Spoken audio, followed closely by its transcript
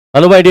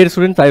Hello my dear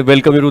students, I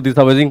welcome you to this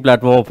amazing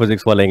platform of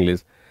PhysicsWallah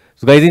English.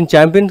 So guys, in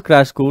Champions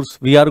Crash course,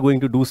 we are going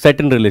to do set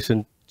and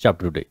relation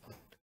chapter today.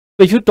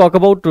 So if you talk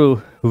about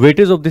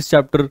weightage of this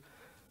chapter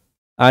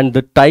and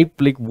the type,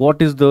 like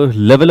what is the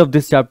level of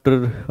this chapter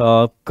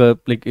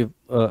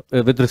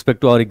with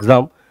respect to our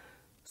exam.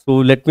 So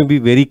let me be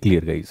very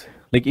clear guys,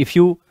 like if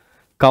you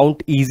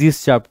count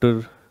easiest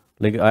chapter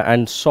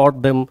and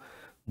sort them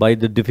by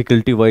the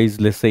difficulty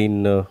wise, let's say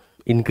in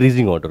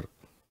increasing order,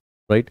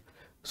 right?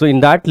 So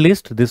in that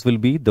list, this will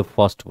be the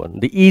first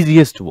one, the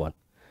easiest one.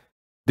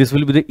 This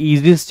will be the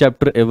easiest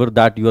chapter ever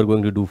that you are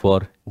going to do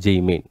for JEE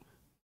Main.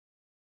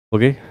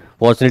 Okay.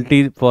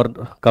 Fortunately, for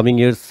coming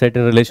years, set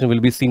and relation will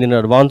be seen in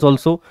advance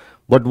also.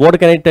 But what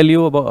can I tell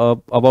you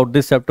about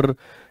this chapter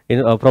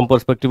from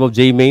perspective of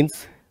JEE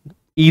Mains?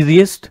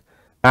 Easiest.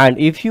 And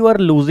if you are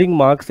losing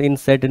marks in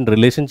set and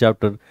relation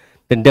chapter,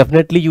 then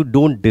definitely you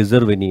don't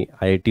deserve any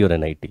IIT or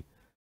NIT.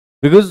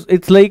 Because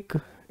it's like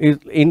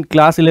in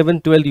class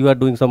 11, 12, you are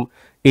doing some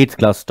 8th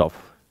class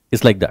stuff.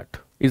 It's like that.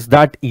 It's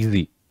that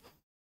easy.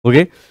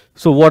 Okay.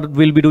 So what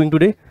we'll be doing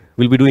today?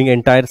 We'll be doing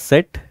entire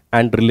set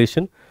and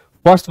relation.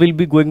 First, we'll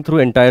be going through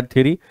entire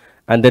theory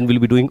and then we'll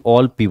be doing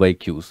all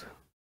PYQs.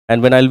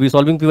 And when I'll be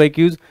solving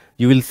PYQs,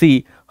 you will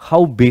see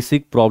how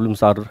basic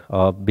problems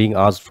are being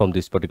asked from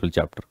this particular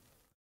chapter.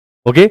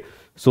 Okay.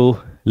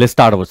 So let's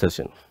start our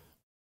session.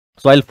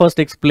 So I'll first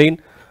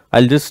explain.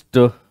 I'll just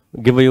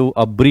give you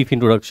a brief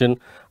introduction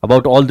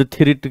about all the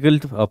theoretical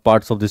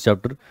parts of this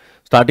chapter,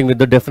 starting with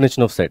the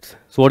definition of sets.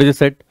 So what is a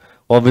set?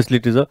 Obviously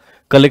it is a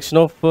collection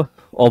of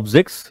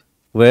objects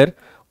where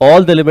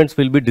all the elements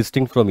will be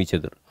distinct from each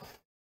other.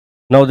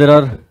 Now there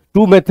are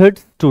two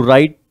methods to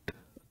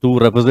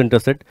represent a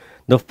set.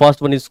 The first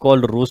one is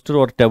called roster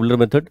or tabular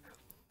method.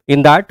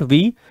 In that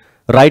we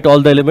write all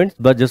the elements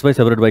but just by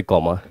separated by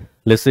comma.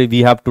 Let's say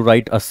we have to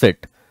write a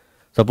set.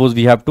 Suppose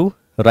we have to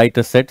write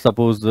a set.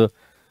 Suppose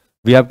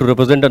we have to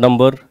represent a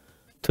number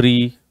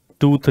 3,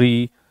 2,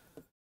 3,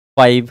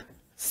 5,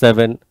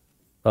 7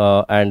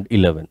 and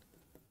 11.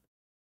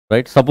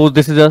 Right? Suppose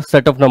this is a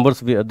set of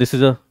numbers. This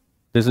is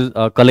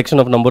a collection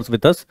of numbers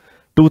with us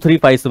 2, 3,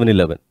 5, 7,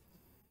 11.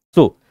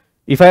 So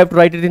if I have to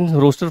write it in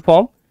roster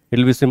form, it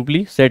will be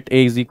simply set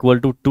A is equal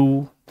to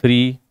 2,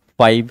 3,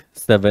 5,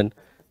 7,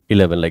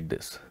 11 like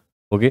this.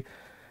 Okay.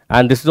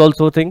 And this is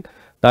also a thing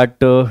that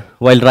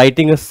while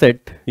writing a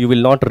set, you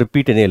will not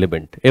repeat any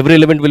element. Every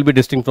element will be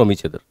distinct from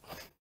each other.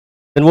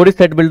 Then what is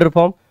set builder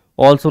form?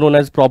 Also known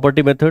as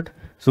property method.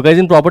 So guys,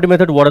 in property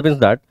method, what happens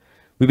that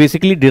we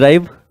basically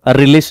derive a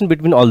relation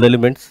between all the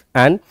elements,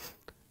 and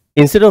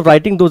instead of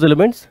writing those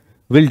elements,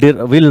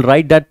 we'll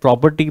write that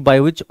property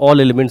by which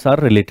all elements are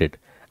related,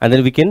 and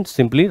then we can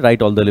simply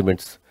write all the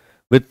elements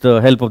with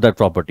the help of that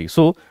property.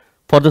 So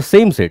for the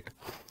same set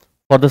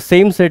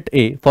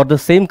A, for the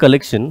same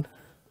collection,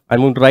 I'm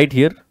going to write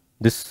here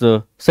this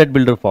set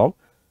builder form,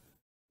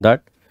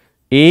 that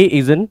A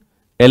is an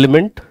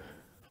element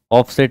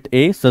of set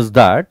A such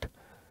that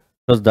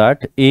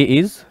A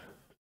is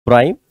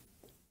prime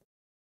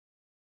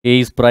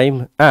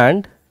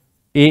and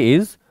A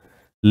is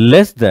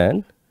less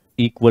than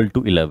equal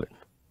to 11.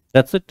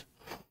 That's it.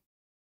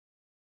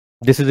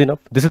 This is enough.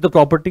 This is the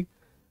property,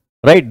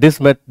 right?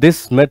 This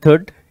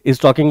method is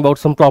talking about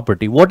some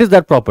property. What is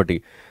that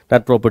property?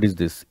 That property is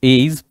this: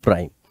 A is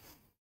prime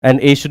and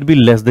A should be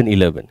less than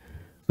 11.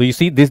 So you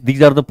see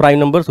these are the prime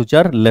numbers which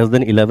are less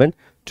than 11,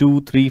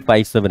 2, 3,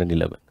 5, 7 and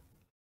 11.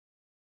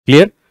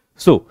 Clear?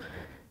 So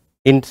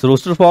in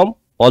roster form,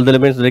 all the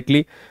elements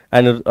directly,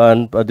 and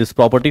this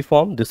property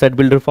form, the set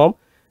builder form,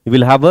 you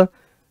will have a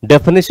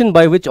definition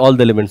by which all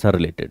the elements are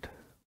related.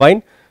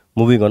 Fine.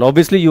 Moving on.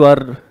 Obviously you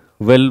are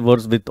well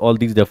versed with all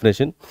these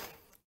definitions.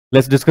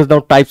 Let's discuss now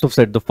types of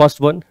set. The first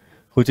one,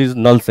 which is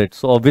null set.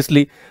 So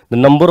obviously the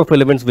number of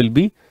elements will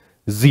be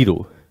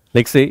 0.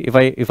 Like say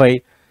if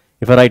I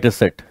write a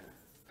set,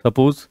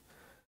 suppose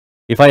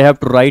if I have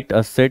to write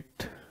a set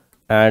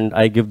and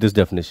I give this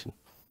definition.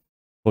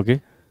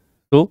 Okay.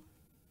 So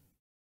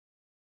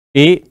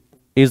A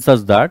is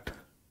such that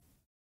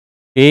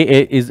A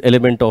is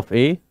element of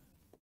A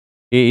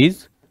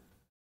is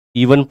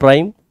even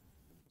prime,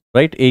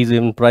 right? A is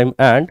even prime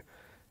and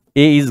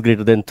A is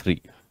greater than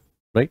 3,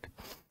 right?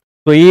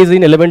 So A is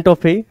an element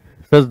of A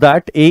such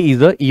that A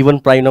is a even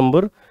prime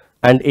number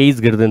and A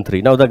is greater than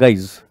 3. Now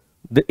guys,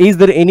 is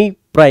there any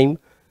prime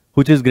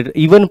which is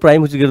even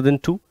prime which is greater than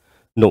 2?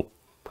 No.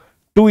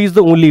 2 is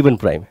the only even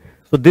prime.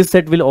 So this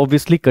set will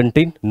obviously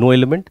contain no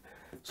element.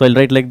 So I'll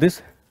write like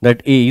this,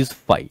 that A is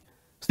 5.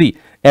 See,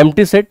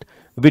 empty set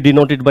we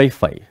denote it by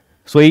 5.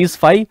 So A is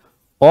 5,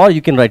 or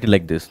you can write it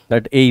like this,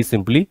 that A is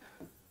simply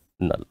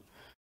null.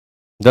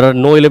 There are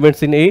no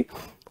elements in A,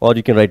 or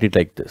you can write it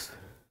like this.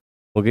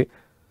 Okay.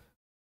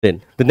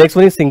 Then the next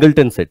one is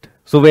singleton set.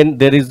 So when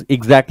there is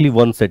exactly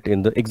one set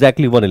in the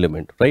exactly one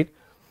element, right?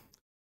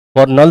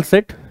 For null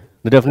set,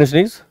 the definition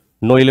is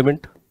no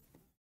element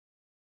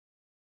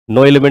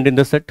in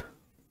the set,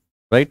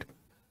 right?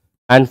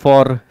 And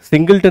for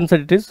singleton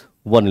set, it is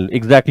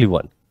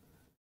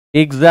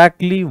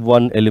exactly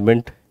one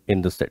element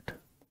in the set.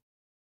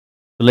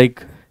 So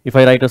like if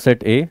I write a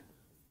set A,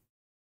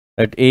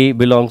 that A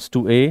belongs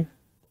to A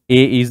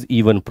is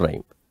even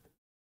prime.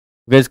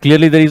 Because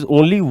clearly there is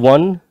only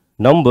one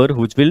number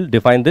which will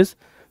define this.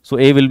 So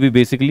A will be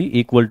basically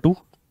equal to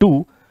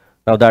 2.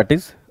 Now that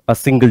is a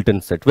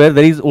singleton set where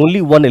there is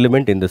only one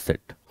element in the set.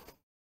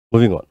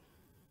 Moving on.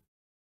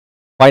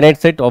 Finite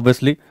set,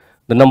 obviously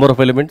the number of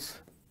elements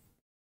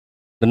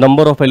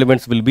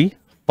will be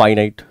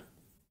finite.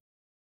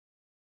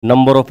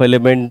 Number of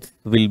elements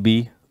will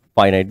be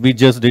finite. We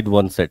just did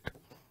one set,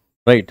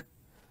 right?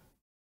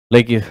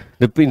 Like in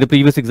the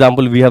previous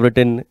example, we have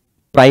written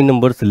prime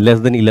numbers less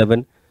than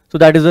 11. So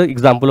that is an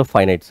example of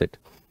finite set.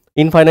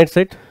 Infinite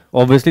set,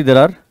 obviously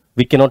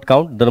we cannot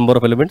count the number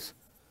of elements,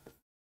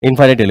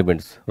 infinite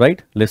elements,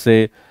 right? Let's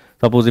say,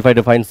 suppose if I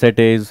define set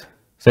A is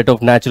set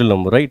of natural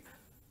number, right?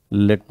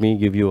 Let me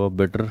give you a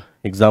better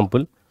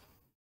example,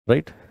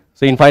 right?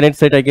 So infinite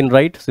set I can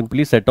write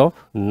simply set of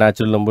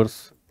natural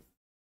numbers,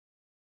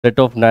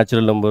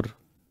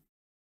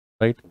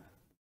 right?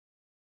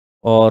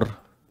 Or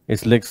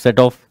it's like set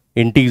of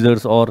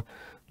integers or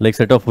like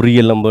set of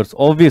real numbers.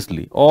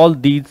 Obviously all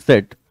these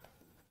set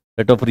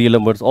of real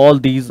numbers, all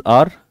these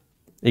are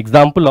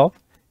example of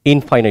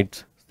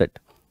infinite set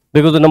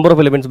because the number of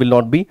elements will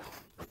not be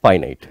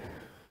finite.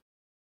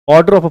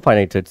 Order of a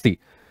finite set, see,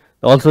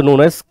 also known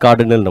as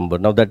cardinal number.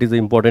 Now that is the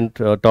important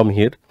term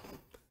here.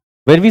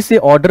 When we say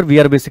order, we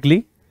are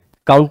basically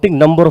counting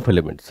number of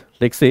elements.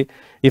 Like say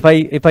if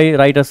I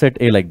write a set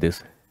A like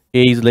this,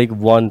 A is like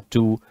 1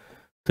 2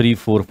 3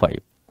 4 5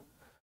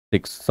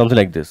 6, something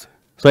like this.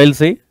 So I'll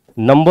say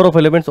number of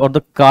elements or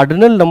the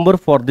cardinal number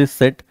for this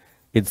set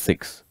is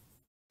 6.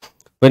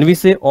 When we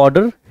say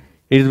order,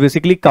 it is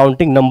basically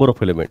counting number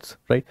of elements,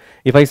 right?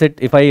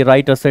 If I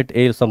write a set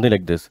A something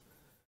like this,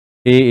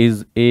 A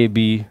is A,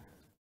 B,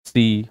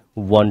 C,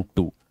 1,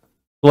 2.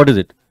 What is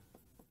it?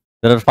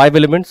 There are 5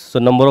 elements, so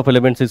number of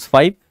elements is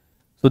 5.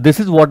 So this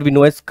is what we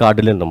know as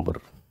cardinal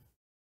number.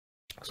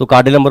 So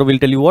cardinal number will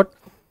tell you what?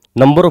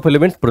 Number of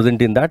elements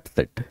present in that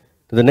set.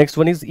 The next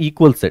one is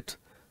equal sets.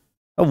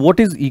 Now what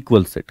is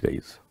equal set,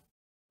 guys?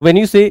 When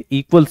you say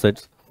equal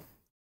sets,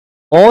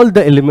 all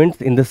the elements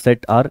in the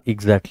set are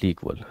exactly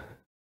equal.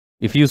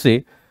 If you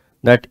say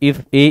that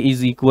if A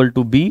is equal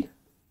to B,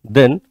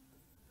 then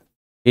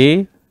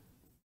A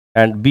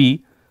and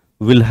B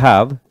will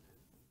have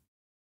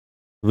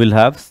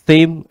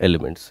same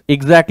elements,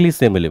 exactly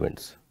same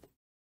elements,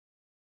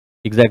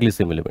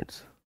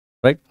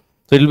 right?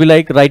 So it will be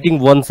like writing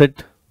one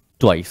set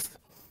twice.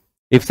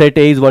 If set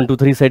A is 1 2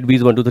 3, set B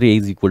is 1 2 3, A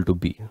is equal to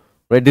B,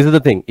 right? This is the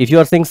thing. If you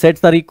are saying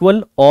sets are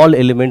equal, all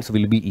elements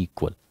will be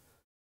equal,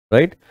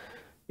 right?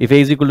 If A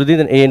is equal to B,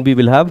 then A and B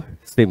will have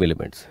same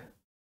elements,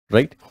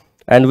 right?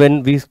 And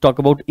when we talk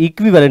about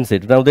equivalent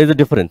set, now there is a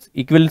difference.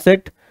 Equivalent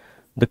set,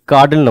 the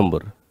cardinal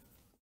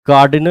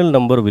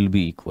number will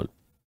be equal.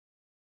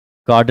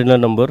 Cardinal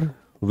number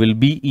will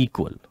be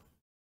equal.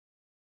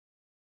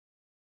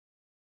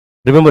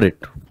 Remember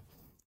it.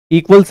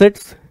 Equal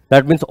sets,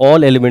 that means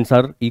all elements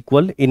are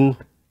equal. In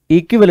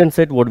equivalent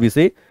set, what we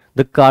say,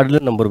 the cardinal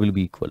number will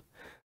be equal.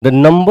 The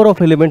number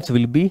of elements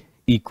will be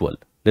equal.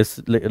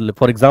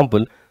 For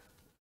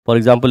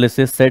example, let's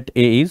say set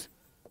A is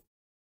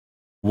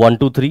 1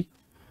 2 3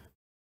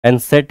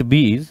 and set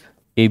B is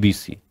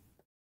ABC.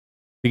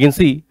 You can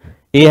see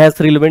A has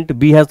 3 elements,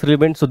 B has 3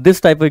 elements. So this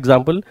type of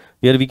example,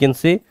 here we can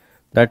say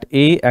that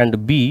A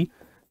and B,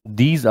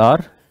 these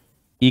are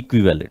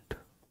equivalent.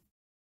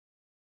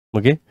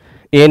 Okay,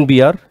 A and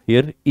B are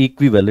here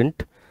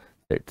equivalent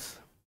sets.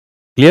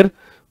 Clear?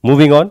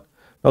 Moving on.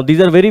 Now these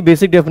are very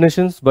basic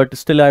definitions, but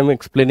still I am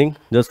explaining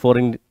just for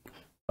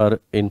our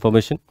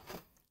information.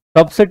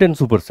 Subset and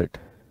superset.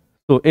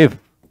 So if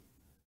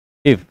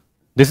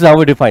this is how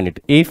we define it.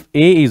 If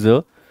A is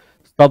a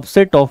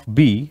subset of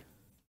B,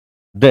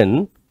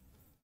 then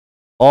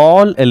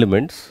all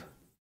elements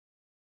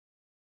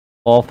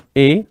of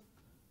A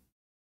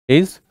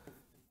is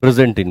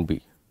present in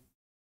B.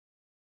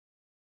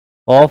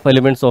 All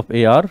elements of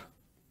A are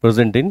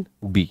present in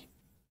B,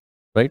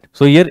 right?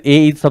 So here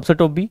A is subset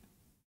of B,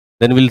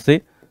 then we'll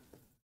say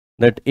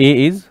that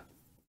A is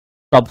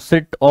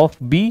subset of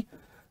B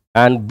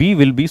and B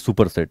will be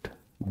superset.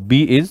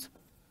 B is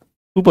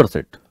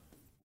superset.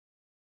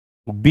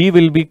 B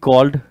will be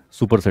called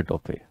superset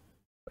of A.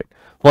 Right?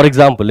 For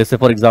example, let's say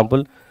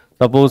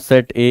suppose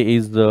set A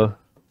is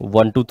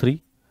 1 2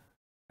 3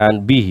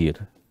 and B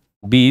here.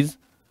 B is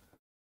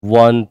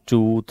 1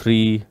 2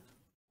 3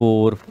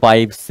 4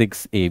 5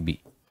 6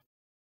 AB.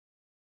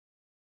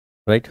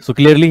 Right? So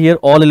clearly here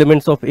all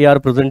elements of A are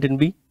present in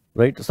B.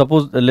 Right?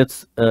 Suppose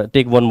let's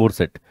take one more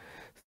set.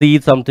 C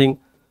is something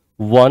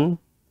 1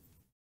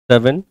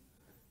 7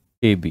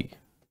 AB.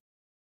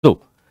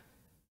 So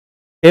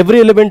every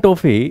element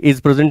of A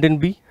is present in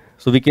B.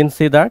 So we can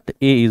say that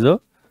A is a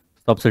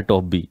subset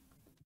of B.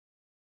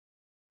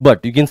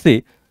 But you can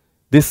say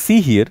this C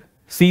here,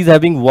 C is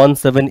having 1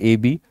 7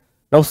 AB.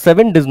 Now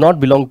 7 does not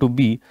belong to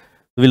B.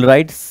 We will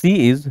write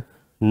C is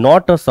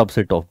not a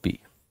subset of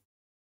B.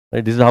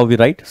 Right? This is how we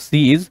write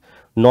C is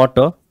not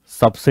a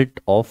subset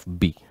of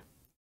B.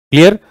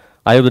 Clear?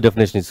 I hope the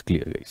definition is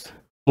clear, guys.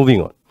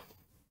 Moving on.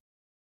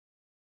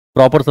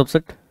 Proper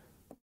subset.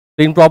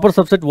 In proper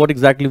subset, what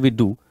exactly we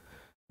do?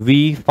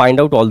 We find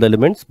out all the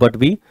elements, but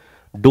we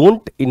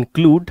don't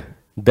include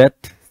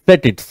that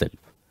set itself.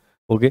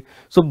 Okay.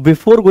 So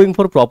before going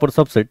for proper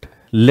subset,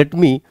 let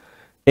me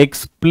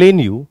explain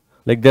you,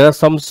 like there are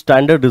some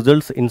standard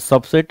results in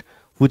subset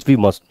which we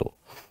must know.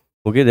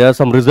 Okay. There are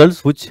some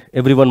results which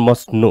everyone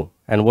must know.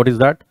 And what is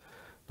that?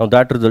 Now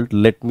that result,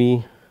 let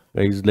me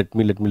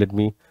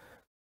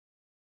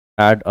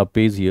add a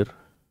page here.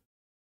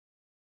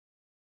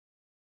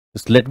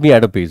 Just let me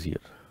add a page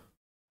here.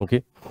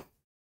 Okay.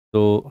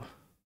 So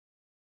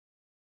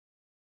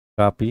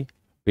copy,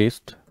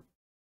 paste,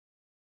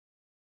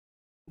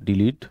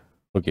 delete.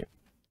 Okay.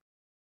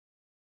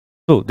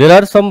 So there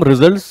are some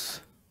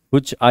results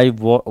which I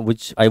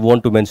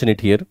want to mention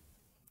it here.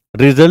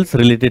 Results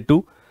related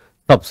to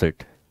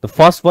subset. The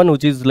first one,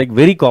 which is like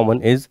very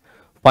common, is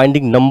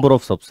finding number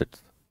of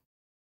subsets.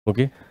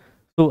 Okay.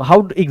 So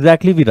how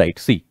exactly we write?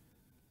 See,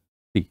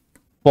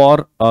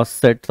 for a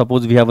set,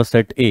 suppose we have a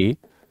set A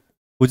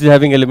which is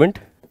having element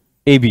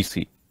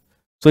ABC.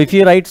 So if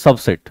you write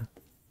subset,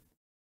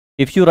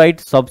 if you write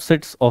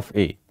subsets of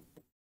A,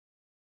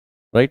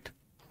 right,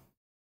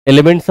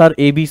 elements are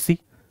ABC.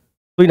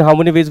 So in how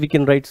many ways we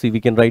can write? See,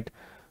 we can write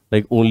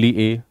like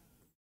only A,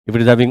 if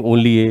it is having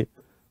only A,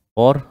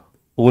 or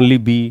only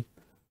B,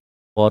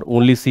 or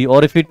only C,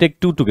 or if we take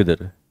two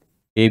together,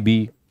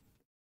 AB,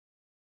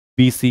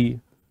 BC,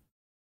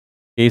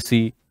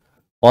 AC,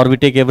 or we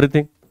take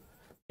everything,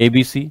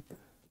 ABC.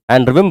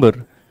 And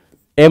remember,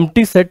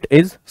 empty set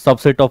is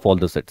subset of all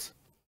the sets.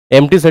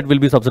 Empty set will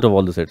be subset of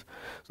all the sets.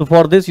 So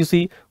for this, you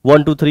see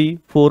 1, 2, 3,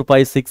 4,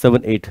 5, 6,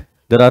 7, 8.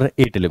 There are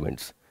 8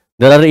 elements.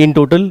 There are in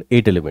total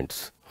 8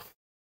 elements.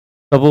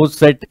 Suppose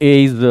set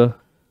A is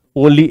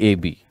only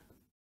AB.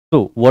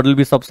 So what will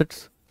be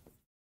subsets?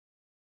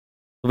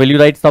 So when you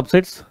write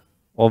subsets,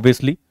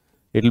 obviously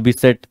it will be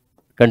set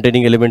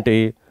containing element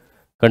A,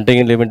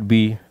 containing element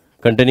B,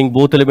 containing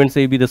both elements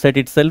AB, the set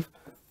itself,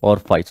 or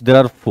 5. So there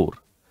are 4.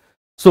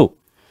 So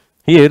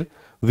here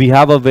we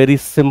have a very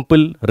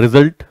simple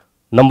result,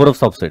 number of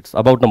subsets,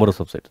 about number of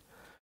subsets.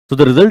 So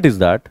the result is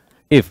that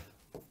if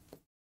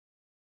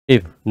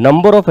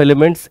number of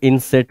elements in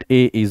set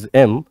A is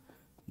M,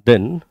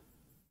 then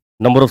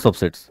number of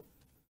subsets,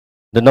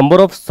 the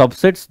number of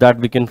subsets that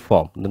we can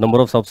form, the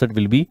number of subset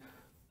will be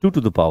 2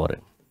 to the power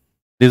n.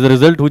 This is the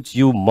result which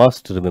you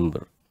must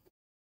remember.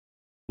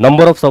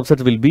 Number of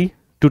subsets will be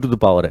 2 to the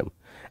power m.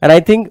 And I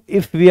think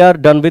if we are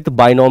done with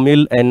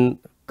binomial and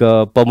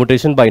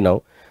permutation by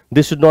now,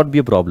 this should not be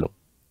a problem.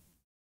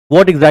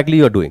 What exactly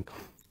you are doing?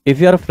 If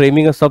you are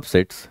framing a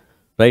subsets,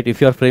 right?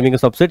 If you are framing a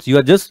subsets, you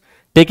are just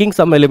taking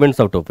some elements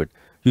out of it.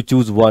 You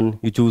choose 1,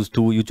 you choose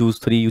 2, you choose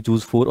 3, you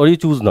choose 4, or you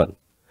choose none.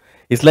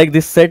 It's like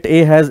this set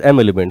A has m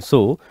elements.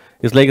 So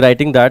it's like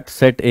writing that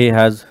set A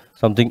has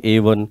something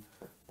A1,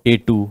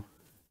 A2,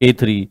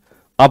 A3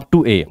 up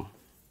to AM.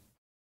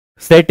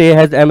 Set A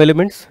has m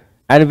elements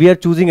and we are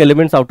choosing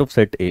elements out of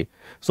set A.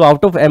 So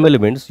out of m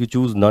elements, you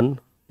choose none,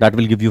 that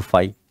will give you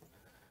 5.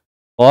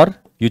 Or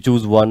you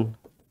choose 1,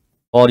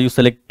 or you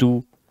select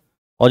 2,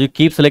 or you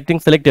keep selecting,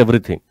 select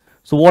everything.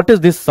 So what is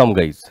this sum,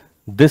 guys?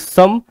 This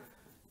sum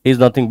is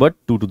nothing but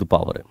 2 to the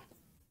power m.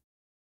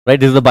 Right?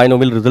 This is the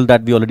binomial result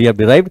that we already have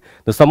derived.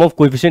 The sum of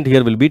coefficient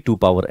here will be 2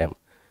 power m.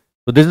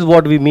 So this is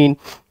what we mean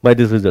by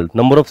this result.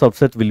 Number of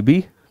subsets will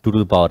be 2 to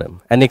the power m.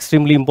 An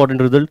extremely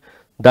important result,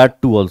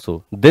 that too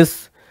also.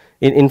 This,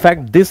 in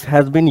fact, this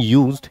has been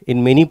used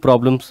in many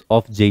problems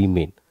of JEE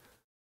Main.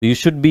 So you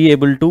should be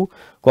able to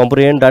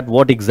comprehend that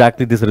what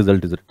exactly this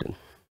result is written.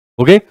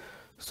 Okay.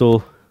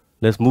 So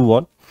let's move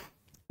on.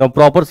 Now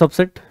proper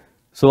subset.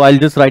 So I'll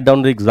just write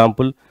down the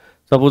example.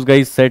 Suppose,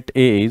 guys, set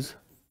A is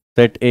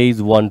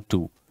 1,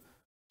 2,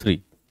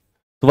 3.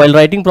 So while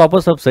writing proper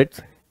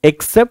subsets,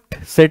 except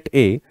set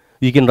A,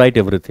 you can write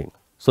everything.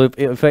 So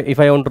if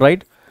I want to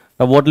write,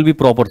 now what will be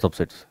proper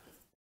subsets?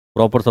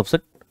 Proper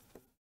subset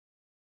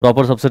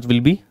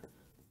will be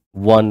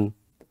 1,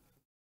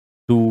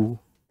 2,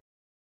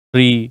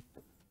 3,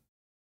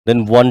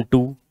 then 1,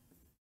 2,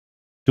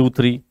 2,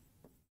 3,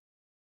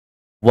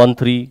 1,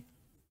 3,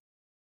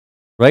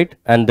 right?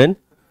 And then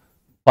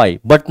 5,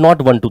 but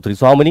not 1, 2, 3.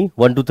 So how many?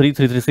 1, 2, 3,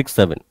 3, 3, 6,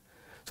 7.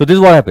 So this is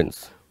what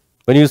happens.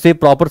 When you say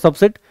proper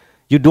subset,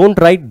 you don't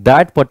write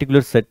that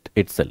particular set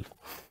itself.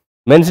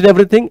 Mention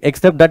everything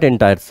except that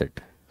entire set.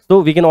 So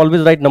we can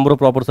always write number of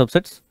proper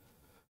subsets.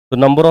 So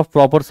number of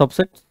proper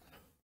subsets,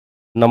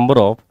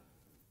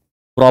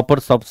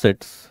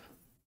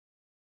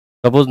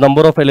 suppose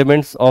number of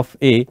elements of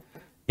A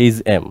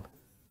is M.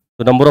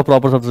 So number of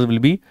proper subsets will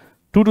be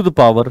 2 to the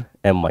power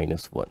m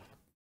minus 1.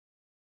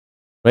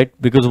 Right?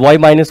 Because why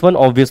minus 1?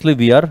 Obviously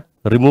we are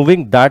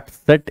removing that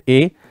set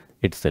A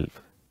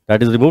itself.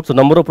 That is removed. So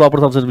number of proper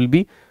subsets will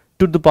be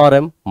 2 to the power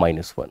m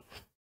minus 1.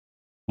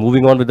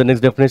 Moving on with the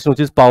next definition, which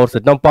is power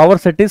set. Now power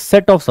set is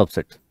set of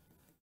subsets.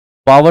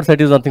 Power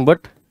set is nothing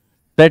but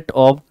set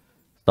of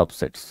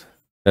subsets.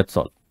 That's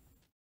all.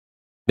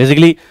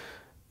 Basically,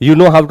 you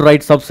know how to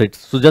write subsets.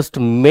 So just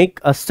make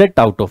a set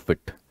out of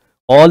it.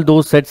 All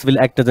those sets will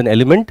act as an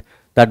element.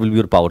 That will be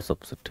your power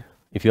subset.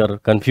 If you are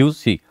confused,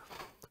 see,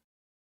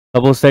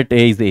 suppose set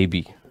A is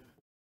AB.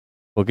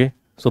 Okay.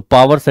 So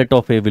power set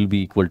of A will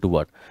be equal to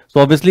what?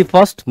 So obviously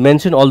first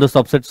mention all the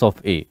subsets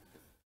of A.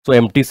 So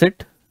empty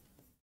set,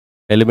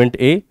 element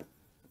A,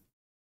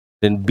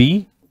 then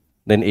B,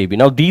 then AB.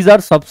 Now these are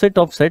subset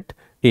of set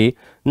A.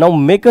 Now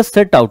make a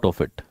set out of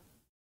it.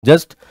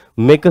 Just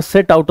make a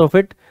set out of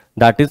it.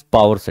 That is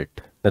power set.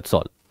 That's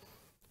all.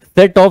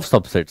 Set of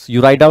subsets.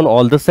 You write down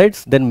all the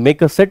sets, then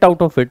make a set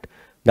out of it.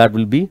 That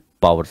will be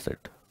power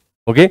set.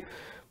 Okay.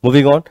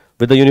 Moving on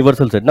with the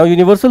universal set. Now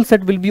universal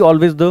set will be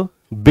always the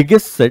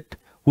biggest set,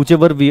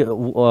 whichever we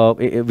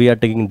are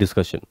taking in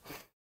discussion.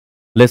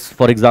 Let's,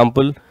 for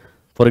example,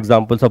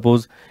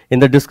 suppose in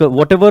the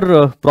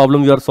whatever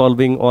problem you are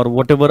solving or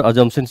whatever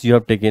assumptions you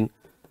have taken,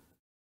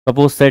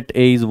 suppose set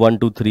A is 1,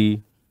 2,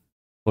 3,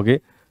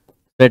 okay,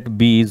 set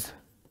B is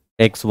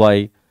X,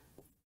 Y,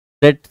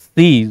 set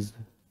C is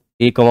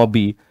A, comma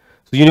B.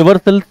 So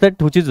universal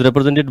set which is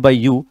represented by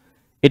U,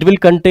 it will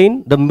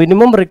contain the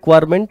minimum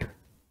requirement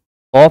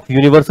of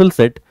universal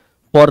set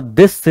for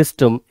this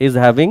system is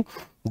having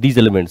these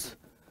elements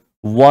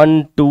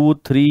 1,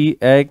 2, 3,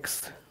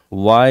 X,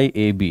 Y,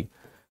 A, B.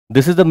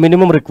 This is the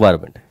minimum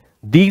requirement.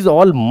 These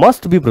all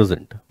must be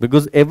present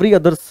because every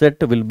other set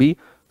will be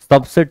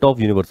subset of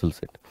universal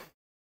set.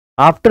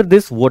 After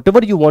this, whatever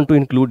you want to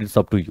include, it's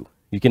up to you.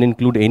 You can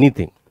include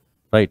anything,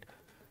 right?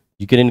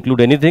 You can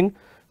include anything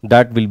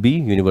that will be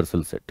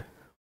universal set.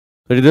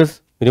 So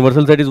this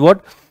universal set is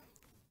what?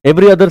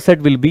 Every other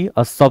set will be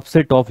a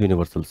subset of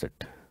universal set.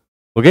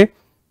 Okay.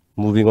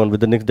 Moving on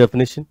with the next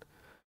definition,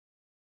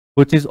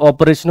 which is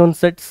operation on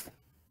sets.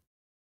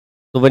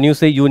 So when you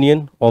say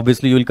union,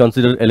 obviously you will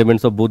consider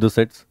elements of both the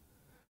sets,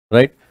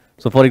 right?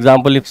 So for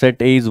example, if set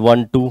A is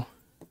 1, 2,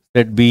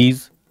 set B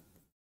is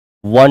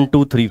 1,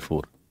 2, 3,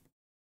 4.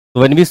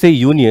 So when we say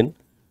union,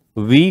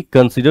 we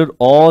consider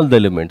all the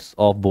elements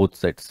of both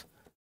sets.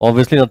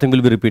 Obviously nothing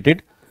will be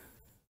repeated.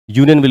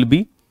 Union will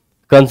be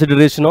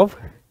consideration of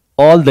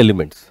all the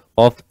elements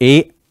of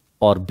A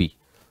or B.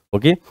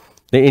 Okay.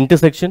 The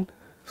intersection.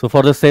 So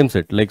for the same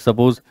set, like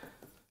suppose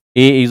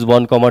A is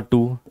 1,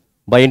 2.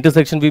 By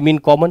intersection we mean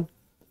common.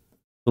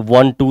 So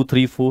 1, 2,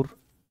 3, 4.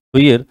 So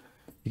here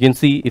you can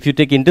see if you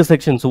take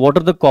intersection, so what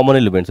are the common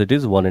elements? It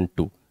is 1 and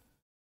 2.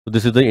 So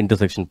this is the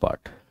intersection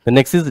part. The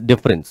next is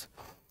difference.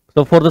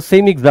 So for the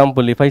same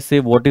example, if I say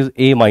what is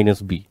A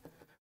minus B,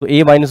 so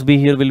A minus B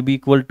here will be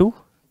equal to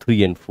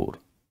 3 and 4.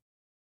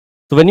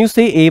 So when you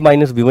say A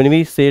minus B, when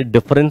we say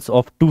difference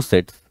of two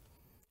sets,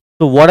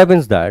 so what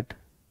happens that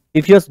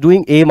if you are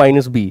doing A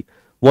minus B,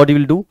 what you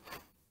will do?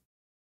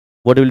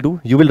 What you will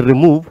do? You will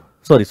remove,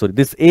 sorry,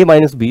 this A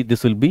minus B,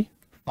 this will be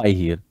phi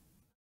here.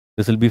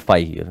 This will be phi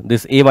here.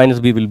 This A minus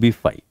B will be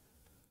phi.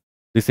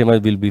 This A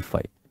minus B will be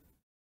phi.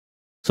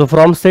 So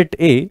from set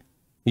A,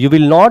 you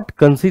will not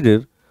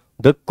consider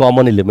the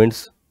common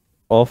elements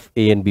of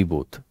A and B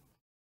both.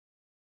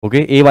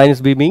 Okay, A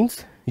minus B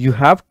means you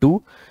have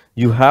to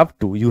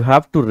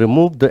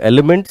remove the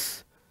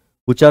elements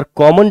which are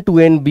common to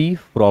A and B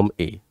from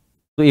A.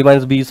 So A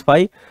minus B is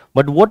phi.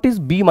 But what is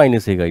B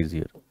minus A, guys,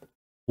 here?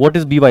 What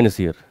is B minus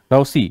here?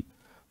 Now see,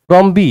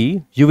 from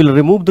B, you will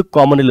remove the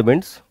common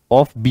elements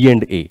of B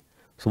and A.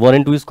 So 1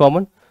 and 2 is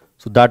common.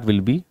 So that will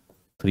be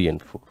 3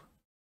 and 4.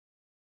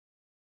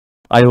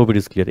 I hope it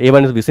is clear. A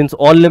minus B, since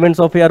all elements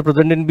of A are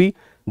present in B,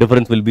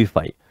 difference will be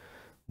phi.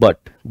 But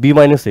B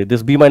minus A,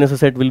 this B minus A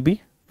set will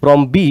be,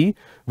 from B,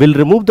 will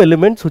remove the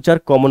elements which are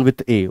common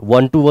with A.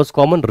 1, 2 was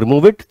common,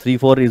 remove it, 3,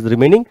 4 is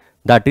remaining,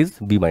 that is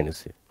B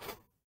minus A.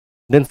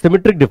 Then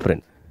symmetric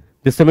difference.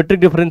 This symmetric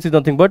difference is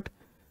nothing but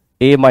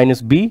A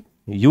minus B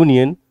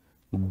union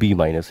B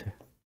minus A.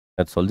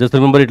 That's all. Just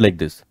remember it like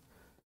this.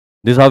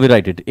 This is how we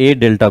write it. A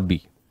delta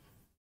B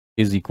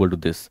is equal to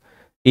this.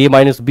 A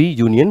minus B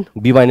union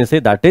B minus A,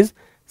 that is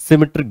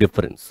symmetric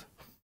difference.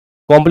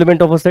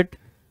 Complement of a set.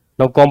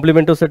 Now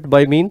complement of set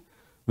by mean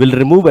will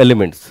remove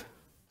elements.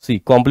 See,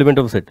 complement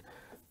of set,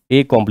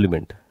 A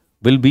complement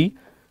will be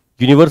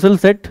universal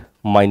set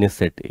minus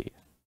set A.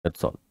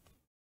 That's all.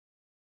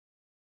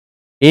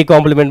 A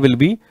complement will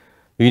be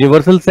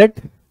universal set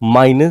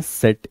minus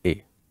set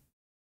A.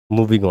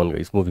 Moving on,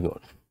 guys, moving on.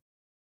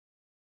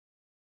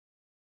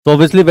 So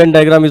obviously Venn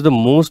diagram is the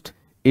most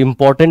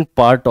important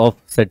part of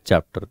set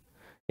chapter.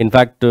 In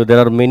fact, there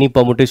are many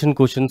permutation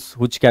questions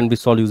which can be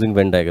solved using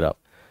Venn diagram.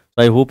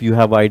 So I hope you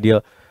have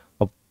a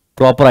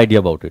proper idea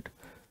about it.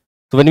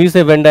 So when we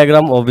say Venn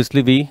diagram,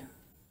 obviously we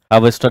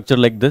have a structure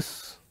like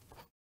this.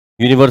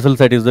 Universal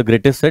set is the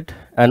greatest set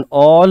and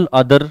all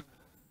other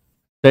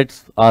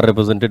sets are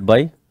represented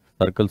by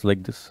circles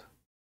like this.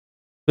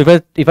 So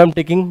if I'm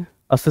taking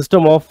a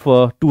system of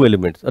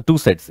two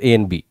sets A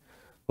and B,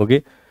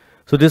 okay,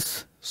 so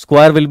this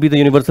square will be the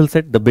universal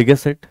set, the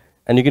biggest set,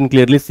 and you can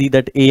clearly see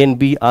that A and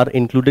B are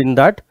included in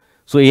that.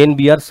 So A and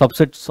B are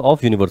subsets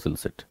of universal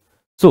set.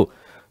 So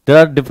there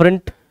are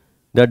different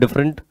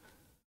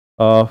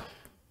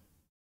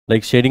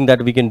like shading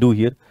that we can do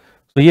here.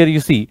 So here you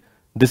see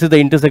this is the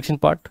intersection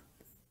part,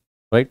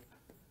 right?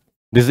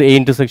 This is A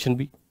intersection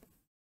B.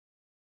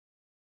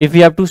 If we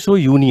have to show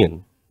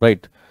union,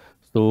 right?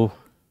 So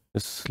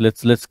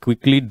let's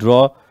quickly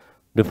draw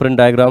different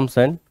diagrams.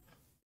 And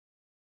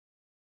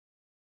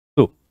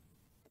so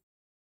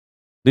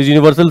this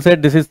universal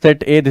set, this is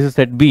set A, this is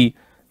set B,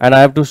 and I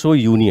have to show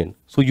union.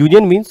 So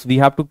union means we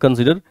have to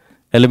consider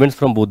elements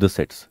from both the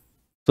sets.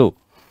 So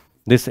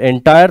this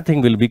entire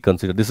thing will be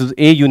considered. This is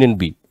A union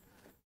B.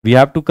 We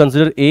have to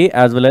consider A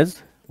as well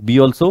as B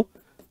also.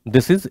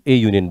 This is A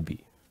union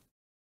B.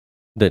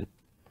 Then,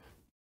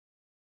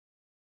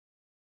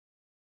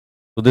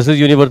 so this is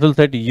universal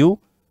set U.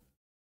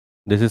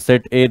 This is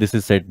set A, this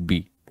is set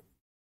B.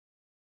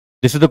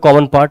 This is the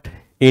common part,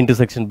 A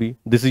intersection B.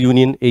 This is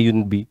union A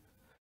union B.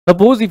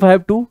 Suppose if I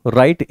have to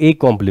write A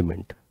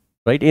complement,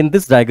 right? In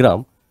this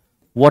diagram,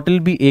 what will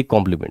be A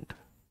complement?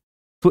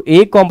 So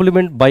A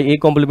complement, by A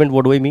complement,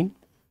 what do I mean?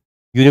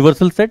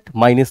 Universal set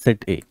minus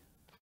set A,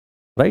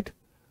 right?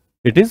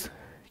 It is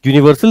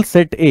universal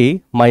set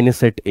A minus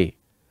set A.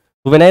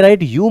 So when I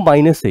write U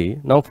minus A,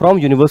 now from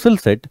universal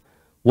set,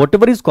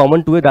 whatever is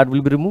common to A, that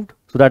will be removed.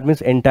 So that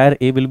means entire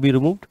A will be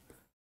removed.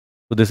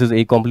 So this is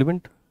A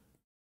complement.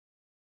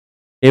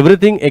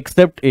 Everything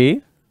except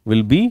A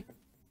will be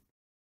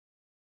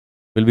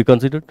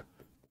considered.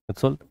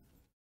 That's all.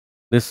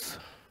 This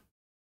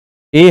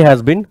A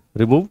has been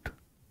removed.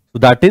 So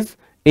that is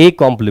A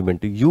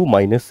complement, U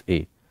minus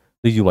A.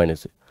 This U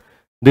minus A.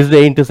 This is the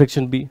A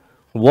intersection B.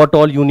 What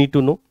all you need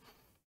to know?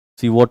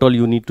 See what all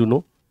you need to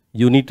know.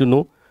 You need to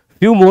know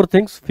few more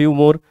things, few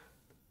more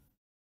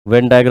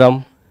Venn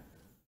diagram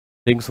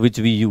things which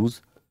we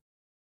use.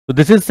 So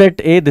this is set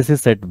A, this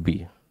is set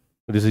B.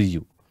 This is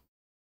U.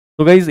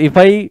 So guys, if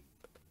I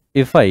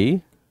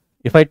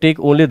take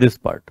only this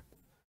part,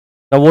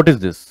 now what is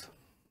this?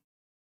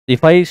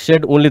 If I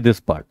shed only this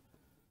part,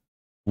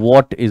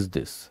 what is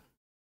this?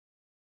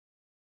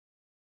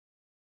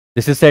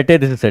 This is set A,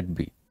 this is set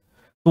B.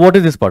 So what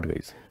is this part,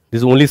 guys? This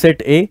is only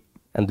set A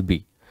and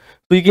B.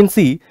 So you can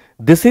see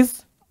this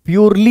is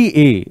purely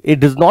A. It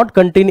does not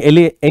contain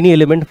any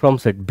element from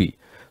set B.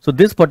 So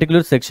this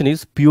particular section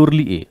is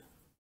purely A,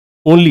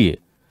 only A,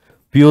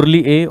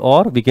 purely A,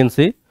 or we can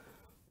say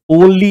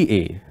only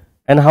A.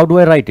 And how do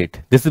I write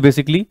it? This is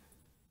basically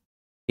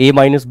A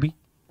minus B.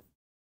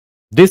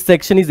 This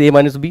section is A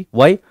minus B.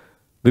 Why?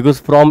 Because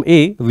from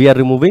A we are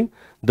removing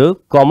the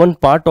common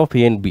part of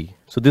A and B.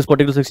 So this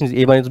particular section is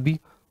A minus B.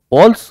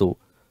 Also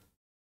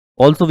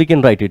we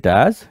can write it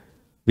as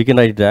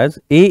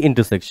A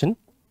intersection,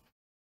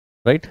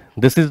 right?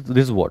 This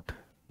is what?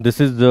 This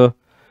is the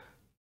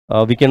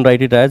we can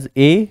write it as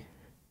A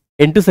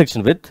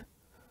intersection with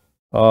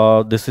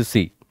this is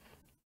C.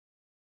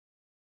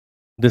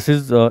 This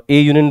is A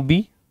union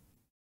B,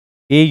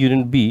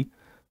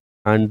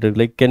 and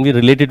like can we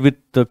relate it with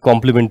the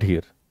complement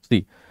here?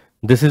 See,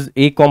 this is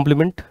A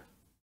complement,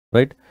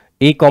 right?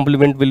 A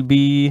complement will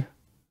be,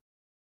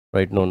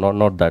 right? No,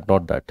 not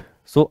that.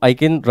 So I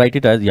can write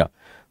it as, yeah,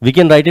 we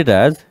can write it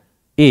as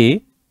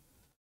A,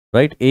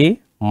 right? A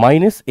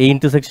minus A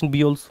intersection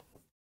B also.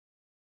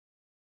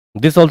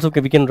 This also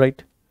we can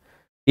write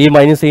A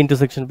minus A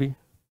intersection B.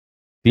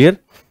 Clear?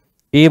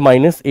 A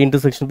minus A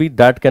intersection B,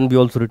 that can be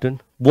also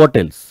written. What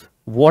else?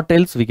 What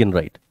else we can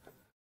write?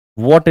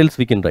 What else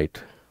we can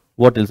write?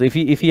 What else? If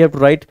we have to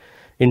write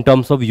in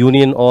terms of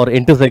union or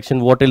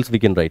intersection, what else we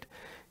can write?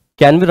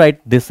 Can we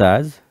write this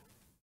as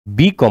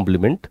B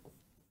complement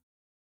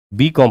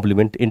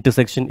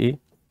intersection A?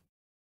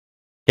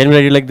 Can we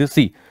write it like this?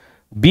 See,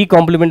 B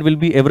complement will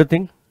be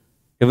everything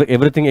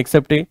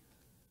except A,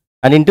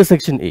 and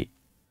intersection A.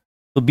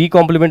 So B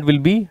complement will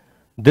be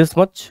this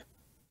much,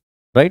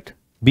 right?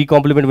 B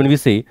complement when we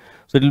say,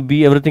 so it will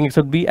be everything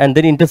except B, and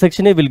then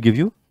intersection A will give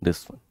you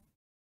this one.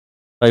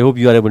 I hope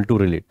you are able to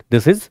relate.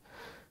 This is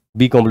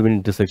B complement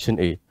intersection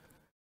A.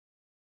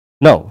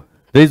 Now,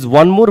 there is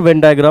one more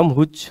Venn diagram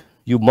which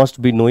you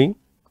must be knowing,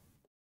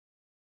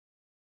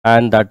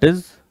 and that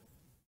is,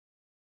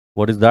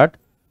 what is that?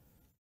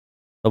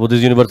 Suppose this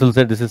is universal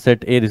set, this is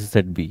set A, this is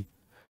set B.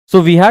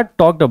 So we had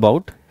talked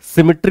about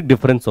symmetric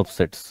difference of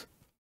sets,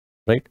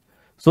 right?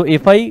 So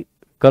if I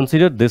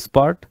consider this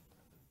part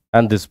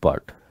and this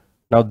part,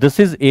 now this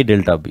is A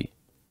delta B,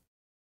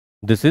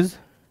 this is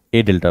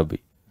A delta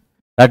B,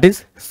 that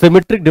is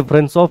symmetric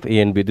difference of A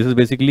and B. This is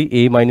basically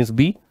A minus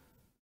B,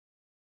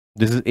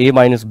 this is A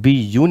minus B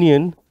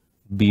union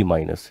B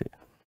minus A.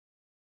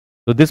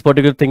 So this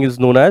particular thing is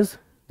known as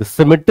the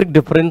symmetric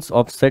difference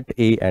of set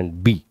A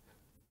and B.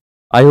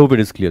 I hope it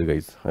is clear,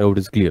 guys. I hope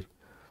it is clear.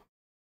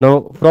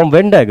 Now from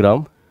Venn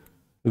diagram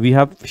we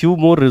have few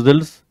more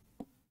results.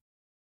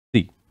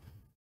 See,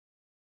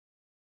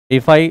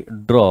 if I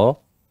draw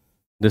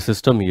the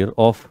system here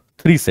of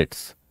three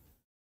sets,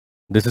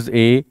 this is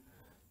A,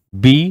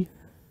 B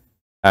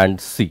and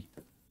C,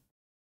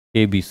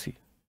 A, B, C,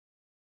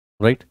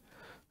 right?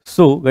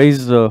 So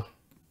guys,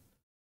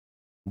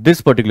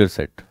 this particular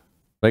set,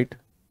 right,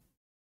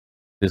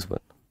 this one,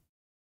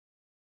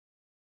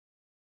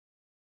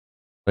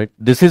 right,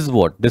 this is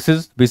what? This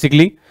is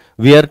basically,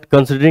 we are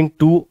considering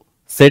two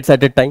sets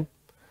at a time.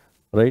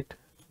 right?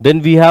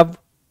 Then we have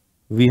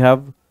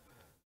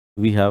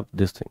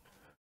this thing.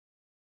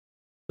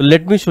 So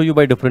let me show you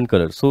by different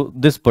colors. So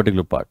this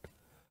particular part,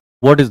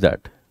 what is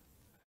that?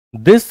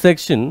 This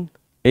section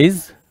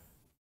is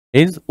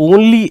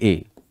only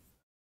A.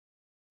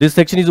 This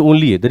section is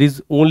only A. There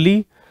is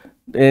only,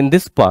 in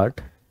this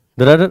part,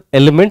 there are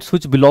elements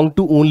which belong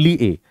to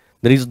only A.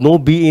 There is no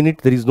B in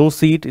it, there is no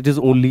C, it is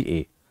only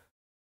A.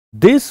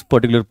 This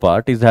particular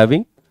part is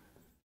having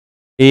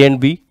A and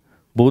B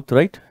both,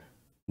 right?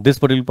 This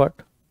particular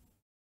part.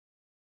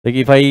 Like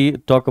if I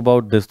talk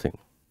about this thing,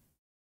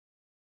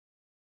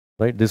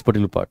 right? This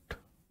particular part,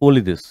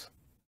 only this.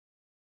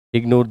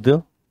 Ignore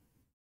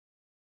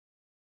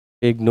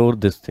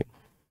this thing,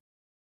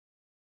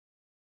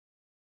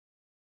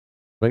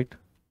 right?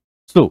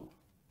 So,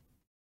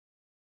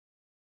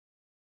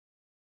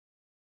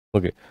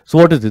 okay. So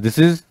what is this? This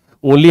is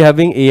only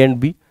having A and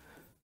B.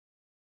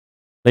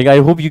 Like I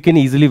hope you can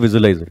easily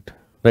visualize it,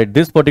 right?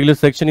 This particular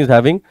section is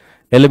having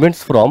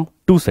elements from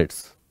two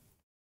sets,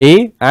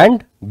 A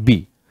and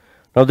B.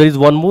 Now there is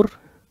one more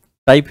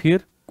type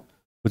here,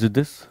 which is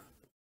this.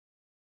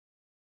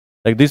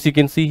 Like this you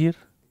can see here.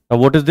 Now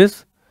what is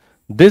this?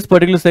 This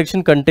particular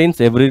section contains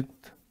every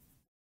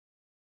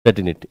set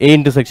in it. A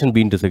intersection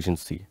B intersection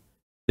C.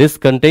 This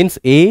contains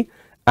A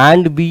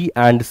and B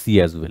and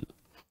C as well.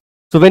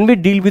 So when we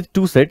deal with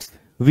two sets,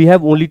 we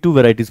have only two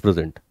varieties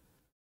present.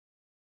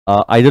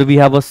 Either we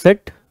have a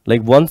set,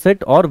 like one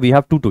set, or we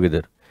have two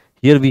together.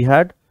 Here we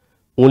had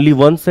only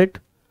one set,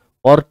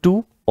 or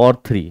two, or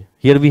three.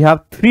 Here we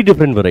have three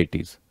different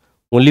varieties.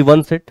 Only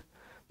one set.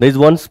 There is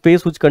one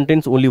space which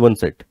contains only one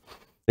set.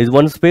 There is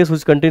one space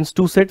which contains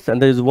two sets,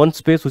 and there is one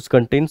space which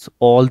contains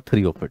all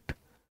three of it.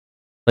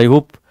 I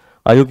hope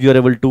you are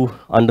able to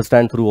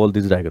understand through all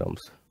these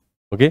diagrams.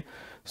 Okay.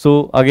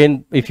 So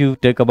again, if you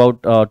talk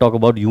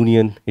about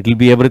union, it will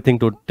be everything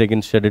to take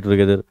and shed it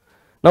together.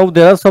 Now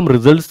there are some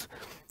results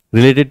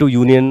related to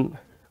union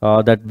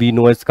that we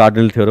know as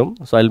cardinal theorem.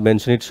 So I'll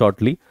mention it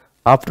shortly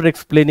after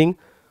explaining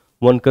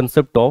one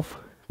concept of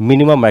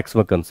minima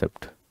maxima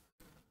concept.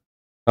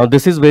 Now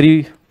this is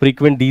very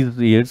frequent these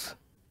years.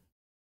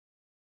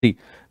 See,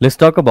 let's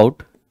talk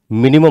about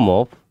minimum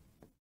of.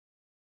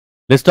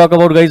 Let's talk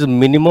about, guys,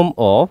 minimum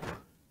of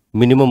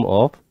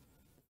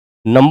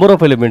number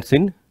of elements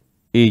in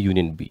A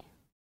union B.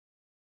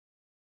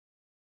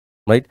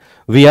 Right?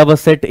 We have a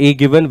set A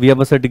given, we have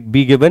a set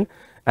B given,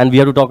 and we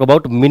have to talk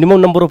about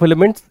minimum number of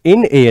elements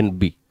in A and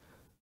B.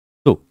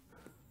 So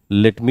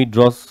let me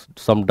draw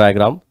some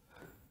diagram.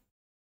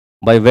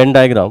 By Venn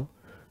diagram,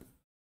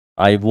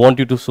 I want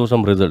you to show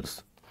some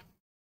results.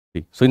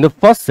 See, so in the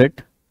first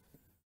set,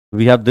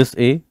 we have this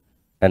A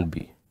and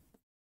B.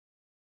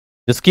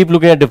 Just keep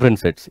looking at different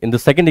sets. In the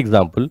second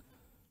example,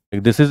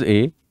 like this is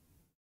A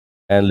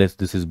and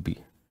this is B,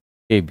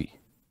 AB.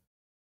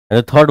 And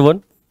the third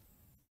one,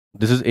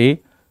 this is A,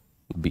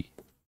 B.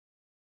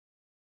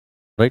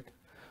 Right?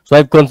 So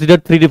I've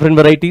considered three different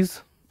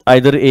varieties.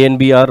 Either A and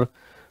B are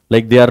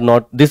like they are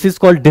not. This is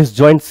called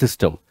disjoint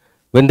system.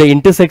 When the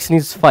intersection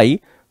is phi,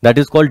 that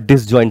is called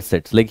disjoint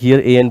sets. Like here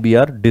A and B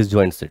are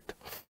disjoint set.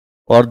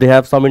 Or they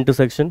have some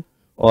intersection,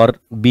 or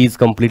B is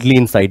completely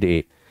inside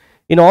A.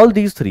 In all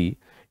these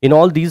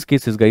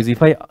cases, guys,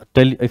 if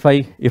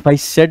I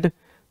shed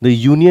the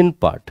union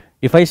part,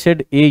 if I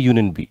shed A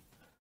union B,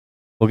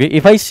 okay,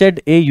 if I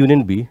shed A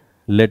union B,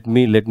 let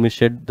me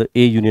shed the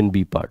A union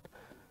B part.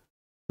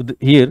 So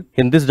here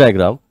in this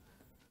diagram,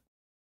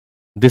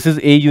 this is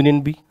A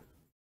union B.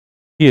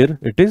 Here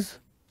it is.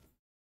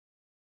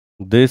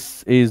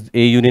 This is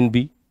A union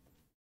B.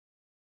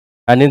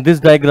 And in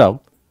this diagram,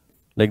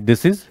 like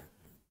this is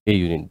A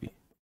union B.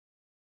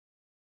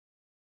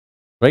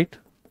 Right?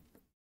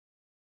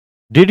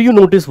 Did you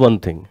notice one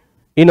thing?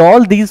 In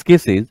all these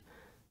cases,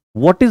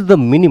 what is the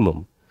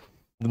minimum?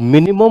 The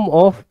minimum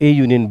of A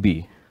union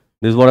B.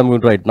 This is what I'm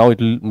going to write. Now it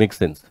will make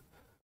sense.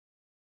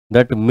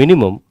 That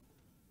minimum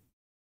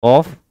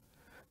of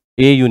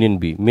A union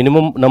B,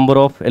 minimum number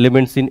of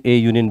elements in A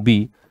union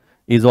B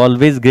is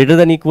always greater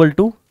than equal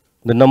to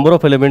the number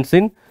of elements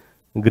in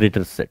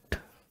greater set.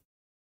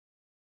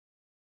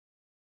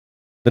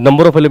 The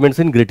number of elements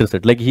in greater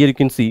set. Like here you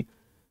can see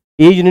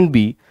A union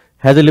B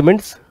has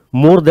elements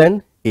more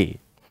than A.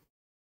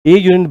 A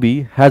union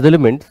B has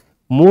elements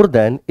more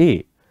than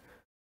A.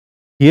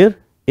 Here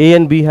A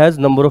and B has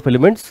number of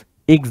elements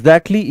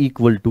exactly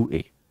equal to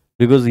A,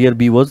 because here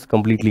B was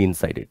completely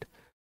inside it.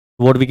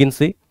 What we can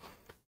say,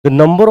 the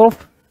number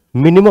of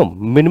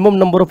minimum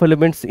number of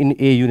elements in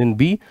A union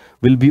B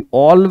will be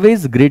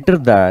always greater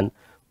than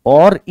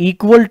or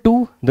equal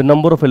to the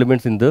number of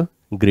elements in the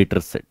greater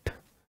set.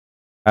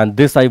 And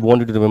this I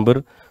want you to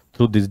remember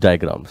through these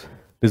diagrams.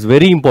 This is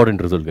very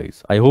important result,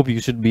 guys. I hope you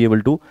should be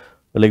able to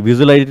like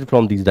visualize it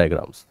from these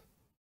diagrams.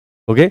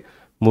 Okay,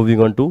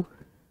 moving on to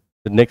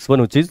the next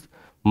one, which is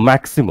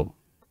maximum.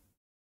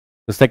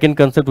 The second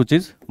concept, which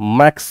is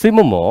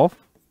maximum of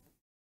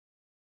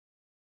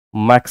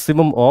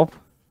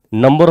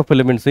number of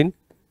elements in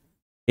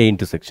A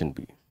intersection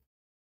B.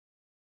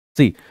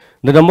 See,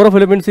 the number of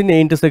elements in A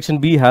intersection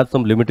B has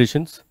some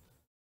limitations.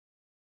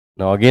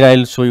 Now again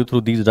I'll show you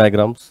through these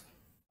diagrams.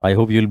 I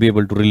hope you'll be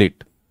able to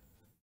relate.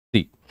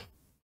 See,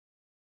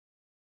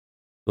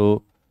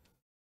 so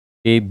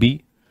A,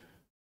 B,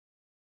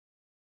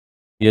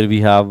 here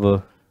we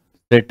have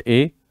set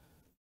A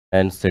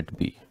and set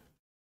B,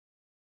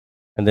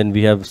 and then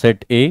we have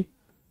set A,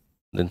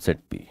 then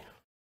set B.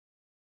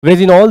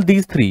 Whereas in all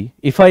these three,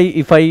 if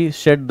I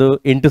shed the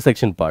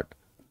intersection part,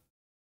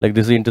 like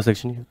this is the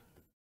intersection here,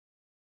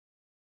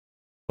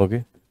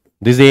 okay,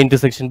 this is A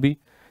intersection B,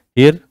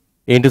 here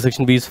A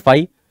intersection B is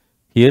phi,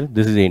 here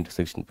this is A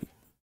intersection B.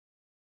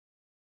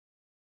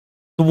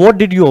 So what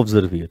did you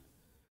observe here?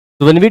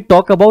 So when we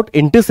talk about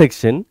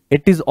intersection,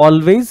 it is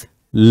always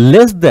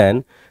less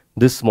than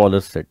this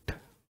smaller set.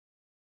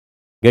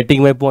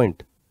 Getting my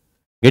point?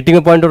 Getting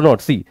my point or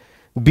not? See,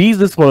 B is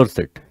the smaller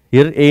set.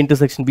 Here A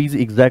intersection B is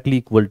exactly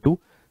equal to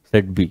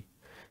set B.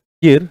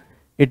 Here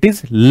it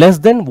is less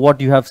than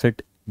what you have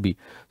set B.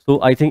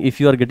 So I think if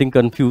you are getting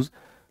confused,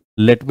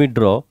 let me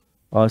draw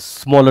a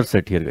smaller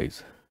set here,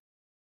 guys.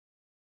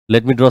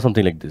 Let me draw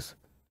something like this.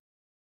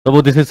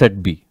 Suppose this is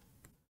set B.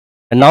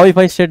 And now if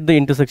I set the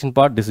intersection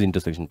part, this is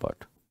intersection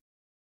part.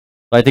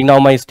 So I think now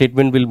my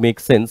statement will make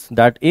sense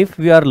that if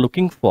we are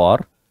looking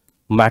for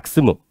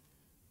maximum,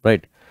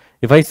 right?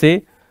 If I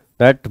say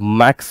that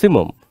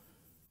maximum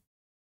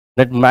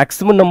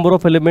number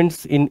of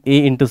elements in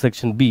A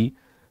intersection B,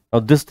 now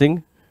this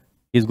thing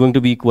is going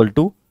to be equal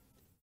to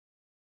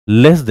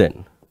less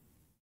than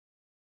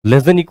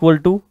equal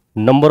to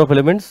number of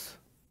elements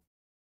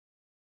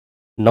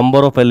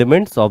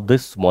of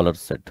this smaller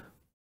set.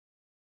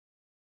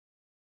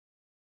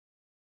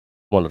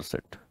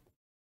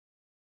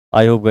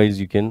 I hope guys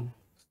you can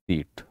see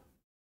it.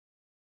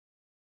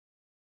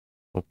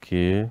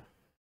 Okay.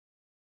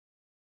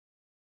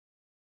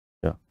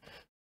 Yeah.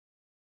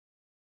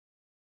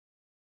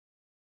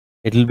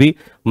 It will be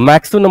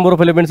maximum number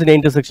of elements in A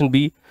intersection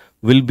B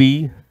will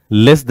be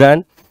less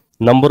than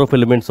number of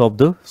elements of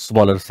the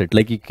smaller set.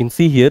 Like you can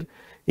see here,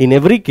 in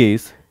every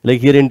case,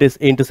 like here A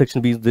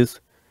intersection B is this,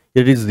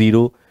 here it is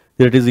 0,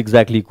 here it is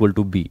exactly equal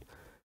to B.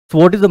 So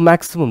what is the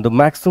maximum? The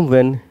maximum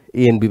when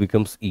A and B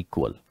becomes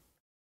equal.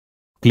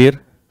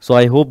 Clear? So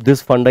I hope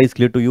this funda is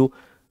clear to you,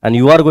 and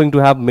you are going to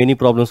have many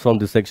problems from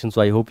this section.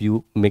 So I hope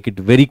you make it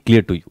very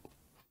clear to you.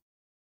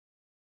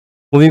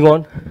 Moving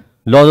on,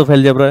 laws of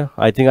algebra.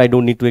 I think I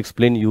don't need to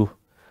explain. You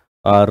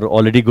are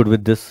already good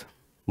with this,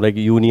 like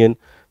union,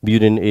 B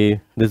union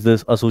A. This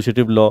is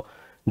associative law,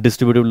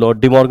 distributive law,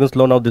 De Morgan's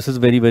law. Now this is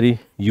very, very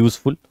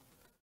useful.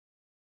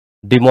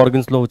 De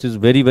Morgan's law, which is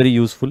very, very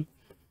useful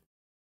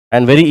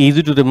and very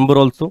easy to remember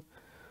also.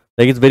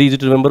 Like it's very easy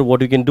to remember.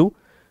 What you can do,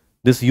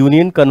 this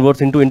union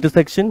converts into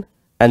intersection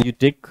and you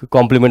take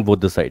complement both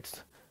the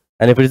sides.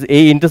 And if it is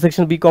A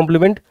intersection B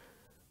complement,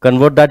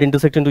 convert that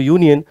intersection to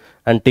union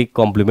and take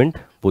complement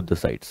both the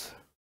sides.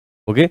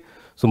 Okay.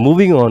 So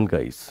moving on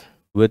guys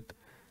with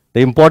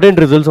the important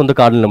results on the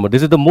cardinal number.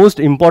 This is the most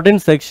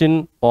important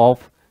section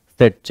of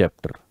set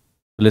chapter.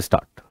 Let's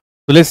start.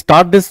 So let's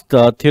start this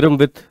theorem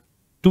with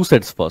two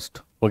sets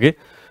first. Okay.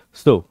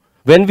 So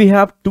when we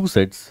have two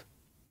sets,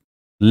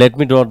 let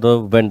me draw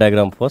the Venn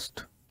diagram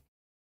first.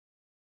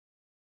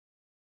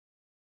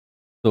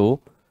 So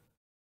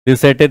this is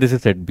set A, this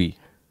is set B.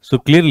 So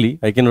clearly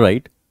I can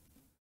write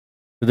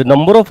the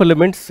number of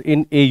elements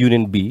in A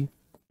union B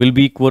will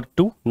be equal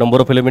to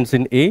number of elements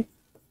in A,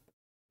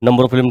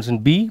 number of elements in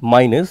B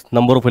minus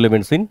number of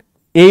elements in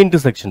A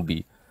intersection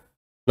B.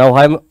 Now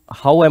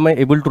how am I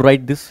able to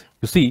write this?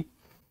 You see,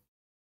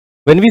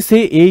 when we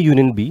say A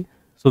union B,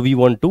 so we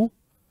want to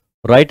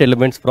write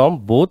elements from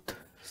both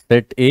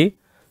set A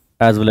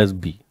as well as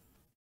B,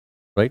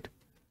 right?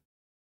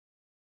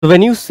 So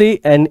when you say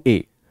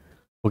NA,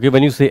 okay,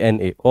 when you say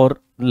NA, or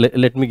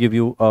let me give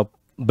you a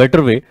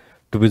better way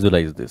to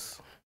visualize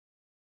this.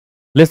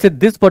 Let's say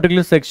this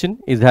particular section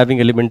is having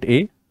element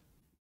A,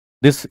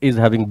 this is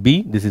having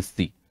B, this is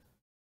C.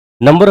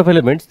 Number of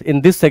elements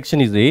in this section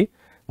is A,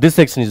 this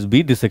section is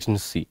B, this section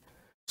is C.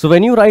 So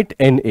when you write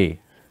NA,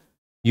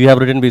 you have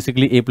written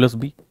basically A plus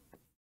B,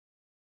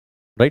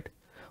 right?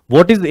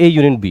 What is A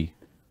union B?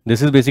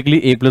 This is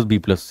basically A plus B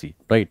plus C,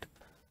 right?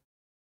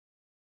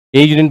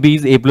 A union B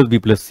is A plus B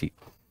plus C.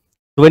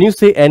 So when you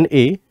say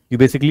NA, you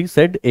basically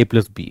said A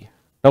plus B.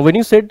 Now when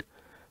you said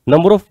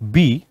number of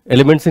B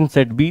elements in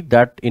set B,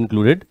 that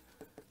included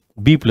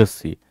B plus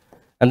C.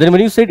 And then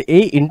when you said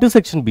A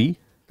intersection B,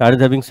 that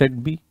is having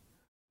set B,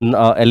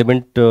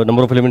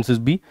 number of elements is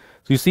B.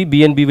 So you see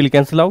B and B will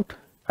cancel out.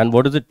 And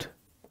what is it?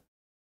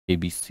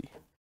 ABC.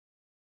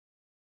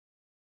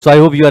 So I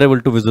hope you are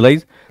able to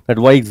visualize that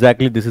why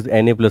exactly this is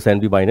NA plus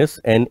NB minus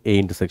NA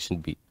intersection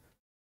B.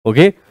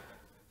 Okay.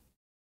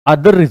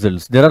 Other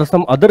results. There are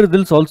some other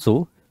results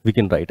also we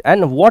can write.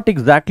 And what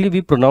exactly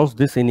we pronounce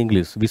this in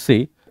English? We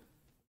say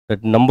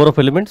that number of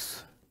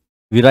elements,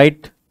 we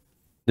write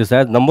this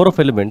as number of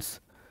elements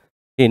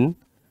in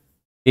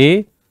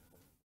A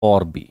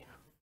or B.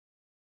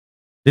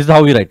 This is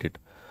how we write it.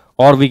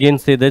 Or we can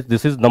say that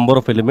this is number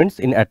of elements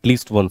in at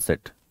least one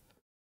set.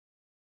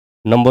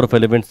 Number of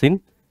elements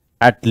in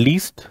at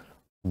least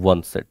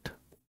one set.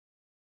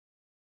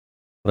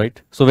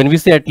 right? So when we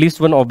say at least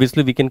one,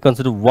 obviously we can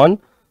consider one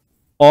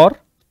or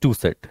two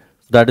set.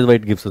 So that is why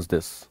it gives us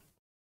this.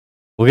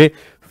 Okay,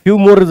 few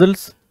more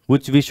results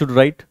which we should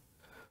write.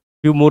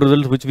 Few more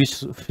results which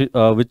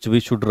we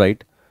should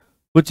write,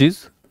 which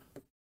is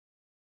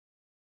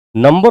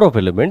number of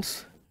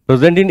elements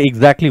present in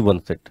exactly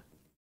one set.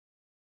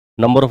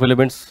 Number of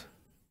elements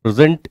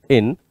present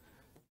in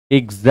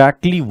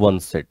exactly one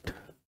set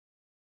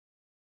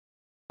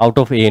out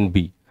of A and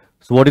B.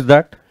 So what is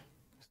that?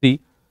 See,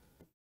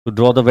 to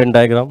draw the Venn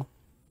diagram,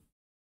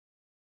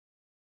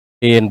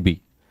 A and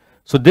B.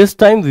 So this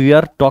time we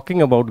are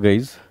talking about,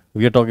 guys,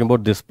 we are talking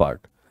about this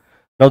part.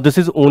 Now this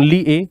is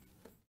only A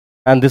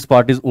and this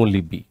part is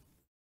only B.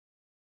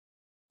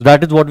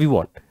 That is what we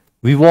want.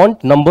 We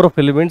want number of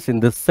elements in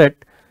this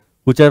set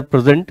which are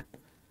present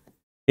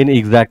in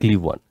exactly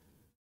one.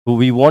 So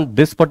we want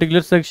this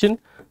particular section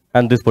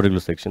and this particular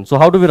section. So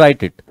how do we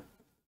write it?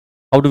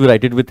 How do we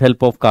write it with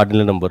help of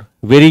cardinal number?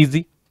 Very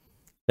easy.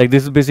 Like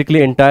this is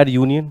basically entire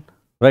union,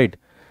 right?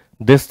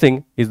 This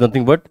thing is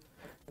nothing but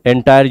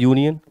entire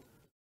union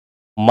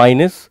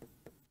minus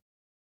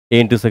A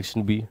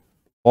intersection B.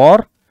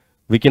 Or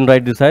we can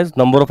write this as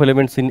number of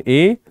elements in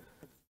A,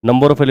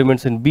 number of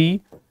elements in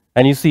B.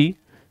 And you see,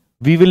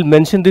 we will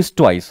mention this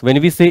twice.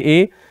 When we say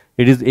A,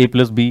 it is A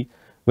plus B.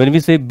 When we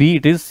say B,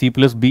 it is C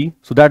plus B.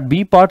 So that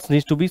B parts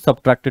needs to be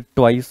subtracted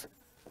twice.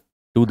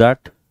 Do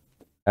that.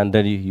 And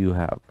then you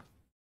have.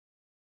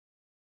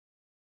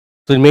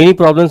 So in many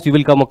problems, you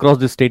will come across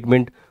this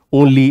statement,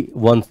 only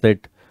one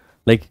set,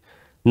 like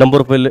number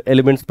of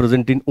elements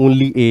present in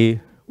only A,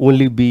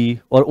 only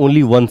B, or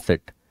only one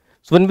set.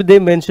 So when they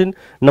mention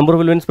number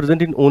of elements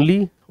present in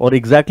only or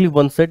exactly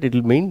one set, it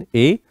will mean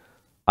A,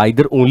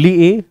 either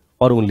only A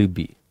or only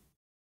B.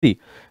 See,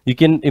 you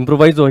can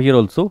improvise over here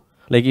also.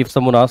 Like if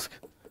someone asks,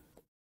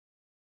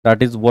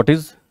 that is, what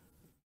is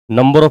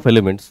number of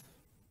elements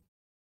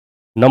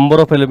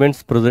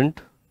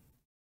present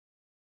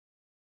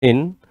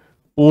in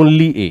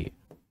only A.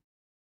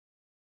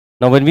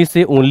 Now when we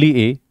say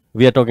only A,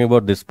 we are talking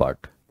about this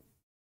part.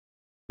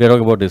 We are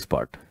talking about this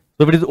part.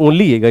 So if it is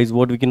only A, guys,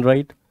 what we can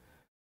write?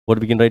 What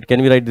we can write?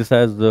 Can we write this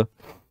as the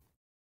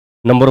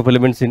number of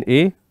elements in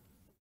A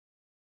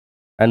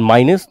and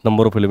minus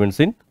number of elements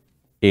in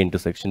A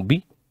intersection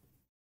B?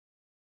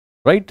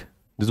 Right?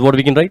 This is what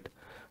we can write.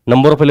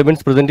 Number of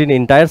elements present in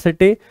entire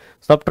set A,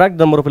 subtract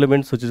number of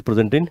elements which is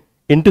present in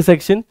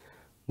intersection,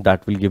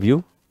 that will give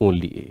you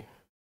only A.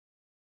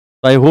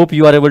 So I hope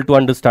you are able to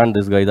understand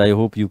this, guys. I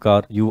hope you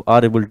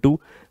are able to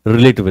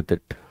relate with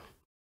it.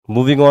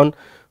 Moving on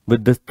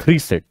with the three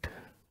set,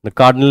 the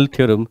cardinal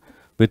theorem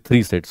with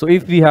three sets. So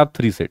if we have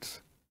three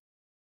sets,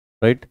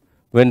 right?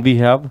 When we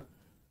have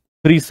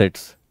three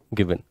sets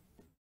given.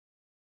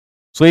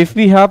 So if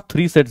we have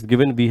three sets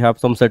given, we have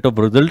some set of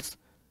results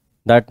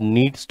that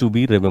needs to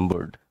be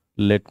remembered.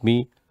 Let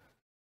me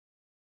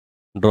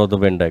draw the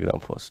Venn diagram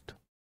first.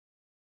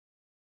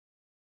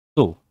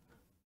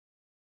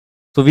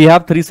 So we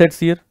have three sets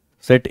here,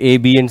 set A,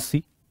 B and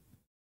C.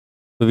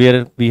 So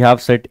we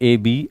have set A,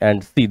 B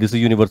and C. This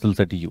is universal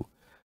set U.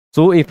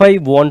 So if I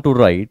want to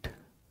write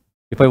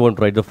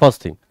the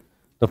first thing,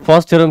 the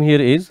first theorem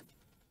here is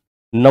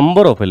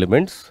number of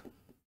elements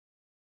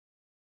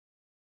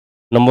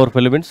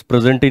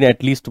present in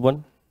at least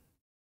one.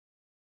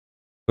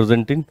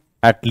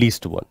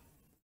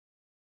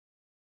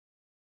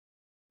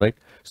 Right?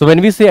 So when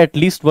we say at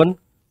least one,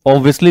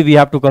 obviously we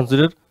have to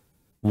consider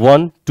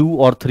 1, 2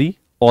 or 3,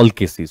 all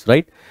cases,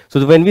 right?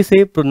 So when we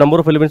say number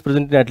of elements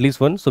present in at least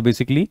one, so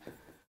basically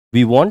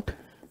we want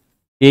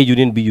A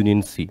union B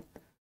union C.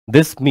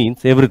 This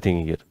means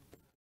everything here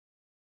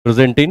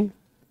present in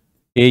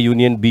A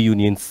union B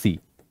union C.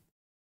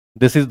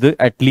 This is the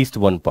at least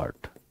one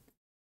part,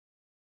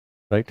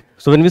 right?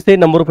 So when we say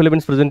number of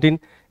elements present in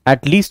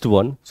at least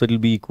one, so it will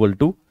be equal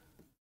to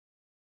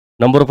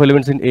number of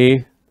elements in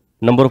A,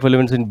 number of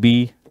elements in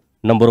B,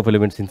 number of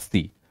elements in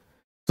C.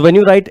 So when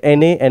you write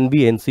NA, NB,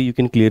 NC, you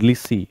can clearly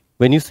see.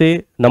 When you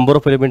say number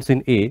of elements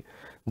in A,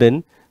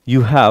 then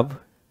you have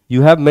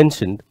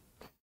mentioned,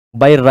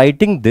 by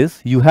writing this,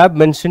 you have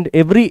mentioned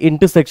every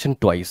intersection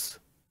twice.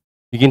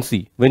 You can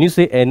see when you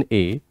say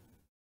NA,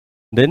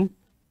 then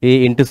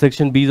A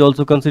intersection B is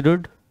also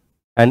considered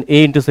and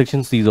A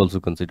intersection C is also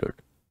considered.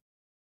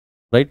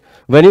 Right?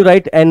 When you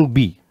write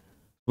NB,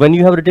 when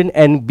you have written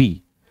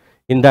NB,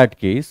 in that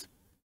case,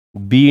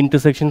 B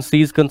intersection C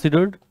is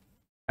considered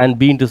and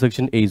B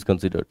intersection A is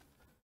considered.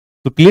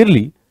 So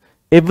clearly,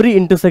 every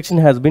intersection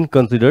has been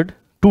considered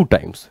 2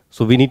 times.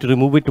 So we need to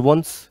remove it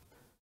once.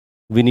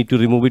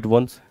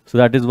 So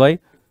that is why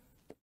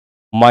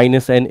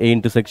minus N A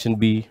intersection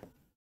B,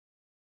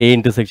 A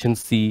intersection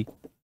C,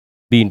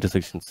 B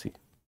intersection C.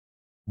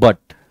 But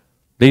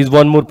there is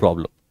one more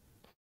problem.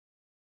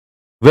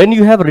 When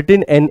you have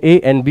written NA,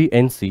 NB,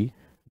 NC,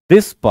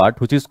 this part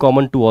which is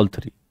common to all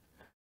three,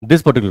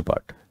 this particular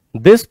part,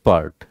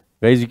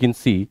 guys, you can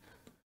see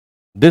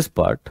this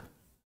part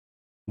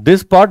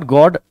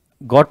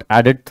got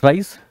added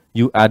thrice.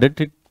 You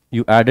added it,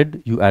 you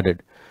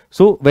added.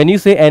 So when you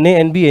say NA,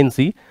 NB,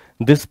 NC,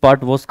 this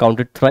part was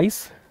counted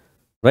thrice,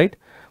 right?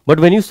 But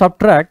when you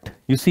subtract,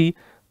 you see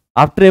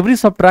after every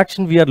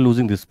subtraction we are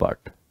losing this part.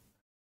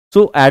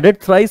 So added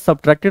thrice,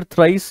 subtracted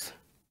thrice.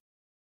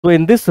 So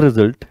in this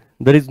result,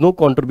 there is no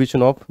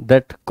contribution of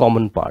that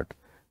common part.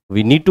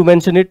 We need to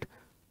mention it.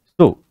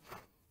 So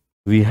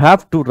we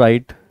have to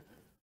write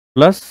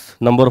plus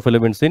number of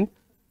elements in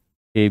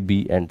A,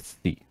 B and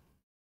C.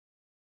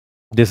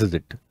 This is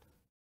it.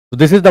 So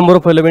this is number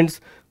of elements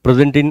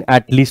present in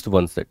at least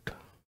one set.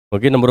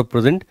 Okay, number of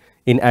present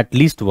in at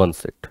least one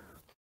set.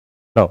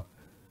 Now,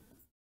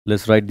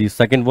 let's write the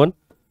second one.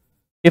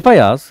 If I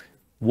ask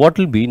what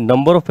will be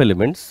number of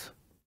elements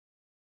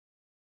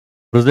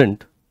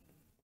present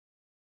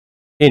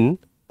in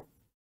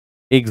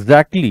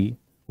exactly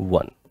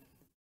one,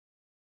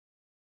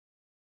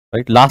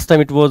 right? Last time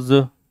it was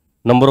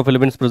number of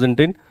elements present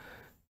in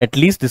at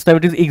least, this time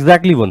it is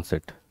exactly one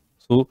set.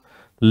 So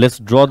let's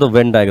draw the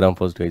Venn diagram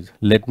first, guys.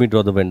 Let me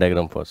draw the Venn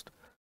diagram first.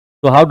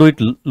 So how do it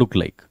look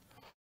like?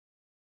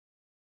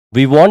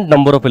 We want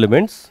number of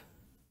elements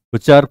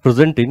which are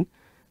present in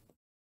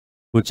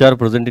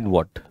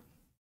what?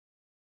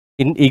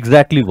 In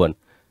exactly one.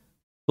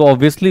 So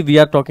obviously we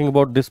are talking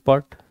about this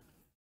part.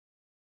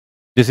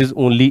 This is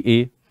only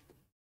A.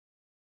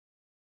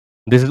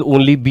 This is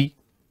only B.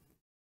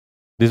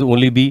 This is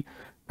only B.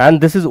 And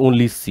this is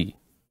only C.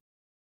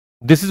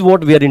 This is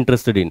what we are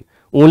interested in.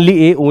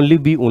 Only A, only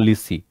B, only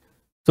C.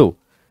 So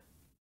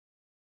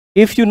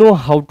if you know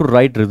how to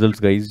write results,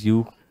 guys,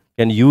 you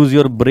can use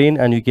your brain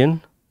and you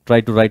can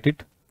try to write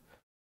it.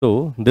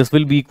 So this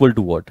will be equal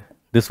to what?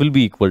 This will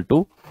be equal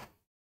to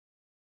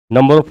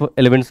number of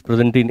elements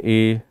present in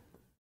A,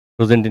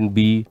 present in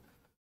B,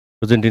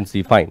 present in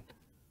C. Fine.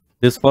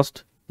 This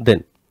first.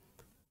 Then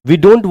we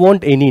don't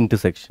want any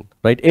intersection,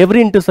 right?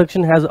 Every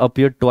intersection has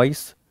appeared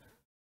twice.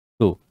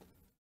 So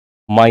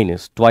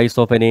minus twice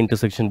of any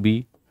intersection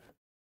B,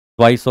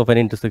 twice of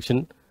any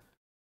intersection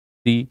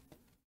C,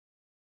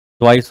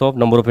 twice of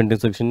number of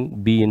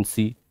intersection B and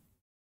C,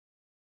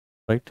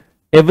 right?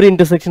 Every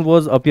intersection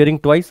was appearing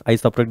twice. I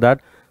subtract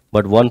that,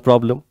 but one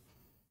problem.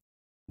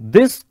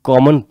 This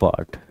common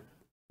part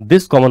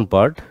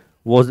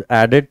was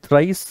added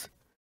thrice,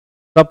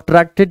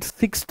 subtracted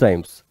 6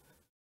 times,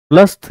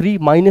 plus 3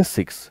 minus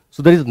 6.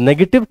 So there is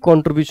negative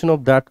contribution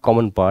of that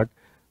common part.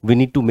 We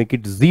need to make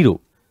it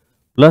 0.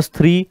 Plus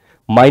 3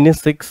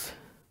 minus 6.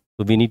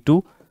 So we need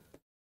to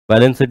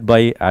balance it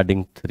by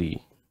adding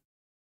 3.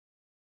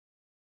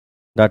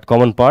 That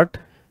common part.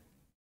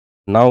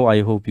 Now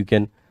I hope you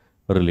can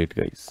relate,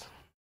 guys.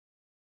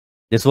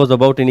 This was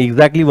about in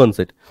exactly one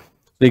set.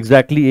 So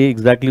exactly A,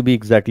 exactly B,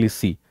 exactly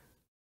C.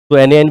 So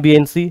NA and B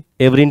and C,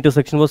 every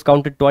intersection was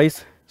counted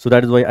twice. So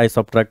that is why I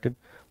subtracted.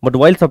 But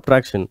while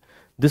subtraction,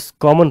 this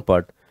common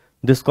part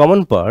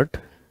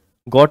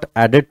got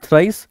added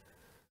thrice,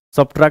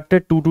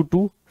 subtracted 2 to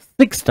 2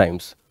 6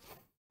 times,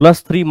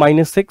 plus 3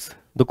 minus 6.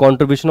 The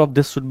contribution of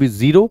this should be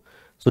 0.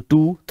 So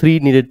 2, 3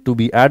 needed to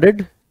be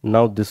added.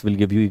 Now this will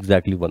give you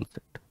exactly one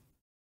set.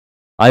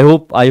 I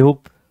hope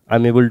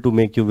I'm able to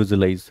make you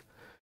visualize.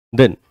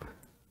 Then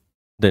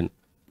the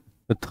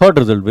third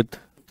result with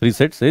 3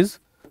 sets is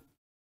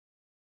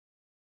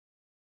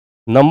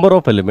number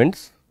of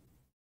elements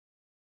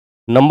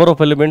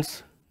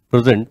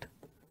present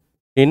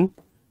in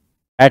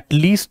at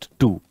least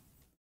 2.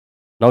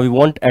 Now we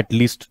want at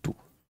least 2,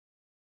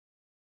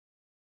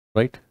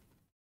 right?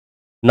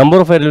 Number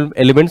of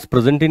elements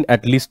present in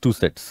at least 2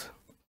 sets.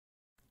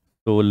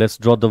 So let's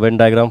draw the Venn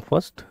diagram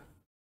first.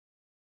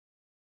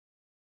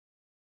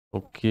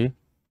 Okay.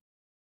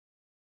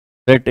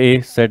 Set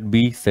A, set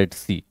B, set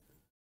C.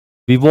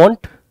 We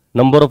want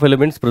number of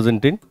elements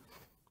present in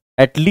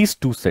at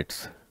least 2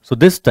 sets. So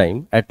this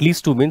time at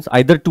least 2 means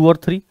either 2 or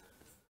 3.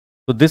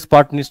 So this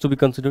part needs to be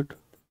considered,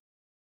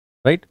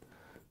 right?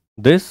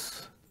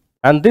 This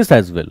and this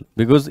as well,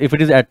 because if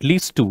it is at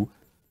least 2,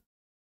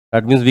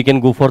 that means we can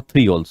go for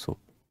 3 also.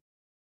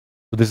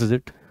 So this is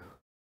it.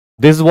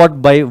 This is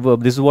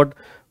what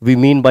we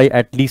mean by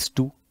at least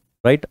 2,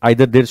 right?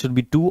 Either there should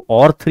be 2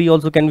 or 3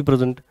 also can be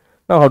present.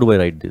 Now how do I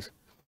write this?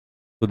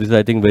 So this is,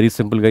 I think, very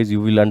simple, guys.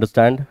 You will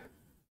understand.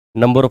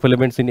 Number of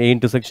elements in A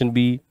intersection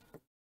B,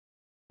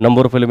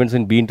 number of elements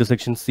in B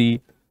intersection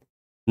C,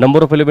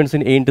 number of elements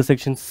in A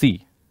intersection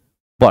C.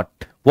 But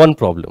one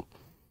problem.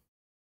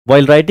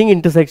 While writing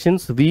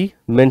intersections, we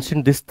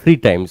mentioned this 3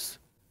 times.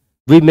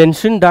 We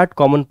mentioned that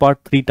common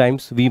part 3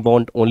 times. We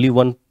want only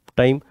 1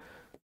 time.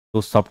 So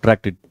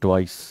subtract it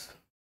twice.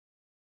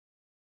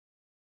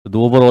 So the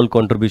overall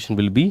contribution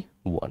will be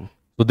 1.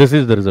 So this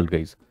is the result,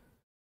 guys.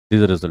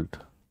 This is the result.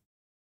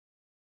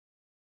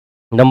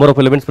 Number of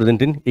elements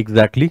present in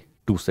exactly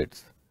 2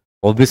 sets.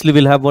 Obviously,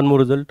 we'll have one more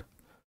result.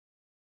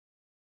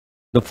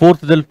 The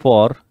fourth result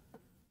for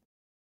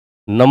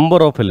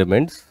number of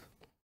elements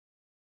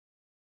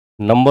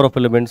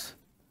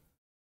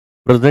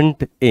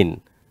present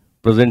in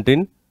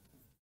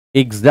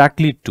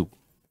exactly 2.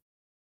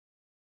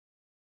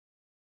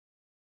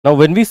 Now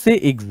when we say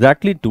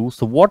exactly 2,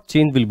 so what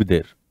change will be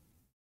there?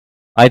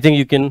 I think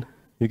you can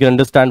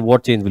understand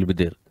what change will be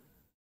there.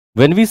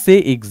 When we say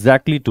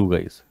exactly 2,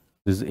 guys,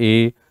 this is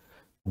A,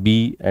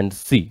 B and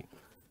C.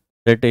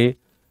 Set A,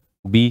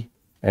 B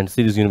and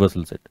C is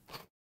universal set.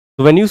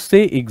 So when you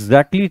say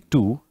exactly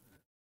 2,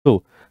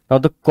 so now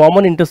the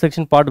common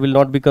intersection part will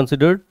not be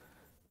considered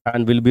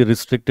and will be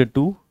restricted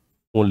to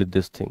only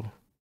this thing,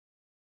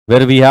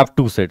 where we have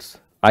 2 sets,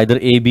 either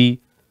AB,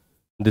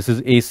 this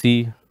is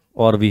AC,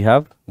 or we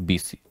have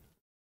BC,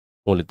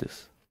 only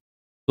this.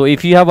 So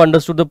if you have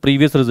understood the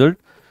previous result,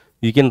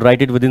 you can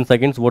write it within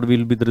seconds. What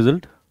will be the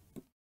result?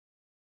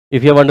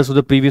 If you have understood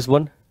the previous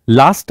one,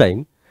 last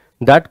time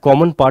that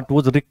common part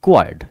was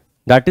required.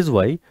 That is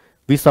why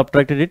we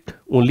subtracted it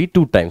only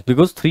 2 times,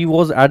 because 3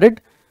 was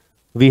added.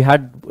 We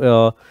had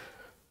to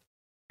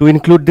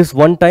include this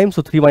 1 time,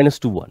 so 3 minus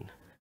 2, 1.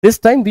 This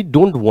time we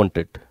don't want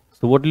it.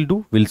 So what we'll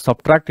do? We'll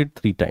subtract it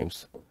 3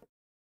 times.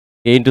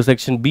 A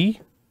intersection B,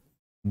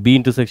 B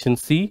intersection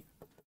C,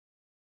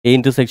 A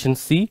intersection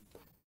C,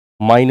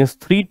 minus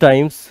 3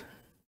 times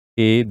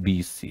A,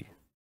 B, C.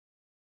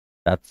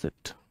 That's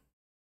it.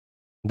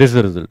 This is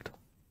the result.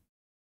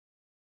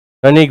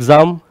 In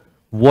exam,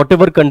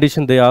 whatever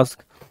condition they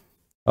ask,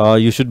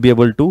 you should be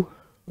able to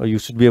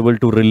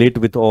relate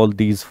with all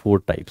these 4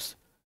 types.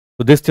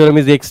 So this theorem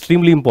is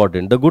extremely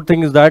important. The good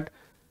thing is that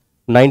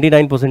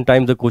 99%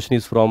 times the question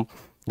is from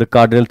the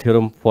cardinal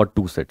theorem for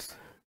 2 sets.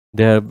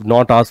 They have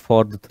not asked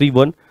for the 3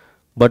 one,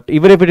 but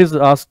even if it is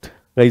asked,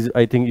 guys,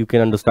 I think you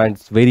can understand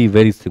it's very,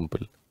 very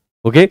simple.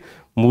 Okay,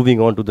 moving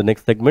on to the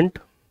next segment,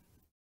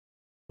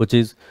 which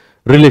is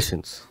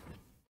relations.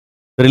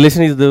 The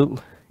relation is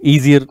the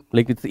easier,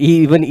 like it's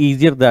even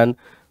easier than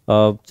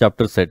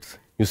chapter sets.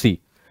 You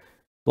see,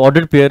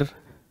 ordered pair,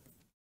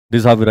 this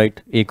is how we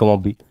write A comma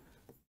B.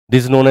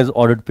 This is known as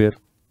ordered pair,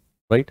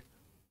 right?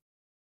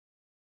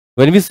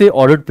 When we say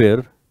ordered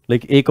pair,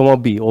 like A comma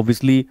B,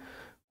 obviously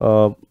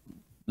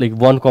like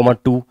 1 comma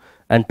 2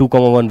 and 2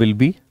 comma 1 will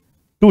be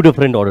 2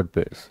 different ordered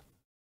pairs.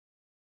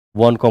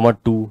 1 comma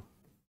 2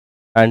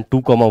 and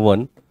 2 comma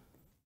 1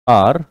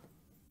 are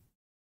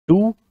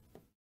 2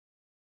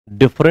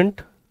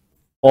 different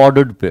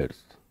ordered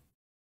pairs,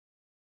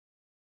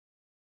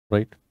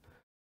 right?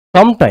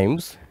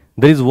 Sometimes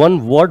there is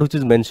one word which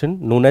is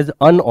mentioned known as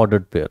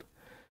unordered pair.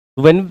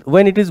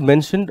 When it is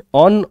mentioned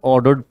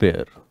unordered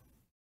pair,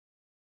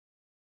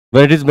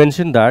 when it is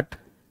mentioned that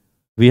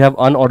we have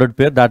unordered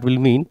pair, that will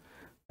mean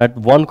that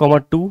 1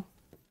 comma 2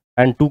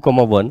 and 2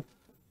 comma 1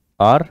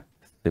 are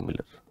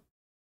similar.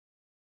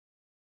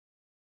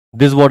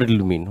 This is what it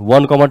will mean.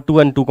 1 comma 2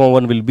 and 2 comma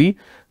 1 will be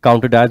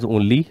counted as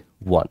only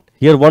 1.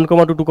 Here 1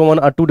 comma 2, 2 comma 1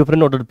 are 2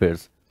 different ordered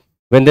pairs.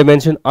 When they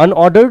mention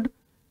unordered,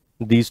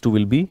 these two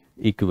will be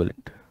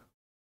equivalent.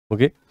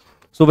 Okay.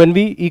 So when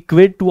we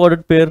equate 2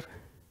 ordered pair,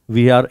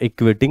 we are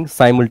equating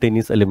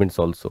simultaneous elements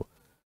also.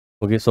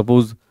 Okay.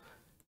 Suppose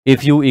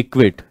if you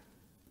equate,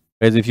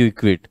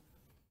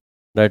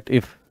 that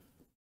if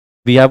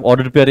we have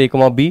ordered pair A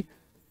comma B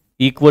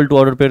equal to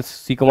ordered pair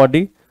C comma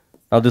D,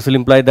 now this will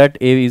imply that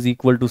A is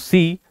equal to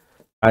C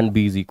and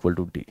B is equal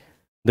to D.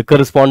 The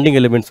corresponding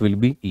elements will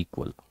be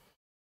equal.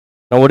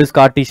 Now what is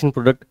Cartesian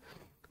product?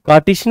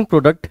 Cartesian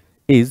product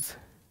is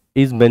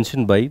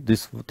mentioned by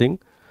this thing.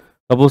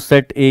 Suppose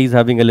set A is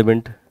having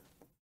element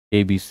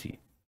A, B, C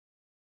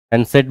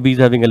and set B is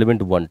having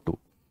element 1, 2.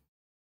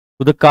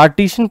 So the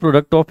Cartesian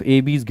product of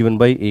AB is given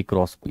by A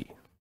cross B.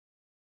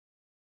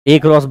 A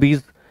cross B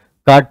is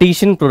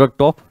Cartesian product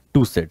of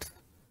 2 sets.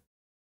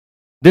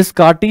 This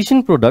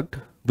Cartesian product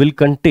will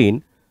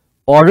contain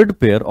ordered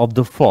pair of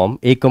the form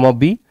A comma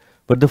B,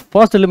 but the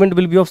first element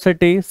will be of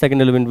set A,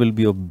 second element will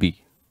be of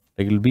B.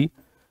 It will be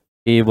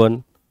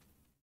A1,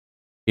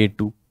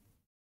 A2,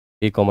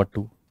 A comma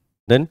 2,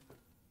 then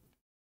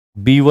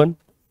B1,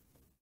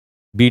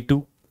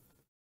 B2,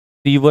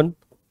 C1,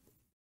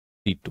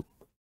 C2.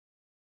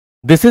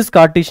 This is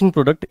Cartesian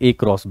product A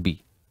cross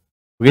B.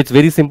 Okay, it's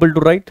very simple to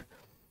write.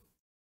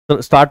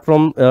 So start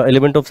from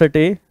element of set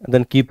A and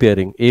then keep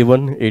pairing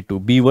A1,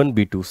 A2, B1,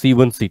 B2,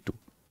 C1, C2.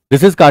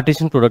 This is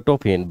Cartesian product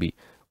of A and B.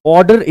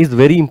 Order is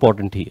very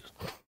important here.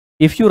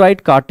 If you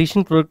write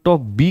Cartesian product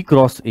of B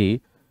cross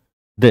A,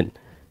 then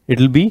it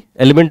will be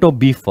element of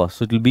B first.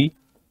 So it will be,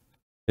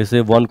 let's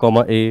say 1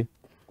 comma A,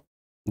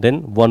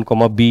 then 1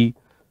 comma B,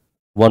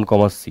 1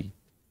 comma C,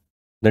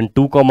 then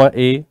 2 comma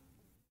A,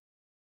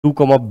 2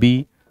 comma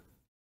B,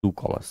 2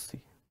 comma C.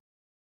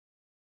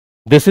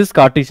 This is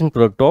Cartesian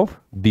product of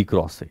B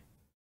cross A.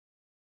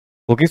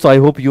 Okay, so I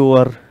hope you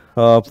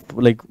are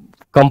like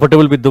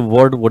comfortable with the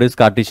word what is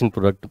Cartesian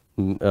product,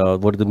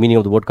 what is the meaning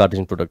of the word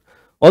Cartesian product.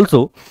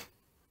 Also,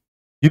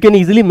 you can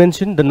easily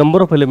mention the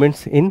number of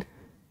elements in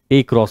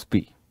A cross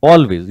B.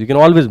 Always, you can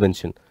always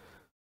mention.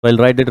 So I'll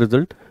write that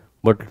result,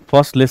 but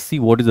first let's see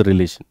what is the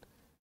relation.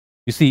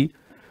 You see,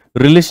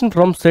 relation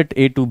from set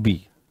A to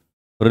B,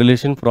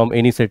 relation from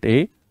any set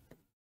A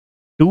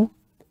to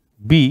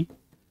B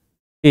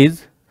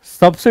is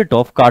subset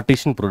of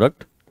Cartesian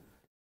product,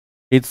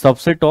 is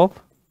subset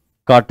of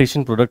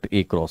Cartesian product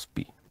A cross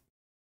B.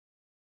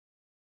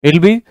 It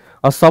will be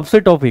a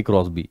subset of A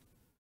cross B,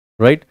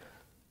 right?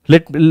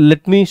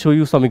 Let me show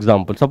you some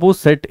example. Suppose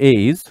set A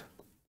is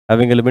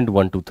having element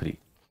 1, 2, 3.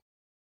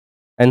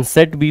 And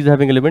set B is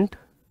having element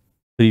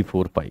 3,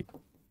 4, 5.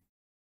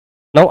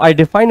 Now I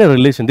define a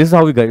relation. This is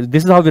how we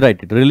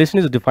write it. Relation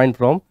is defined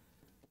from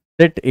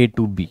set A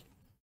to B.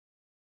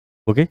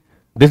 Okay.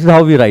 This is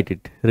how we write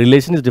it.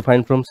 Relation is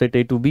defined from set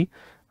A to B.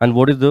 And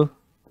what is the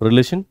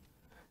relation?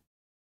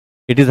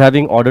 It is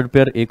having ordered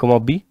pair A comma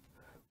B.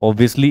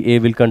 Obviously A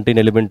will contain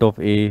element of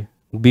A,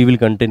 B will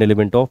contain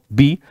element of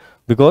B,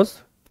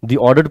 because the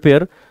ordered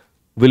pair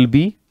will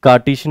be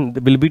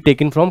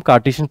taken from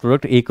Cartesian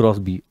product A cross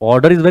B.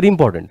 Order is very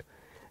important.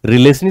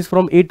 Relation is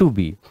from A to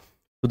B.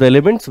 So the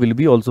elements will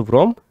be also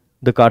from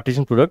the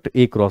Cartesian product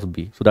A cross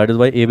B. So that is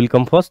why A will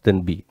come first,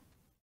 then B.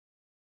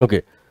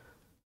 Okay.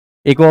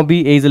 A comma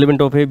B, A is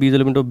element of A, B is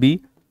element of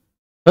B.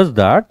 Thus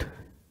that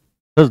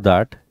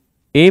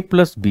A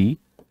plus B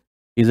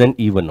is an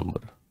even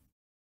number.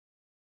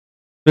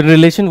 So in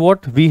relation,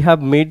 what we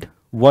have made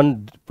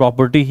one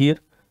property here.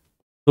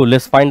 So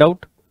let's find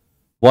out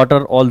what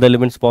are all the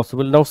elements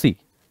possible. Now see,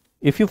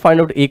 if you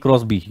find out A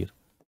cross B here,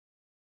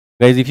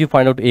 guys, if you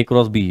find out A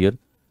cross B here,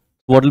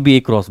 what will be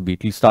A cross B?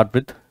 It will start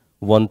with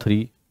 1,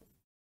 3,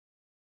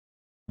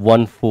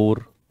 1,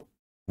 4,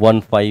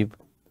 1, 5,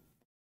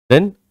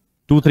 then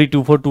 2, 3,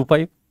 2, 4, 2,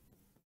 5,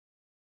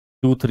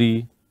 2,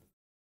 3,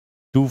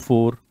 2,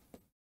 4,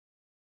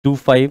 2,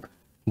 5,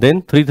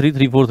 then 3, 3,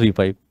 3, 4, 3,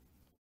 5,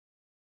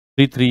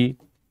 3, 3,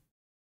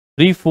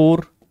 3, 4,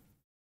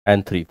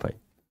 and 3, 5.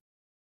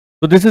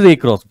 So this is A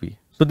cross B.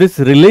 So this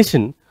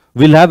relation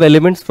will have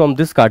elements from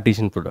this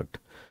Cartesian product.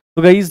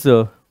 So guys,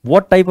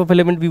 what type of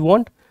element we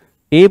want?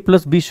 A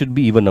plus B should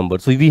be even number.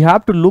 So we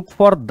have to look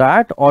for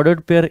that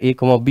ordered pair A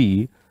comma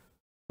B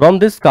from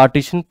this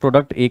Cartesian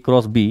product A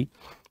cross B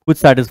which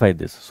satisfy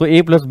this. So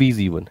A plus B is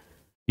even.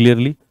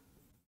 Clearly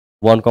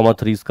 1 comma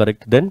 3 is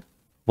correct. Then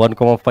 1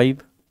 comma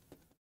 5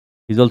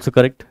 is also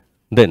correct.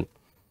 Then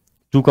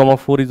 2 comma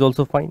 4 is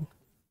also fine.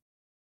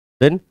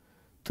 Then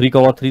 3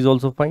 comma 3 is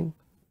also fine.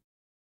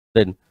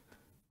 Then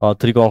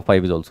 3 comma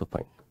 5 is also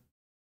fine.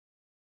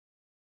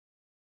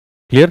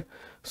 Clear?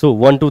 So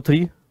 1, 2,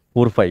 3,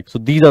 4, 5. So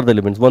these are the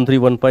elements 1, 3,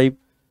 1, 5,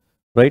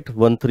 right?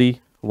 1,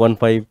 3, 1,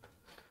 5,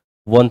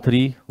 1,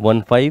 3,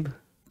 1, 5,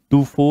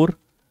 2, 4,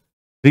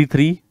 3,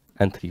 3,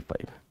 and 3, 5.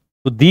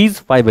 So these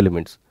 5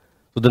 elements.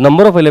 So the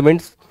number of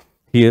elements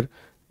here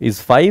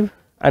is 5.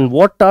 And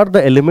what are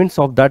the elements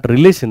of that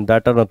relation?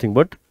 That are nothing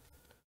but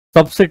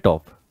subset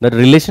of. That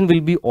relation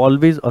will be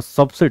always a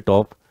subset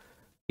of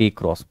A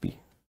cross B.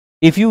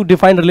 If you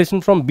define relation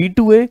from B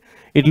to A,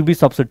 it will be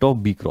subset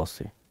of B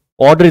cross A.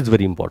 Order is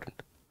very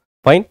important.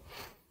 Fine.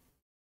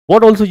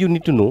 What also you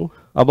need to know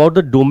about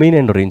the domain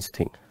and range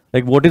thing.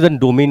 Like what is the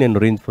domain and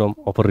range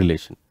of a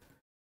relation?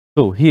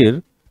 So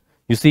here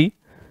you see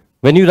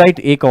when you write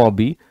A comma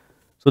B,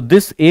 so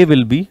this A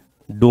will be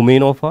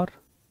domain of R.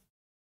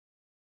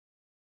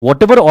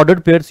 Whatever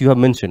ordered pairs you have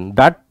mentioned,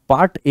 that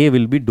part A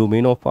will be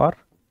domain of R,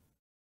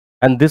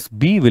 and this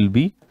B will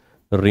be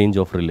the range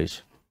of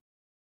relation.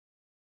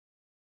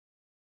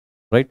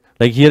 Right?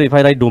 Like here if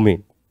I write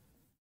domain,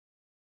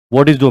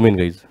 what is domain,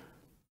 guys?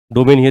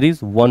 Domain here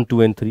is 1,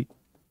 2, and 3.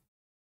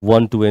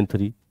 1, 2, and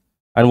 3.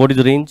 And what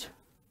is range?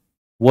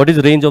 What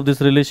is range of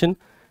this relation?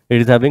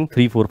 It is having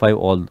 3, 4, 5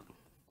 all.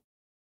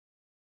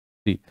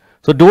 See.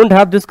 So don't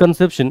have this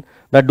conception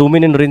that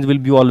domain and range will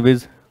be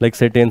always like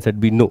set A and set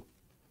B. No.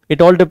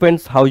 It all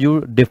depends how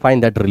you define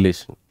that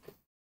relation.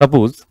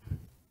 Suppose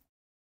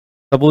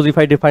if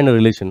I define a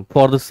relation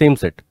for the same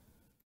set.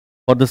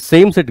 For the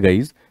same set,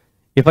 guys,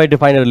 if I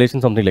define a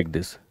relation something like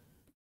this.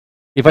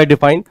 If I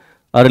define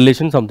a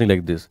relation something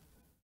like this.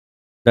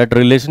 That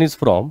relation is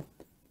from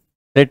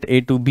set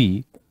A to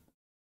B.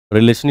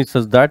 Relation is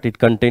such that it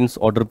contains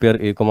order pair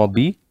A comma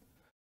B,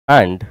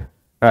 and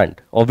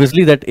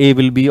obviously that A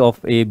will be of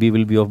A, B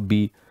will be of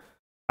B.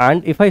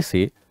 And if I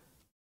say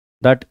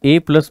that A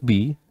plus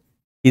B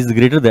is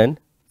greater than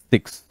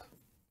 6.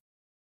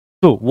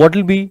 So what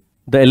will be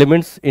the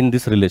elements in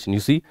this relation? You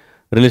see,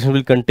 relation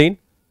will contain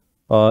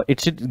it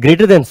should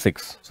greater than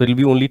 6. So it will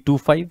be only 2,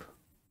 5.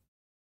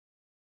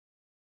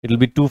 It will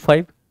be 2,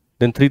 5.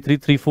 Then 3, 3,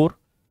 3, 4.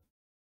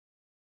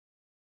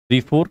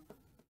 3, 4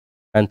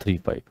 and 3,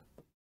 5.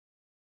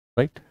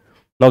 Right?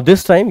 Now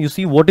this time you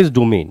see what is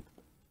domain.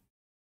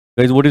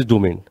 Guys, what is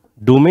domain?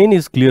 Domain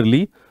is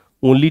clearly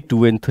only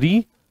 2 and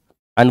 3.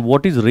 And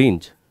what is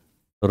range?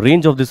 The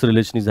range of this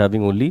relation is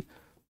having only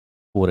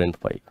 4 and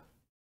 5.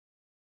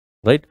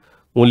 Right?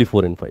 Only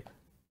 4 and 5.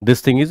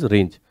 This thing is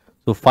range.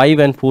 So 5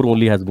 and 4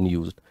 only has been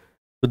used.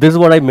 So this is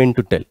what I meant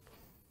to tell.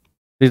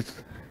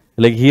 It's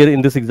like here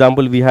in this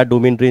example we had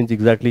domain range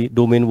exactly.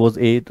 Domain was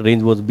A,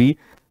 range was B.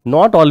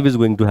 Not always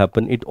going to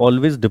happen. It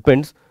always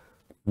depends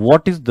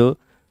what is the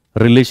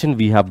relation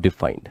we have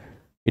defined.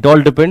 It all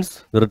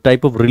depends the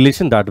type of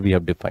relation that we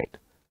have defined.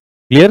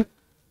 Clear?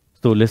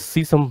 So let's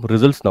see some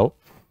results now.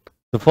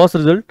 The first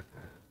result,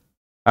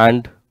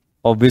 and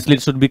obviously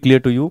it should be clear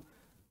to you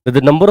that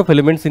the number of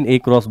elements in A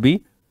cross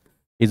B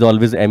is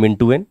always m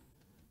into n.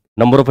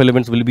 Number of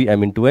elements will be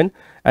m into n,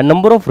 and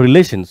number of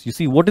relations. You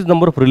see, what is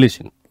number of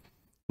relation?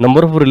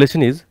 Number of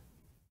relation is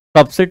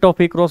subset of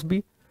A cross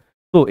B.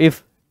 So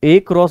if A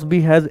cross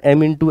B has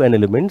m into n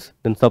elements,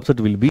 then subset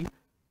will be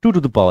 2 to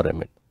the power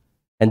mn.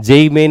 And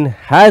JEE Main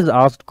has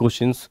asked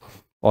questions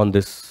on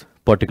this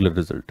particular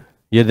result.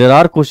 Yeah, there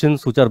are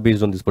questions which are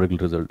based on this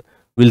particular result.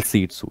 We'll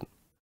see it soon.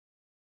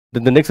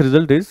 Then the next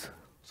result is,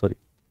 sorry,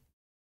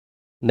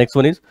 next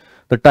one is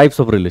the types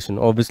of relation.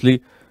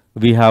 Obviously,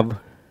 we have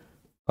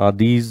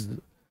these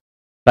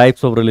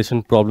types of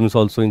relation problems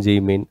also in JEE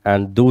Main,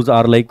 and those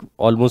are like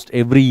almost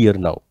every year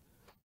now.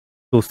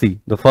 So see,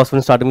 the first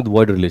one starting with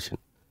void relation.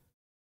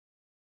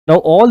 Now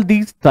all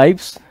these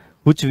types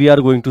which we are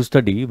going to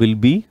study will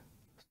be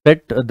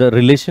set the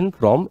relation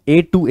from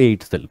A to A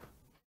itself.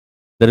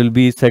 There will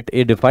be set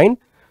A defined.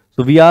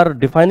 So we are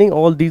defining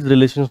all these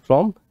relations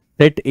from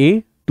set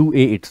A to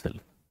A itself.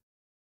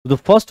 So the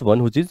first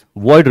one, which is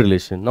void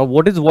relation. Now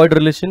what is void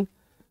relation?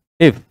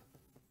 If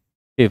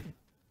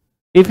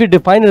we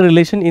define a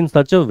relation in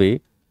such a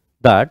way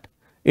that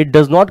it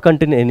does not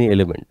contain any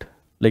element,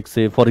 like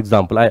say for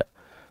example,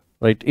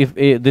 if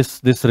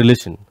this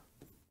relation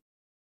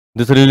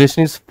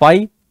is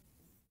phi.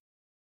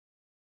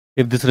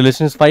 If this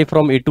relation is phi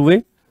from A to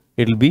A,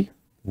 it will be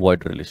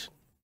void relation.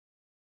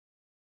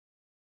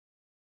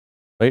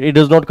 Right? It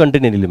does not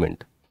contain any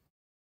element.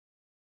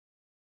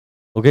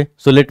 Okay.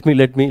 So let me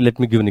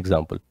give an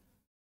example.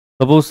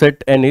 Suppose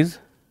set n is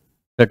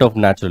set of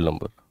natural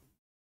number.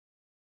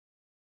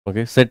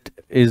 Okay. Set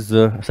is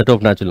set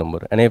of natural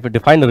number, and if I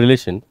define a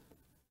relation,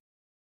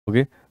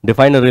 okay,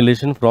 define a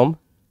relation from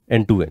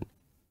n to n.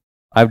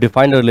 I have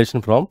defined a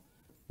relation from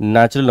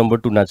natural number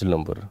to natural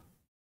number.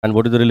 And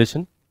what is the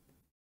relation?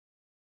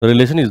 The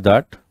relation is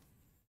that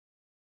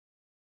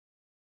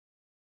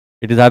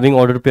it is having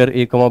order pair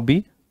A comma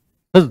B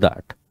such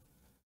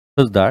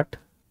that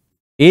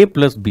A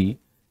plus B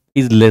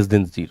is less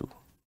than 0.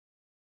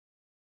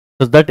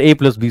 Such that A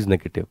plus B is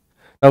negative.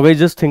 Now guys,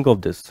 just think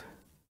of this.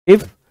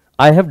 If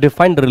I have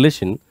defined a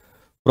relation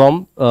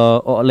from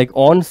like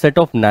on set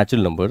of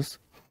natural numbers,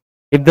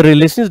 if the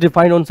relation is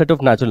defined on set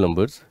of natural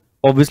numbers,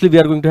 obviously we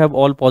are going to have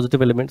all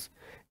positive elements.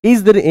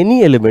 Is there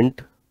any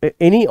element,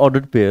 any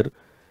ordered pair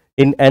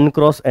in n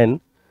cross n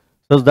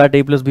such that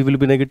A plus B will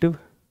be negative?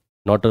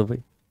 Not a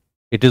way.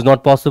 It is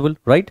not possible,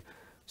 right?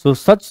 So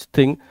such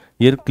thing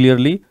here,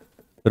 clearly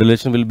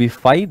relation will be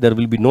phi, there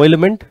will be no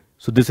element.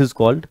 So this is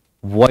called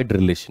void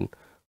relation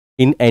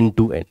in n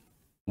to n.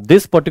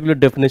 This particular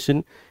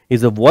definition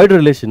is a void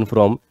relation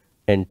from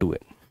n to n,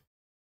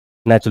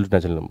 natural to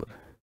natural number.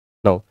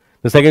 Now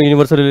the second,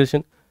 universal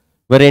relation,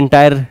 where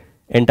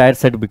entire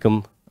set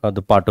become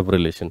the part of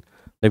relation.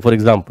 Like for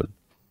example,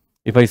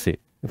 if I say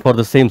for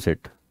the same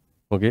set,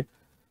 okay,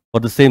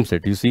 for the same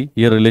set, you see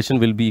here relation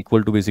will be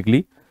equal to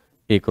basically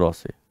A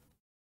cross A,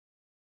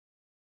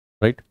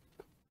 right?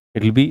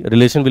 It will be,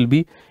 relation will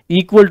be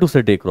equal to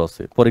set A cross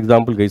A. For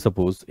example guys,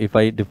 suppose if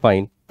I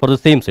define for the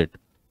same set,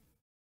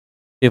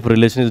 if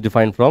relation is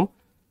defined from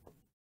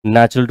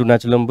natural to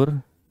natural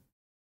number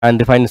and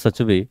defined in such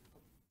a way,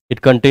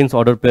 it contains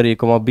order pair A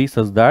comma B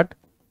such that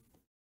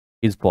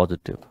is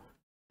positive.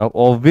 Now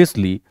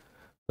obviously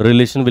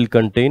relation will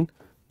contain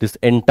this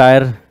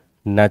entire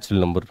natural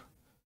number.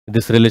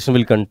 This relation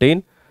will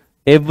contain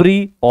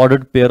every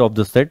ordered pair of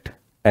the set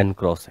n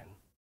cross n.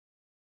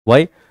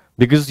 Why?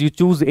 Because you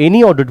choose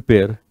any ordered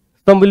pair,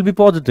 sum will be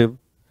positive.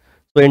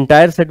 So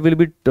entire set will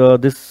be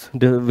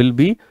will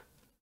be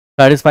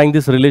satisfying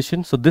this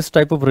relation. So this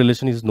type of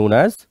relation is known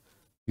as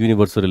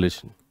universal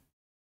relation.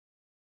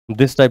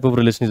 This type of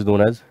relation is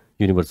known as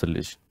universal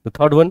relation. The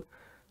third one,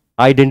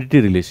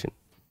 identity relation.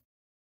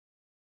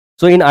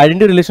 So in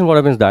identity relation, what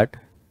happens that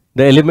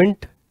the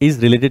element is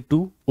related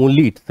to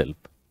only itself,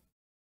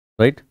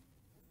 right?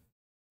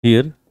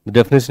 Here the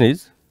definition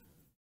is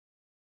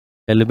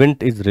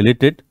element is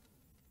related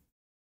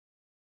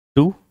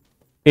to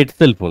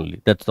itself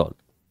only, that's all.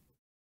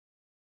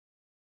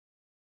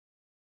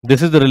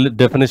 This is the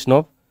definition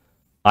of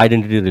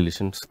identity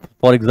relations.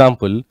 For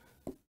example,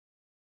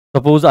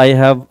 suppose I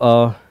have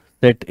a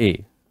set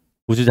A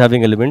which is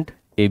having element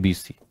A, B,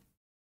 C.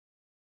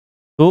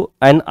 So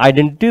an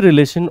identity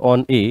relation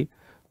on A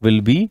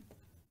will be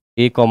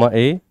A comma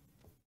A,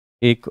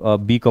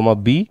 B comma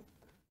B,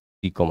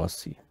 C comma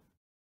C.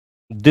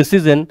 This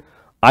is an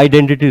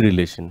identity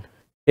relation.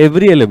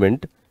 Every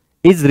element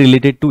is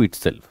related to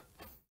itself.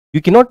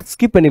 You cannot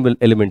skip any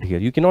element here.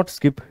 You cannot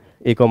skip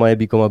A comma A,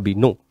 B comma B.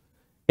 No,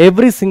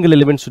 every single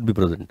element should be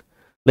present.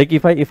 Like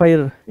if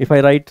I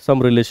write some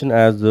relation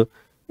as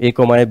A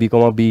comma A, B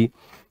comma B,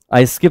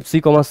 I skip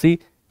C comma C,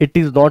 it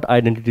is not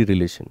identity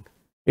relation.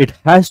 It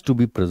has to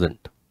be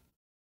present.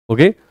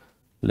 Okay,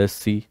 let's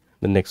see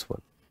the next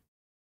one.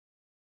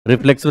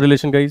 Reflexive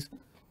relation, guys.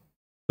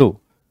 So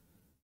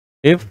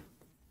if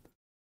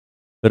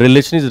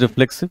relation is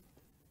reflexive,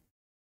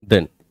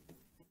 then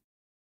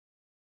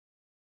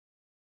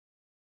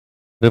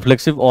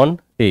reflexive on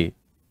A.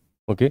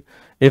 Okay,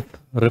 if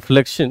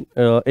relation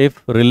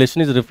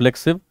is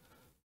reflexive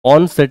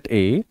on set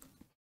A,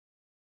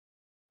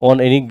 on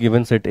any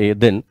given set A,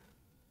 then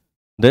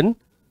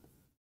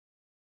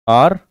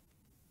R,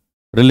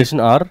 relation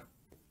R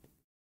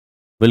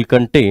will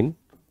contain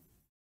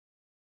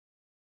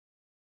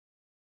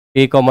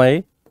A comma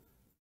A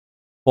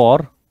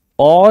for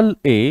all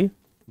A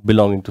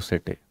belonging to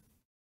set A.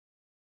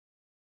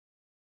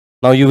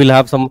 Now you will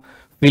have some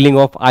feeling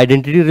of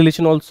identity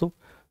relation also.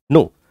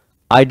 No,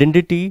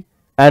 identity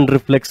and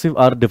reflexive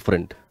are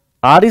different.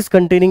 R is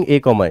containing A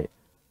comma A,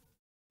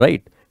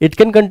 right? It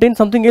can contain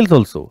something else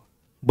also,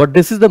 but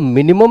this is the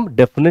minimum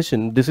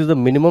definition. This is the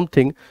minimum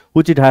thing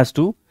which it has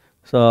to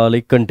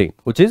like contain,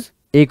 which is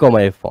A comma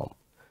A form.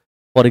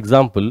 For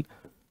example,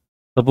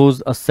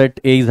 suppose a set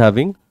A is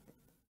having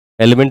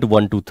element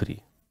 1, 2, 3,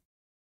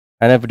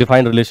 and I have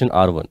defined relation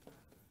R1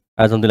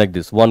 as something like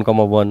this: 1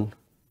 comma 1,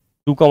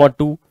 2 comma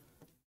 2,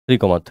 3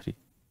 comma 3.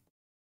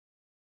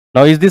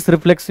 Now is this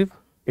reflexive?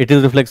 It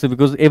is reflexive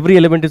because every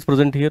element is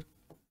present here.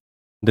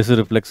 This is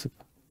reflexive.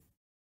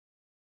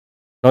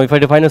 Now if I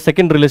define a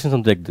second relation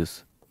something like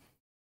this: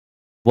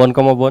 1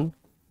 comma 1,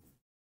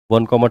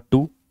 1 comma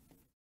 2,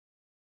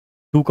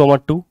 2 comma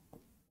 2,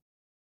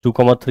 2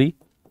 comma 3,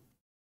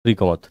 3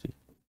 comma 3.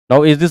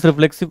 Now is this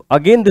reflexive?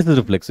 Again this is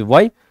reflexive.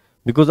 Why?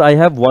 Because I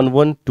have 1,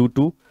 1, 2,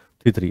 2,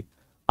 3, 3.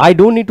 I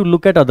don't need to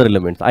look at other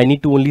elements. I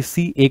need to only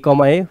see A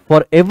comma A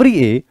for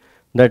every A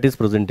that is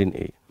present in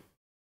A.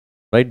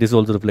 Right? This is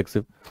also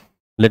reflexive.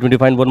 Let me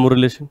define one more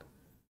relation.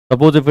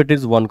 Suppose if it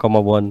is 1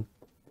 comma 1,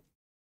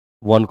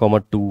 1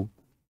 comma 2,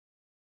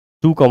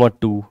 2 comma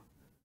 2,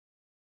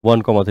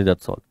 1 comma 3,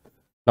 that's all.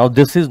 Now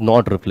this is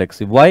not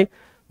reflexive. Why?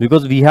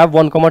 Because we have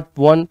 1 comma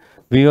 1,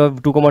 we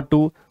have 2 comma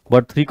 2,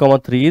 but 3 comma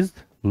 3 is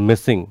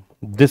missing.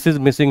 This is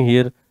missing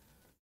here.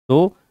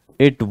 So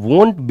it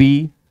won't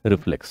be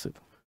reflexive.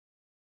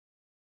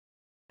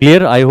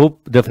 Clear? I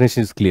hope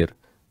definition is clear.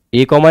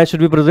 A comma A should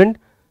be present,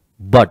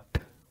 but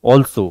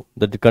also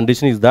that the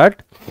condition is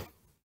that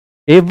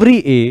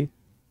every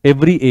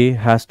A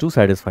has to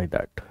satisfy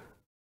that.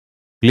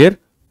 Clear?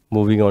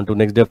 Moving on to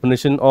next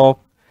definition of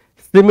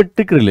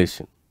symmetric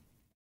relation.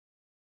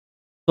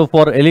 So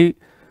for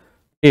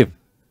if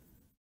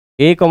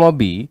A comma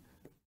B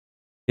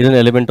is an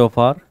element of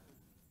R,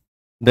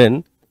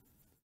 then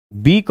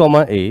B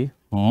comma A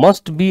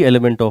must be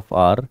element of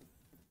R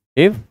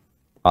if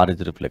R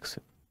is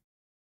reflexive.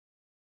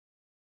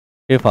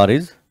 If R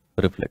is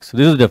reflexive.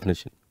 This is the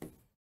definition.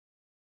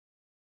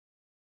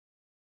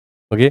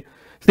 Okay.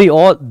 See,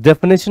 all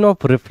definition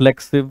of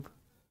reflexive,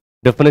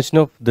 definition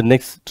of the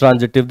next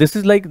transitive. This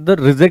is like the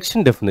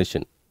rejection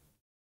definition.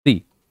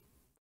 See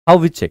how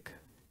we check.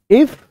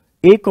 If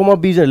A comma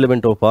B is an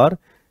element of R,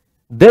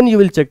 then you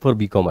will check for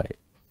B comma A.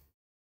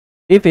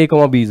 If A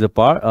comma B is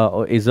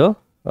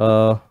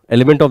a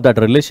element of that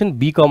relation,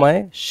 B comma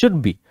A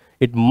should be.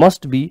 It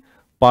must be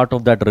part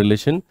of that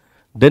relation.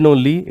 Then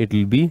only it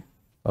will be.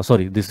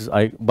 Sorry, this is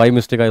by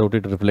mistake I wrote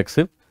it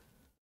reflexive.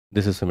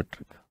 This is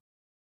symmetric.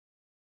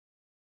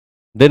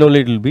 Then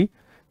only it will be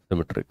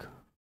symmetric.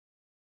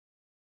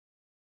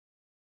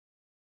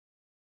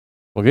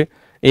 Okay,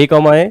 A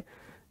comma A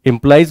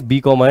implies B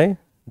comma A,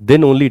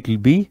 then only it will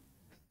be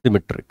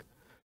symmetric.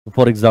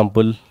 For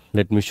example,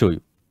 let me show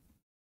you.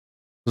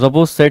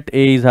 Suppose set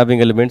A is having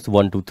elements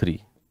 1, 2,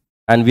 3,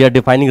 and we are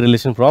defining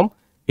relation from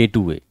A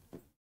to A.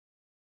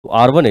 So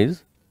R1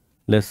 is,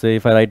 let's say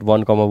if I write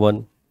 1 comma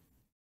 1,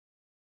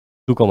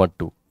 2 comma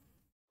 2.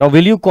 Now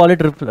will you call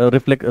it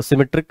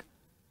symmetric?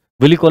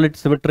 Will you call it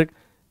symmetric?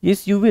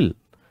 Yes, you will,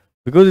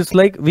 because it's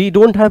like we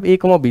don't have A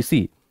comma B.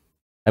 See,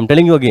 I'm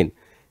telling you again,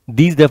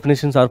 these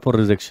definitions are for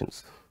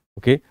rejections.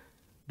 Okay,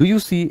 do you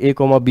see A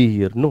comma B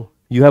here? No,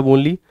 you have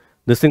only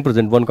this thing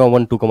present 1 comma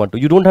 1, 2 comma 2.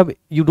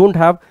 You don't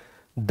have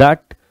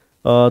that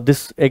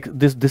this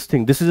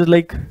thing. This is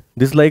like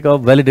a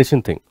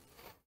validation thing.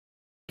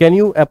 Can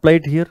you apply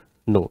it here?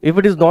 No. If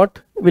it is not,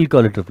 we'll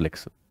call it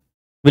reflexive.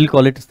 We'll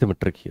call it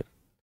symmetric here.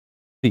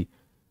 See,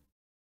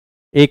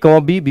 A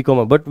comma B, B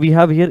comma, but we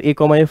have here A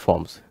comma A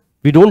forms.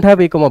 We don't have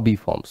A comma B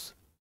forms.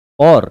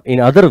 Or in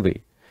other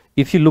way,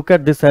 if you look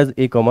at this as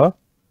A comma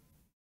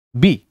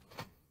B,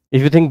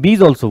 if you think B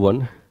is also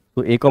 1,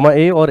 so A comma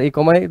A or A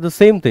comma A is the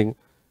same thing.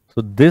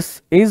 So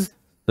this is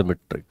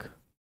symmetric.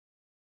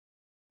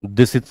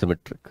 This is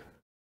symmetric.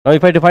 Now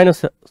if I define a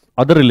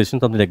other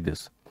relation, something like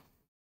this: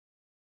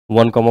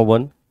 1 comma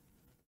 1,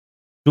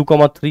 2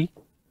 comma 3,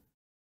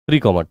 3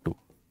 comma 2.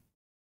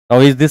 Now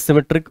is this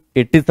symmetric?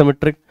 It is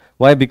symmetric.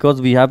 Why?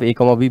 Because we have A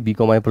comma B, B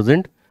comma A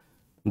present.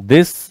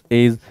 This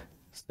is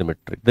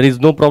symmetric. There is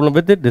no problem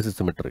with it. This is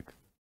symmetric.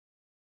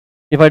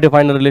 If I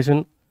define a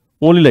relation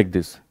only like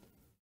this,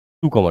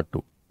 2 comma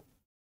 2.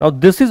 Now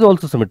this is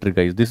also symmetric,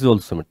 guys. This is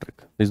also symmetric.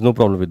 There is no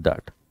problem with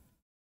that.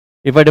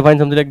 If I define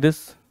something like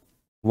this,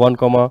 1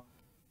 comma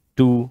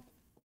 2,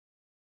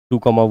 2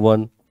 comma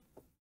 1,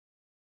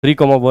 3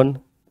 comma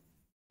 1.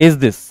 Is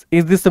this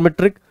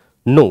symmetric?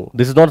 No,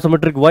 this is not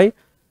symmetric. Why?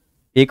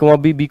 A comma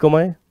B, B comma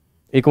A,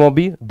 A comma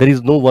B, there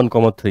is no 1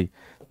 comma 3.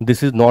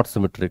 This is not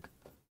symmetric.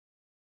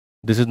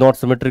 This is not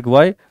symmetric.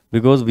 Why?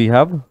 Because we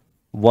have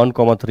 1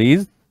 comma 3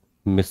 is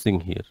missing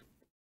here.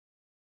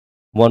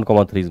 1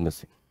 comma 3 is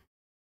missing.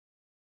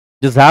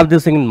 Just have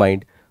this thing in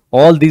mind.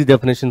 All these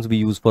definitions we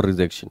use for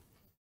rejection.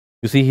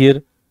 You see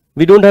here,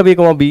 we don't have A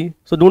comma B,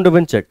 so don't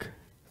even check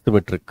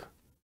symmetric.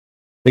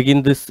 Like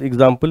in this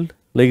example,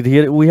 like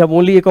here we have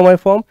only a comma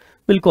form,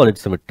 we'll call it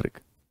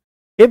symmetric.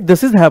 If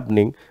this is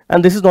happening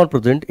and this is not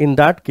present, in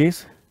that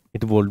case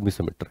it won't be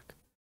symmetric.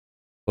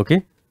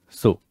 Okay,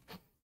 so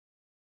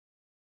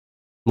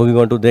moving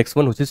on to the next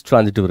one, which is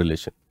transitive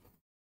relation.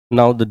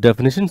 Now the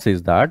definition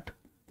says that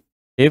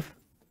if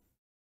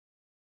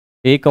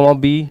a comma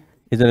b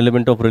is an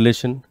element of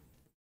relation,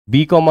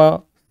 b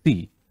comma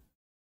c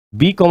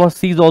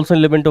is also an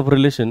element of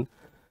relation,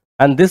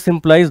 and this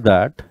implies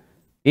that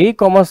a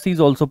comma c is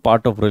also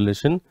part of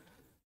relation,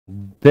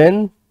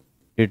 then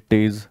it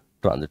is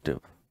transitive.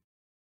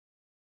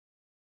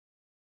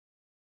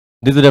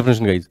 This is the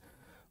definition, guys.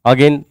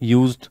 Again,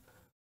 used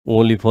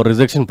only for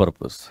rejection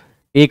purpose.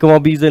 A comma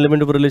b is an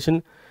element of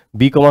relation,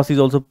 b comma c is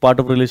also part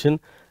of relation,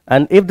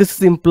 and if this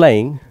is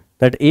implying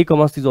that a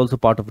comma c is also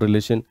part of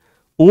relation,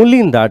 only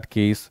in that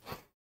case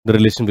the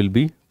relation will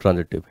be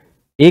transitive.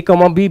 A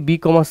comma b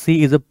comma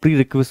c is a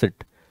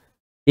prerequisite.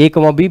 A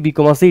comma b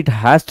comma c, it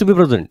has to be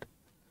present.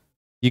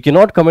 You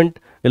cannot comment,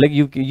 like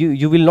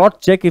you will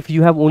not check if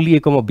you have only a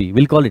comma b.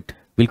 We'll call it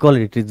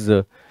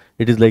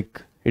it is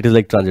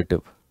like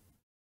transitive.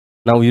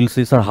 Now you'll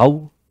say, sir,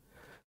 how?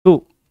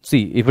 So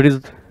see, if it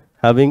is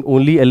having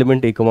only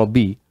element a comma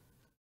b,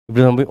 if it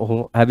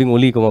is having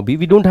only a comma b,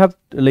 we don't have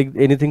like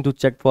anything to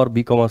check for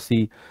b comma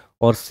c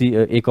or c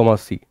a comma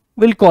c.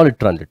 We'll call it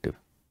transitive.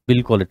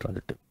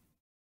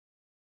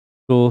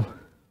 So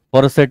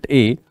for a set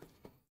A,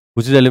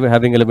 which is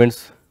having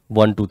elements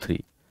 1, 2, 3,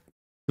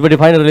 if we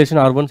define a relation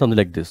R1 something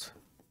like this,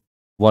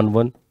 1,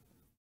 1,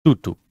 2,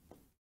 2.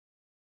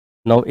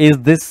 Now is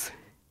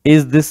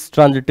this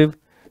transitive?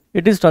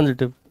 It is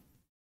transitive.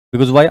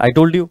 Because why? I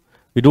told you,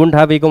 we don't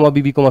have a comma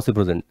b comma c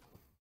present.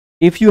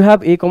 If you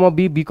have a comma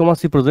b comma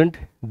c present,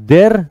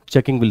 their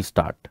checking will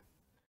start.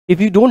 If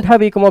you don't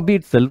have a comma b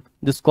itself,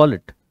 just call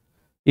it.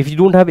 If you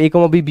don't have a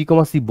comma b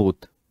comma c both,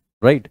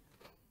 right?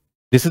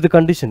 This is the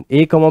condition,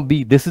 a comma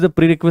b, this is a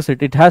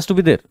prerequisite, it has to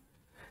be there.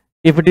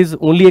 If it is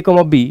only a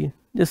comma b,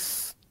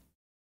 just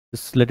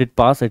let it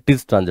pass, it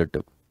is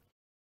transitive.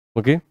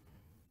 Okay,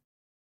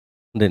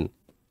 then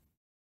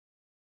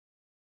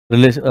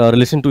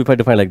relation 2, if I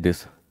define like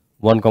this,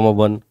 1 comma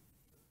 1,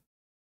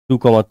 2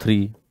 comma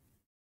 3,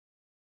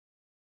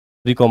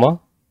 3 comma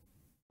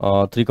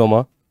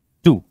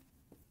 2,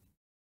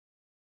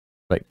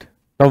 right?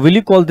 Now will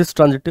you call this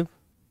transitive?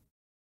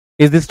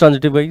 Is this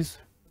transitive, guys?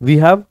 We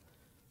have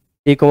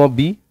a comma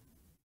b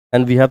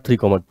and we have 3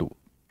 comma 2,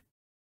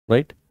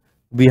 right?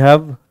 We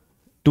have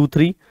 2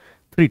 3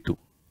 3 2.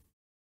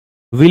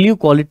 Will you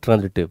call it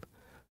transitive?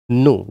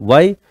 No.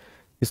 Why?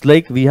 It's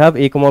like we have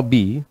a comma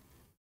b,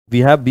 we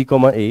have b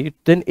comma a,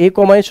 then a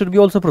comma a should be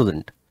also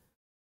present.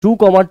 2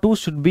 comma 2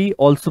 should be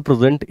also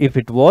present if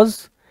it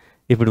was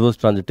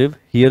transitive.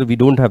 Here we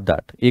don't have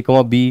that. A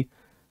comma b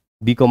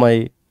comma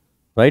a,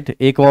 right?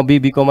 A comma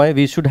b comma a,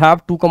 we should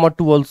have 2 comma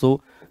 2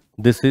 also.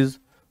 This is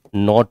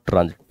not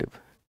transitive.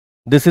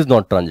 This is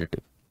not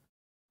transitive.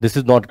 This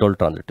is not at all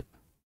transitive.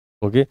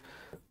 Okay,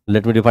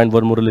 let me define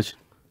one more relation.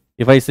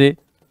 If I say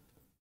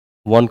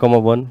 1 comma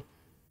 1,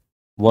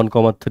 1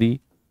 comma 3,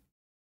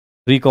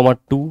 3 comma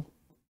 2,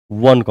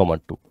 1 comma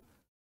 2.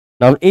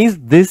 Now is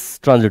this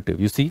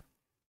transitive? You see,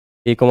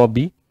 a comma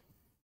b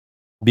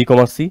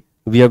comma c,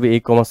 we have a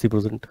comma c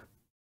present.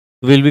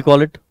 Will we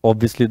call it?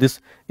 Obviously this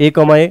a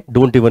comma a,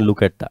 don't even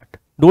look at that.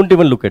 Don't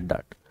even look at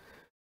that.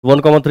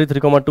 1 comma 3, 3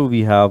 comma 2,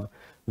 we have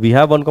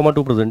 1 comma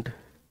 2 present.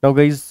 Now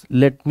guys,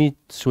 let me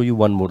show you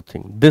one more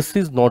thing. This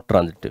is not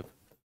transitive.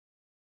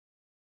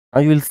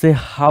 Now you will say,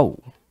 how?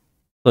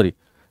 Sorry,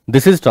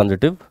 this is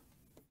transitive.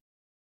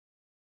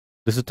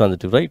 This is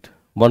transitive, right?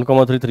 1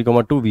 comma 3, 3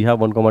 comma 2, we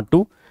have 1 comma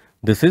 2.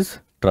 This is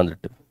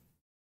transitive,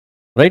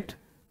 right?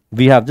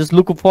 We have, just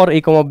look for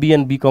a comma b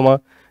and b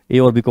comma a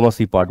or b comma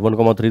c part. 1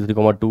 comma 3, 3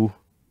 comma 2.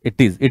 It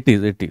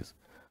is.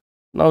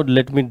 Now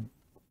let me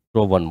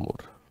draw one more.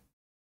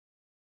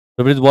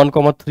 So it is 1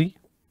 comma 3,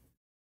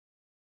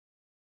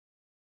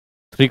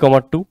 3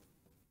 comma 2,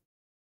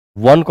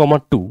 1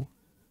 comma 2,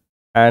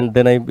 and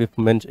then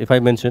if I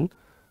mention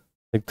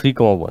like 3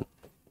 comma 1.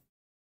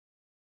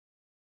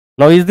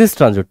 Now is this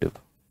transitive?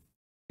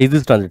 Is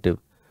this transitive?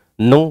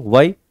 No.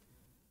 Why?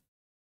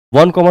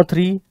 1 comma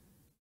 3,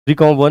 3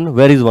 comma 1,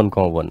 where is 1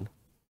 comma 1?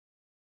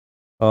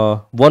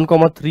 1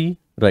 comma 3,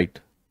 right,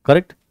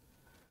 correct?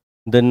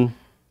 Then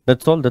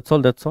that's all.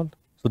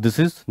 So this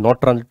is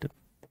not transitive.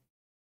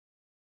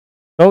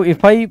 Now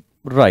if I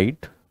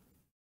write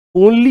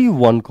only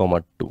 1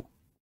 comma 2,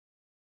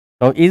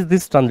 now is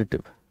this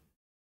transitive?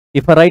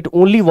 If I write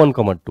only 1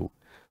 comma 2,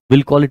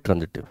 we'll call it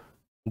transitive.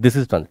 This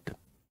is transitive.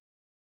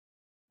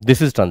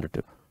 This is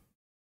transitive,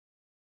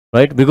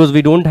 right? Because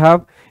we don't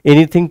have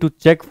anything to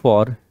check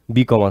for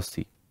b comma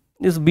c.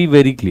 Just be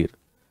very clear.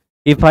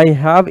 If I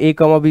have a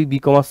comma b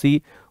comma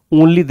c,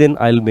 only then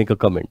I'll make a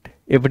comment.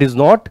 If it is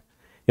not,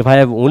 if I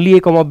have only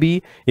a comma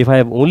b, if I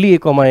have only a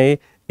comma a,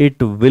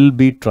 it will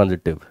be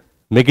transitive.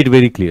 Make it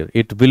very clear.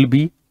 It will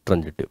be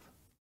transitive.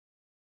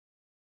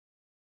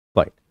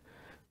 Fine.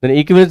 Then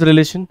equivalence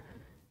relation.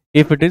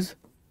 If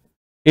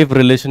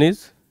relation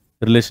is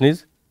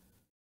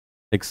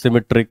like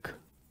symmetric,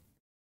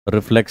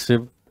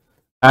 reflexive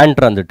and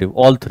transitive,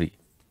 all three.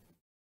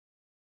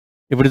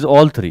 If it is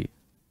all three,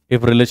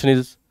 if relation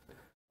is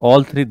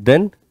all three,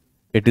 then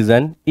it is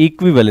an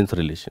equivalence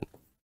relation.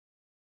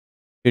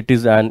 It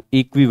is an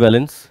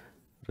equivalence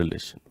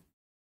relation.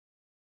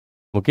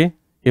 Okay.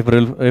 If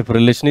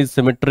relation is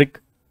symmetric,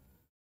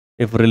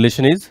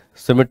 reflexive,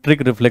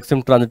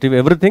 transitive,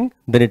 everything,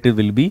 then it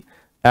will be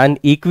an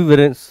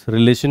equivalence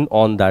relation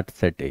on that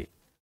set A.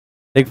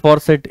 Like for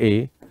set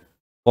A,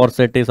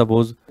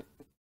 suppose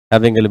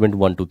having element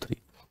 1, 2, 3.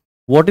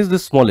 What is the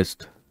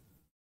smallest?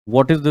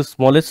 What is the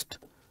smallest?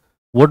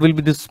 What will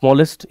be the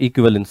smallest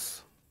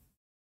equivalence?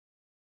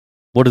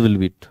 What will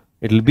be it?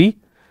 It will be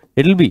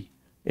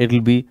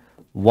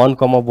 1,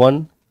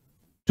 1,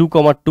 2,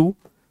 2,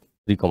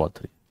 3,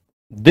 3.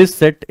 This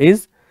set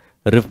is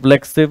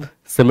reflexive,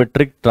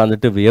 symmetric,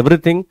 transitive,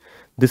 everything.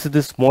 This is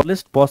the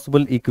smallest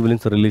possible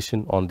equivalence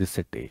relation on this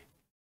set A.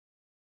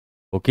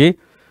 Okay.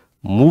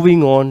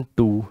 Moving on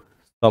to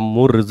some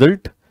more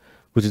result,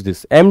 which is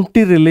this.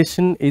 Empty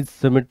relation is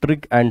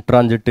symmetric and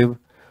transitive,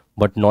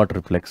 but not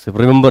reflexive.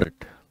 Remember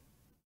it.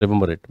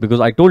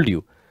 Because I told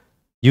you,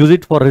 use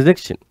it for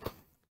rejection.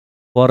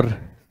 For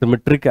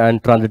symmetric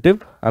and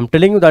transitive, I'm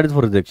telling you that is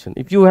for rejection.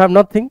 If you have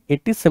nothing,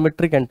 it is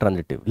symmetric and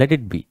transitive. Let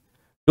it be.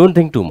 Don't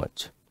think too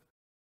much.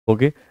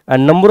 Okay.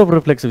 And number of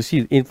reflexive.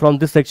 See, from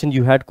this section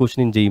you had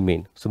question in JEE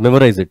main. So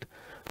memorize it.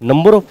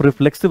 Number of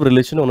reflexive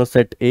relation on a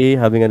set A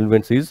having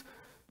elements is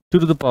 2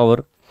 to the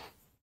power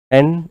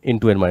n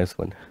into n minus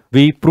 1.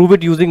 We prove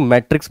it using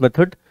matrix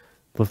method.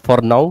 For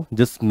now,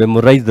 just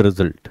memorize the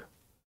result.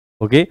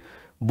 Okay.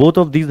 Both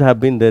of these have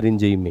been there in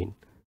JEE main.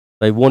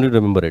 I want you to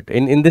remember it.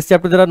 In this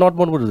chapter, there are not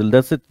more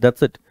results.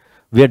 That's it.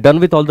 We are done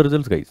with all the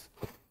results, guys.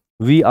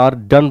 We are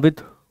done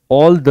with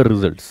all the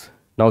results.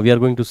 Now we are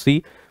going to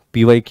see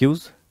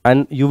PYQs,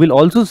 and you will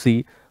also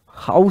see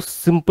how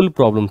simple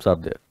problems are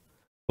there.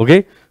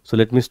 Okay. So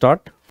let me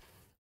start.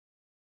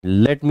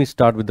 Let me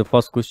start with the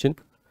first question.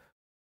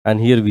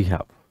 And here we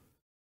have.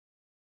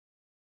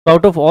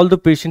 Out of all the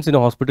patients in a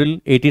hospital,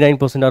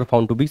 89% are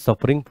found to be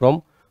suffering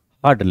from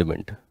heart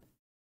element.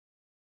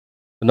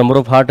 The number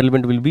of heart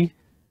element will be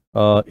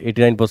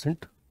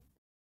 89%,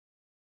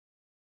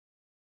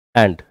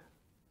 and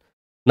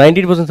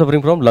 98%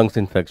 suffering from lungs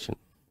infection.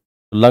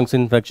 Lungs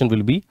infection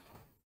will be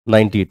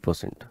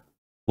 98%.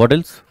 What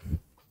else?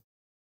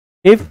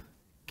 If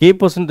k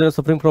percent are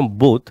suffering from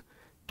both,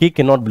 k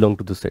cannot belong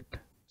to the set.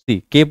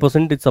 See, k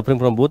percent is suffering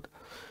from both.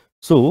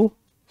 So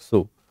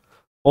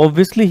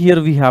obviously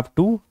here we have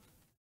to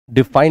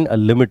define a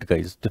limit,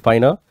 guys.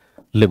 Define a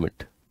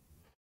limit.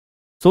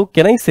 So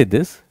can I say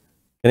this?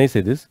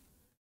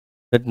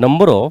 That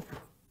number of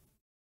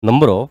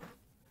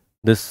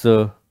this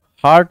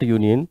heart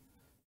union,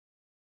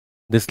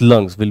 this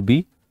lungs will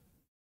be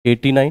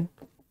 89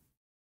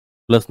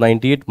 plus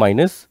 98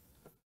 minus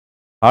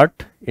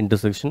heart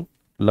intersection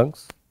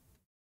lungs,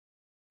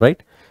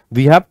 right?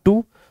 We have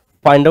to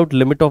find out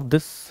limit of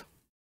this.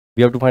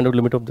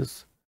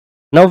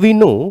 Now we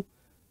know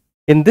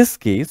in this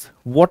case,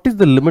 what is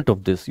the limit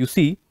of this? You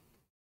see,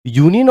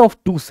 union of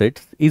two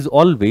sets is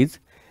always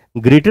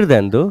greater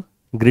than the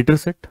greater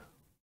set.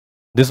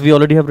 This we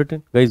already have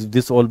written, guys.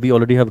 This all we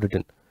already have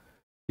written.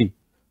 See,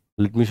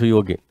 let me show you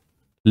again.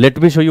 Let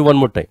me show you one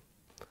more time.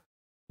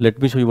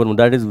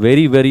 That is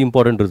very, very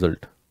important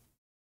result.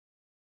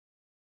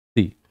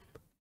 See,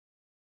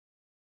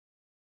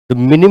 the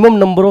minimum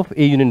number of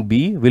A union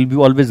B will be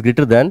always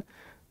greater than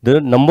the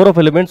number of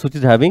elements which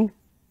is having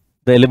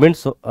the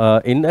elements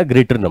in a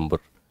greater number,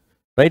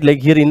 right?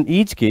 Like here in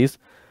each case,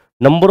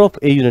 number of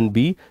A union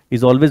B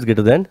is always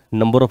greater than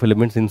number of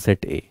elements in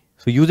set A.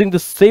 So using the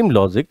same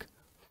logic,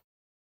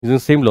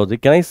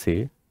 can I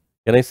say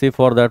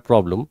for that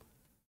problem,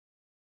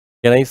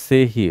 can I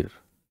say here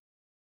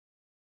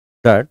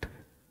that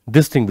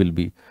this thing will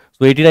be,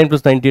 so 89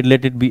 plus 98,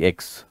 let it be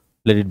x.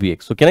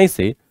 So can I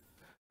say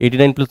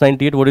 89 plus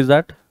 98, what is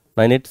that?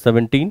 98,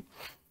 17,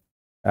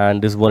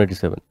 and this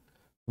 187.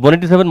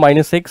 187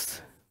 minus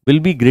x will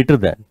be greater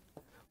than,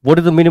 what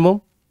is the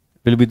minimum?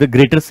 Will be the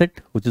greater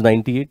set, which is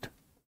 98.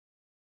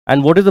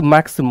 And what is the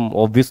maximum?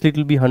 Obviously it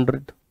will be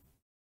 100,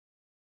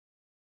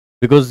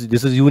 because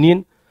this is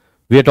union.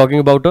 We are talking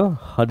about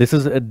this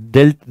is a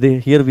delta.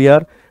 Here we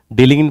are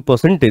dealing in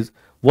percentage.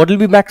 What will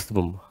be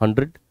maximum?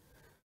 100.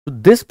 So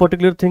this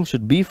particular thing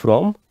should be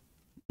from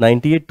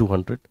 98 to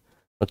 100.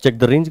 Now check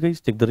the range, guys.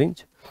 Check the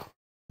range.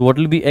 So what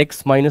will be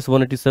x minus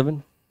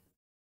 187?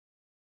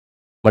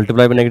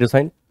 Multiply by negative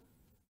sign.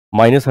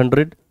 Minus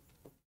 100.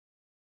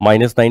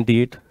 Minus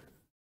 98.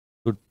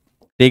 So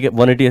take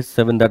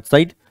 187 that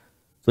side.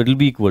 So it will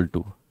be equal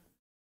to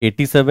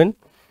 87.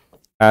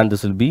 And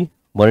this will be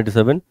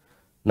 187.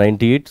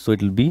 98. So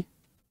it will be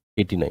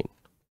 89.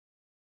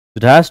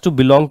 It has to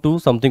belong to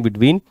something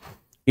between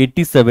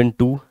 87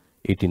 to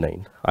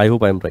 89. I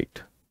hope I am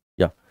right.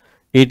 Yeah.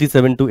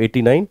 87 to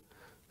 89.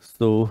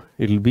 So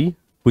it will be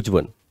which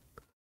one?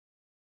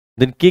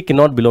 Then k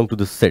cannot belong to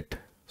this set.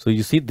 So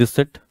you see this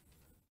set,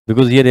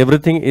 because here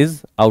everything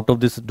is out of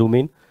this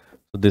domain.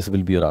 So this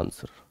will be your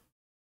answer,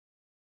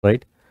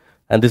 right?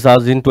 and this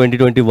was in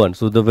 2021.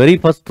 So the very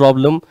first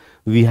problem,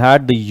 we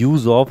had the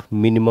use of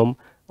minimum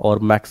or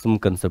maximum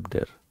concept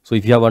there. So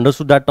if you have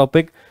understood that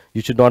topic,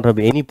 you should not have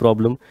any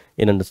problem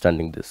in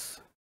understanding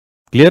this.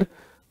 Clear?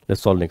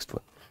 Let's solve next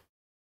one.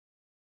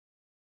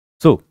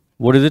 So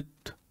what is it?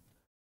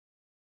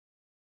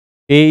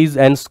 A is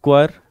n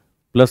square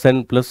plus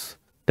n plus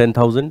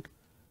 10,000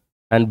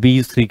 and B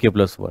is 3k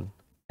plus 1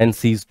 and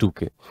C is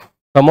 2k.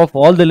 Sum of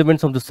all the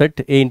elements of the set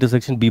A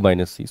intersection B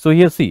minus C. So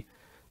here see,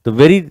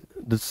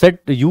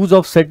 the use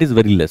of set is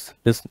very less.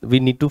 We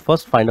need to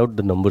first find out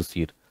the numbers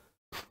here.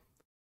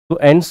 So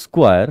n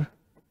square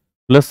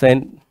plus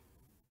n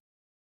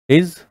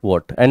is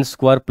what? N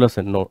square plus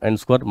n, no, n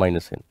square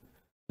minus n.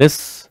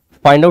 Let's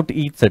find out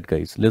each set,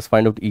 guys. Let's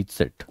find out each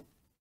set.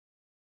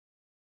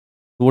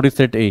 What is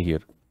set A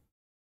here?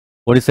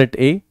 What is set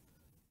A?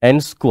 N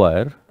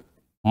square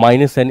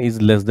minus n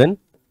is less than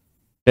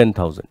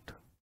 10,000.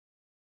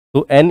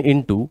 So n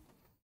into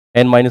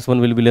n minus 1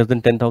 will be less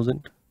than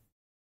 10,000.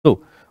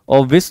 So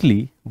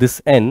obviously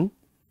this n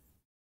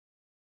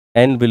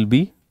will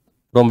be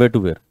from where to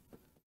where?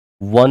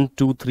 1,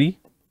 2, 3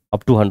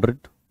 up to 100.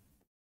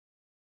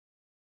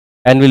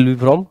 N will be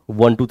from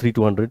 1, 2, 3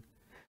 to 100.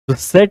 So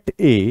set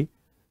A,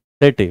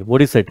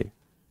 what is set A?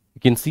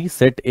 You can see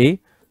set A,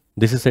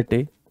 this is set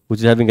A, which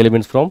is having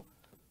elements from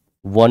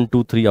 1,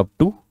 2, 3 up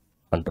to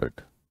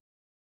 100.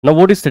 Now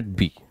what is set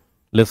B?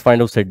 Let's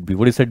find out set B.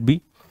 What is set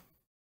B?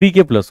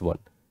 3k plus 1.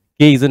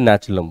 K is a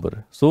natural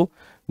number. So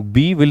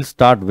B will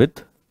start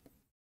with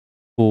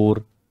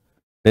 4,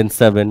 then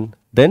 7,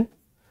 then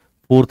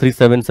 4, 3,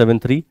 7, 7,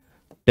 3,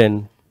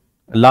 10.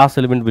 Last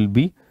element will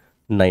be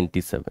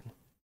 97.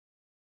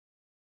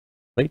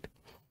 Right?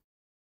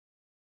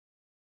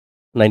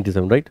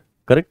 97, right?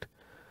 Correct?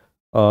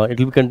 It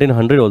will contain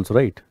 100 also,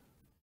 right?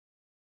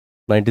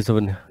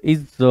 97.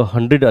 Is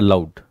 100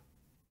 allowed?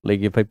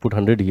 Like if I put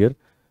 100 here,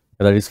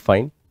 that is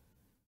fine.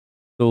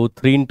 So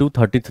 3 into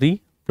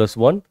 33 plus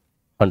 1,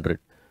 100.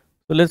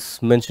 So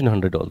let's mention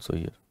 100 also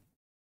here.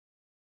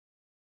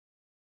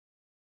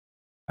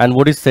 And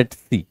what is set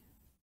C?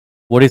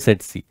 What is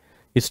set C?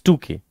 It's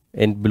 2k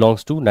and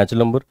belongs to natural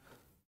number.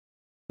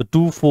 So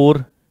 2,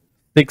 4,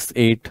 6,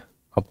 8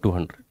 up to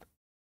 100.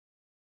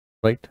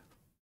 Right?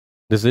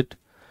 This is it.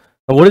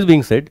 Now what is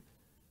being said?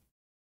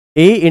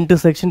 A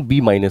intersection B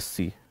minus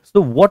C.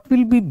 So what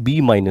will be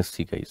B minus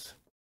C, guys?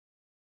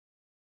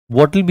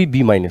 What will be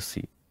B minus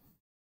C?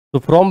 So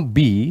from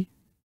B,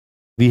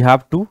 we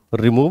have to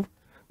remove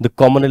the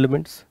common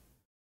elements.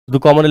 The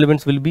common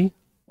elements will be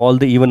all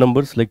the even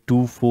numbers like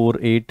 2, 4,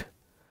 8.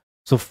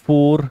 So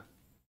 4,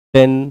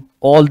 10,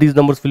 all these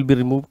numbers will be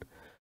removed.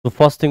 So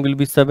first thing will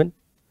be 7,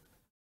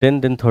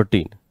 10, then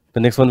 13. The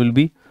next one will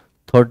be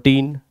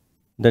 13,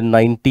 then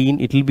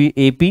 19. It will be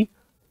AP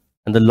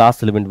and the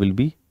last element will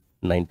be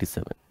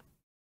 97.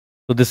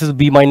 So this is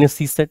B minus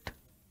C set.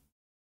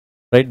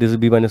 Right, this is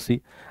B minus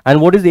C. And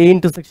what is A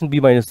intersection B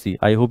minus C?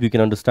 I hope you can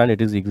understand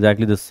it is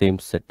exactly the same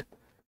set.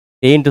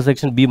 A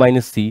intersection B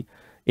minus C.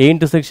 A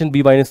intersection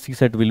B minus C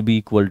set will be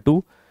equal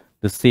to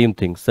the same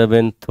thing.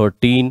 7,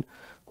 13,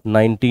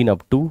 19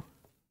 up to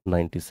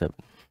 97.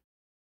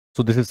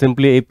 So this is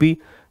simply AP.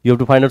 You have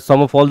to find out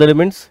sum of all the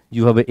elements.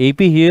 You have a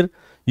AP here.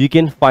 You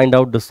can find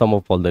out the sum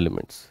of all the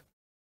elements.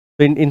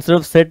 So instead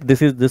of set,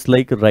 this is just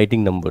like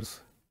writing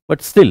numbers.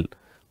 But still,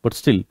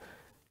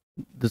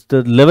 this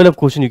the level of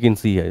question you can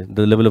see here.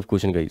 The level of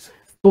question, guys,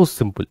 so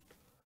simple.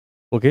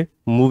 Okay,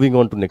 moving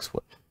on to next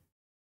one.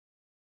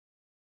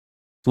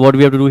 So what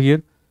we have to do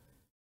here?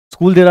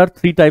 School, there are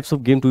 3 types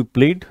of game to be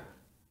played.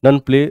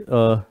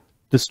 The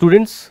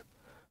students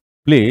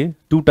play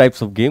 2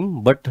 types of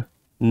game, but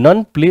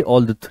none play all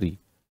the 3.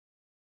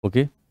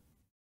 Okay,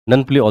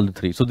 none play all the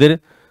 3. So there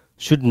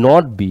should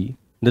not be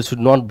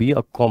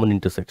a common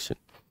intersection.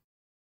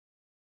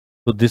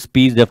 So this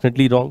P is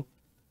definitely wrong.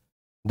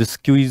 This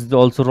Q is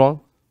also wrong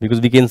because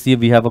we can see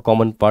we have a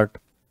common part,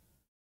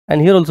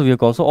 and here also we have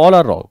common. So all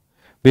are wrong.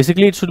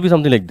 Basically, it should be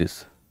something like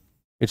this.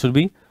 It should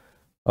be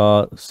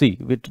see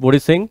what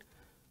is saying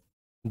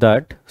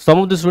that some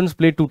of the students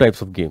play 2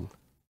 types of game.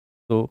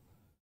 So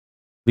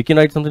we can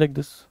write something like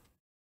this.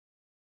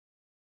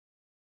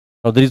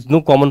 Now there is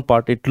no common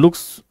part. It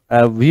looks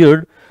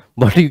weird,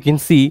 but you can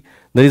see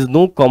there is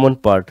no common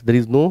part. There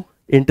is no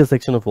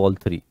intersection of all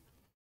 3.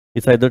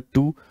 It's either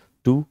 2,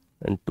 2,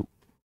 and 2.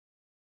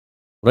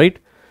 Right?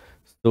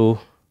 So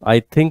I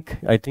think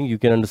you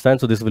can understand.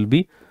 So this will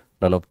be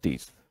none of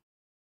these.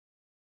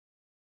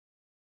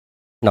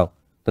 Now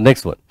the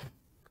next one.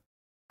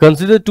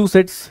 Consider 2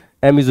 sets.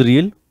 M is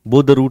real.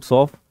 Both the roots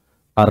of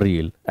are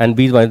real. And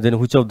B is minus. Then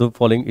which of the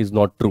following is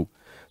not true?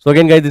 So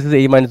again, guys, this is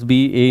A minus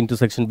B, A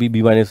intersection B,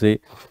 B minus A.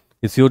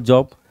 It's your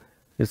job.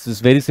 It's this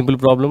very simple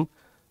problem.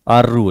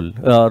 Our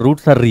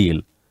roots are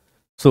real.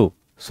 So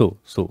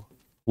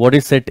what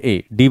is set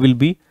A? D will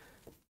be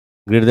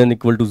greater than or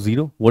equal to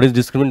 0. What is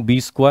discriminant?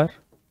 B square.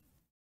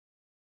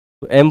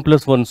 So M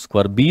plus 1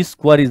 square. B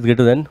square is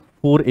greater than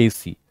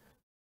 4AC.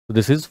 So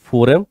this is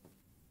 4M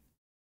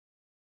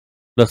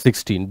plus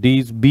 16. D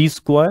is B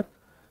square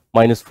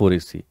minus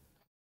 4AC.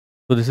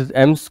 So this is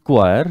M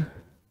square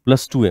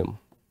plus 2m.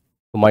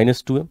 So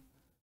minus 2m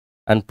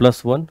and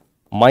plus 1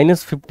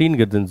 minus 15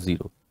 greater than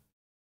 0.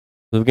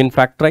 So we can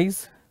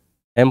factorize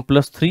m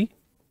plus 3,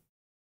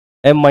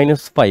 m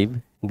minus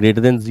 5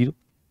 greater than 0,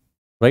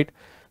 right?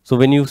 So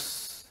when you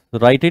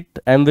write it,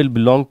 m will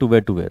belong to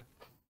where?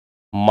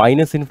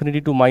 Minus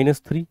infinity to minus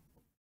 3,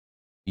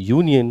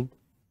 union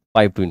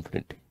 5 to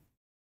infinity.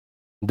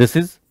 This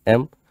is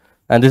m,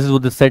 and this is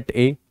what the set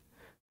A.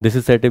 This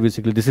is set A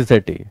basically. This is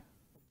set A.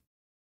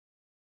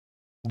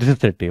 This is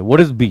set A. What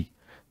is B?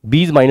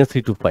 B is minus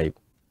 3 to 5.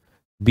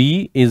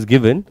 B is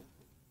given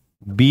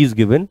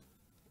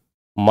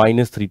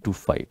minus 3 to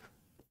 5.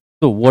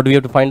 So what do we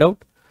have to find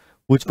out?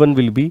 Which one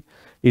will be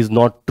is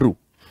not true?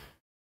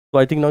 So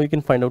I think now you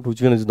can find out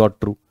which one is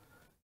not true.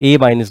 A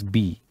minus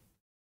B.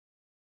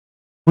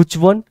 Which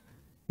one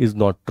is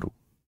not true?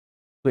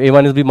 So A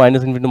minus B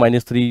minus infinity to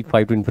minus 3,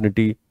 5 to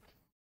infinity.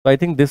 So I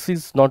think this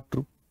is not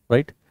true,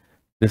 right?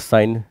 This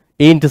sign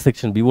A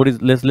intersection B. What is?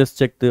 Let's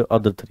check the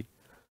other three.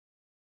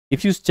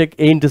 If you check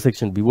A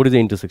intersection B, what is A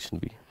intersection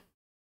B?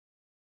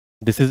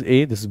 This is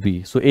A, this is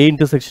B. So A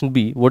intersection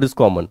B, what is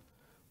common?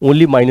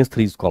 Only minus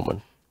 3 is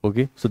common.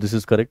 Okay, so this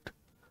is correct.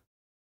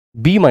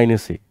 B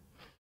minus A.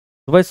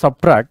 So I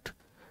subtract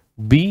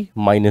B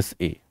minus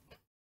A.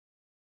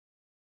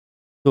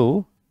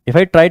 So if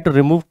I try to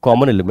remove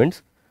common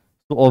elements,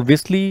 so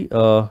obviously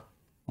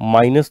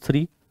minus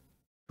 3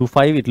 to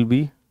 5 it will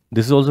be,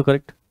 this is also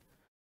correct.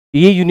 A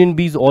union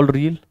B is all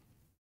real.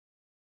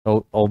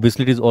 Now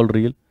obviously it is all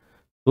real.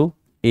 So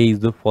A is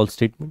the false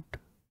statement,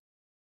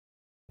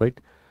 right?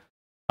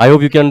 I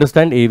hope you can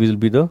understand A will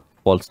be the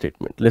false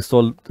statement. Let's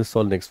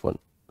solve next one.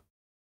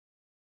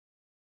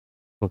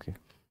 Okay.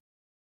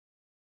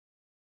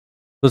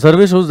 So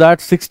survey shows that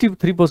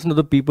 63% of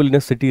the people in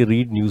a city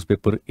read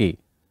newspaper A.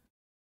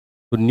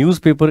 So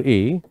newspaper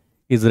A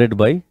is read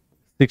by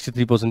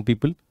 63%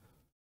 people,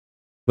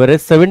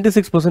 whereas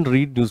 76%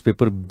 read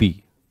newspaper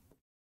B.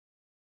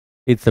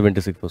 It's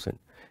 76%.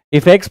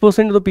 If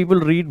X% of the people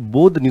read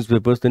both the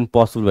newspapers, then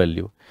possible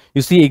value.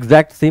 You see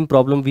exact same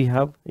problem we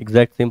have,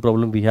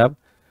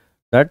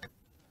 that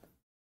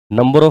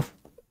number of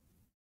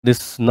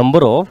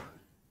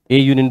A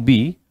union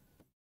B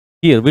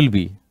here will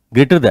be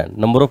greater than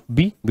number of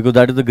B, because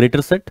that is the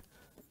greater set,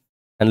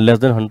 and less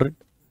than 100.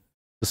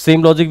 The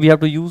same logic we have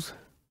to use.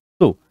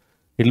 So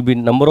it will be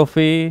number of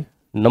A,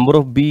 number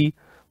of B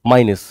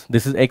minus,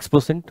 this is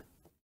X%. So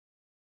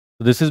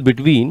this is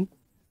between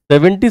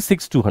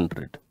 76 to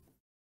 100.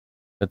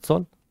 That's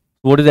all.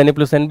 So what is NA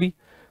plus NB?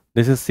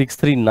 This is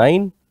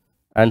 639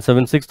 and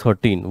 76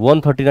 13.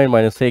 139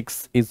 minus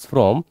X is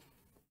from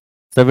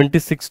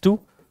 76 to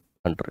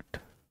 100.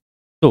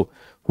 So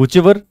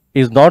whichever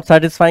is not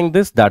satisfying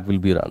this, that will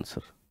be your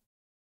answer.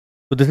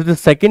 So this is the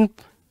second.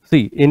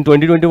 See, in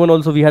 2021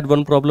 also we had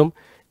one problem.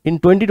 In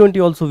 2020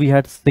 also we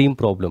had same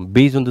problem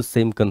based on the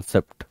same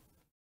concept,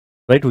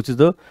 right? Which is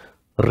the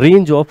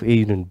range of A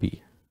union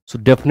B. So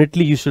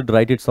definitely you should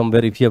write it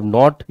somewhere. If you have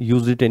not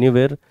used it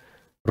anywhere,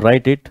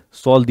 write it,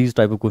 solve these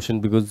type of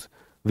questions, because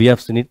we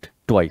have seen it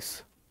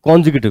twice,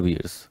 consecutive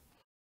years.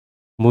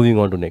 Moving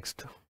on to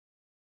next.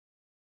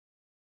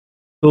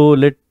 So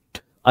let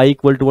I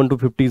equal to 1 to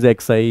 50 is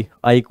xi,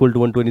 I equal to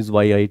 1 to 1 is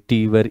yi,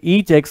 t, where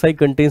each xi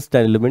contains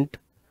 10 element.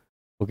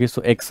 Okay,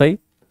 so each xi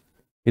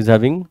is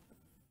having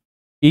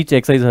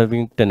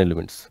 10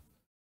 elements,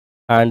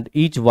 and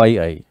each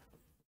yi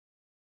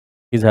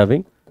is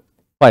having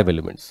 5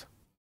 elements.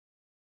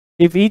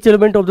 If each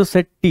element of the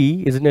set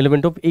T is an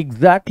element of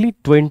exactly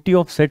 20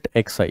 of set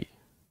xi,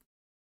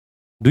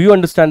 do you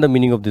understand the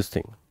meaning of this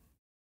thing?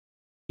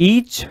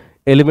 Each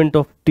element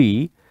of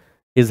T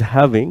is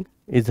exactly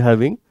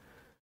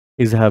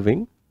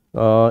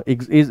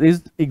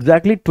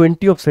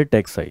 20 of set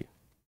xi.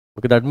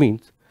 Okay, that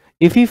means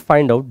if we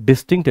find out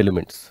distinct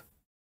elements,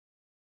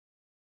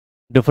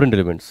 different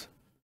elements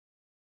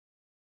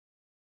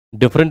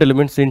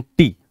in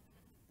T,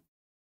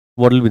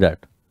 what will be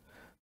that?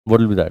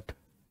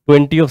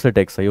 20 of set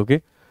xi.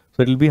 Okay,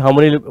 so it will be how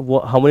many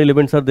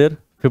elements are there?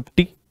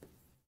 50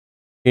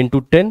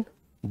 into 10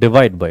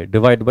 divide by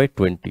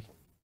 20.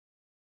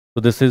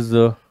 So this is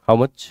how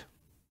much?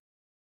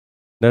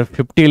 There are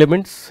 50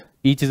 elements,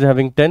 each is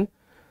having 10.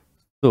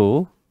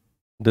 So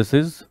this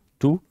is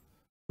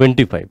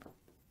 25.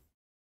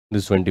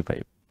 This is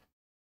 25,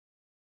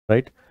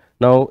 right?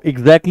 Now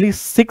exactly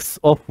 6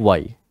 of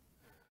y.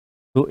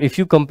 So if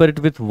you compare it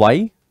with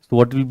y, so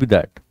what will be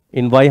that?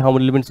 In y, how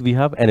many elements we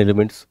have? N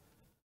elements.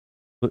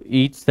 So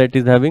each set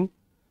is having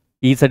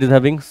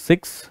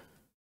 6. So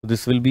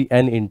this will be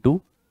n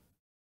into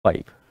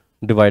 5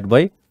 divided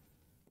by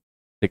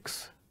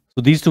 6.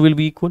 So these two will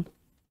be equal.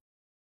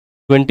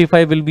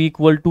 25 will be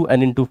equal to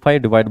n into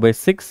 5 divided by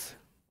 6.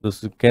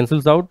 This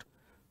cancels out.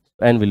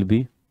 N will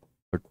be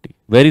 30.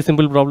 Very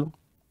simple problem.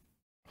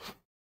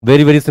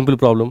 Very simple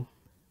problem.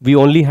 We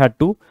only had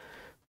to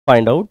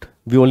find out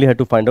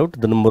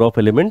the number of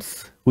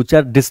elements which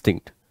are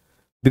distinct,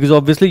 because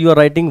obviously you are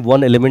writing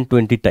one element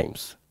 20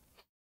 times,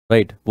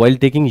 right? While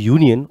taking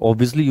union,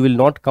 obviously you will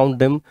not count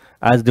them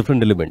as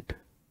different element.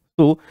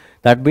 So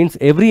that means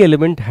every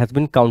element has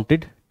been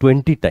counted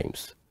 20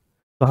 times.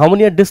 So how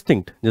many are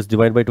distinct? Just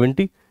divide by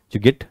 20. You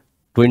get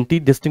 20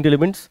 distinct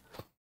elements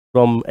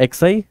from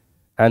xi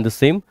and the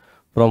same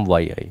from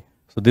yi.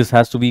 So this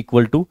has to be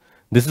equal to,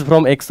 this is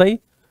from xi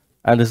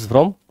and this is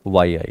from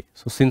yi.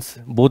 So since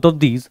both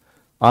of these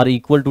are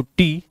equal to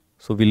t,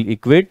 so we'll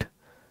equate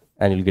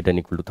and you'll get n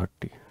equal to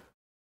 30.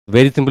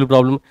 Very simple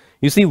problem.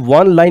 You see,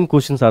 one line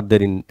questions are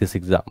there in this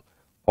exam.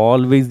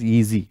 Always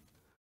easy.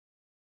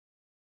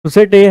 So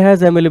set A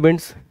has m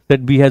elements,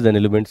 set B has n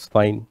elements,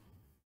 fine.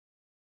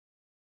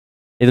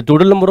 If the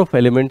total number of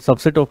elements,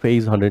 subset of A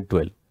is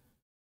 112.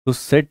 So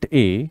set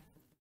A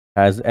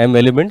has m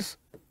elements,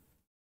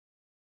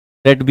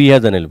 set B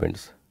has n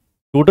elements.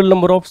 Total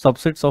number of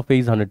subsets of A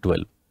is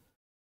 112.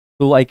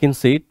 So I can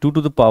say 2 to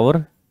the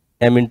power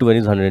m into n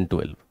is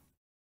 112.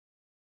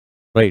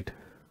 Right?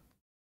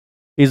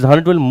 Is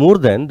 112 more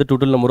than the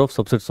total number of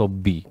subsets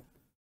of B?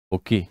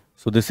 Okay.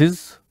 So this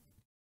is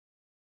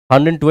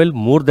 112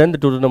 more than the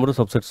total number of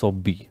subsets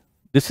of B.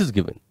 This is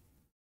given.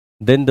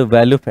 Then the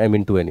value of m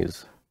into n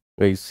is,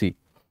 guys, see.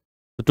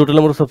 The total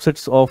number of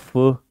subsets of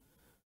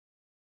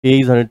A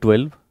is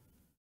 112.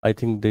 I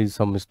think there is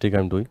some mistake I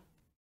am doing.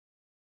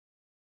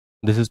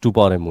 This is 2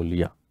 power m only,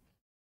 yeah.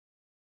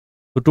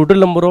 So total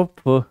number of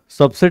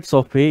subsets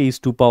of A is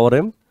 2 power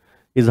m,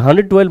 is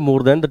 112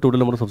 more than the total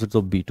number of subsets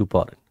of B, 2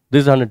 power n.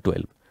 This is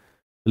 112.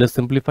 Let's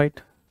simplify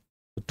it.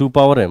 2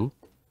 power m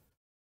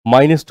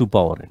minus 2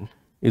 power n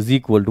is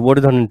equal to, what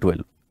is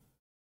 112?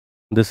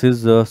 This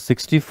is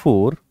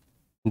 64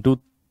 into,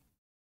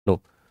 no,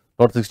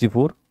 not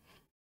 64.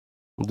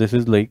 This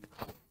is like,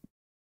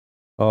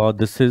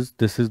 this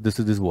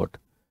is what?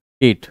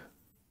 8.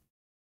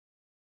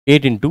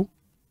 8 into,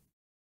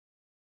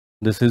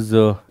 this is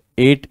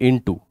 8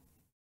 into,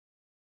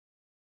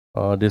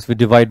 this we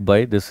divide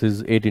by, this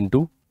is 8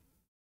 into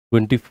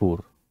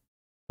 24,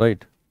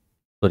 right?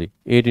 Sorry,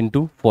 8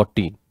 into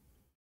 14,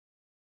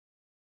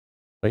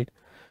 right?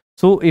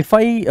 So if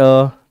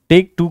I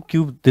take 2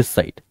 cube this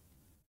side,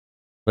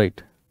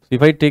 right? So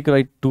if I take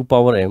 2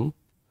 power m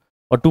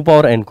or 2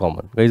 power n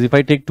common, guys, if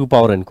I take 2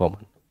 power n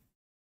common,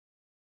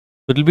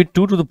 so it will be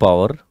 2 to the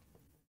power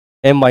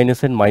m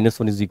minus n minus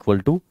 1 is equal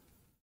to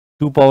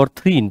 2 power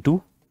 3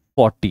 into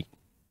 40.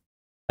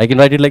 I can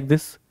write it like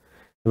this.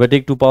 If I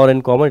take 2 power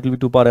n common, it will be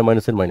 2 power m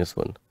minus n minus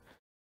 1.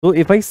 So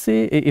if I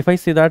say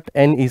that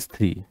n is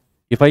 3,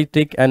 if I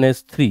take n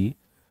as 3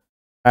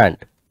 and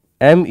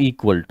m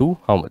equal to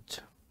how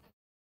much?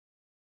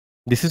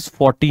 This is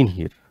 14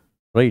 here,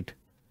 right?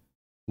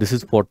 This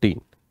is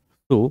 14.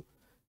 So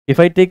if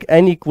I take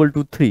n equal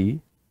to 3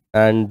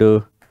 and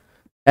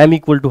m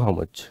equal to how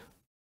much?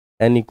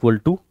 N equal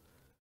to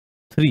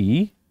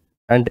 3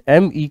 and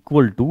m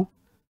equal to,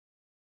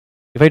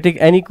 if I take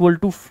n equal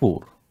to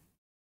 4,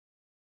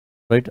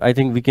 right? I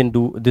think we can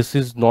do, this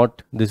is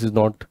not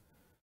happening.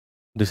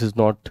 This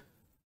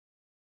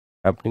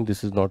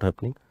is not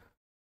happening.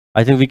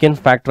 I think we can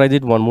factorize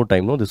it one more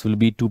time. No, this will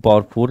be 2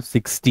 power 4,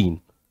 16.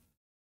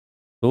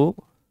 So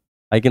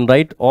I can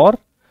write, or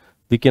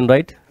we can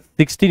write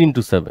 16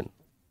 into 7.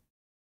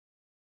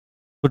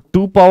 So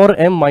 2 power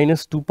m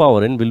minus 2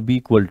 power n will be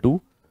equal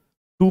to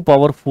 2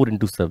 power 4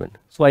 into 7.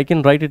 So I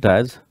can write it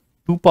as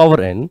 2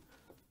 power n,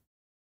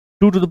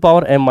 2 to the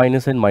power m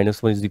minus n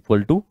minus 1 is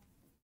equal to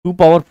 2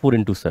 power 4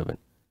 into 7.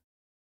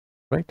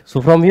 Right?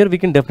 So from here we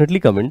can definitely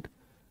comment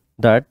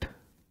that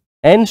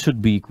n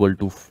should be equal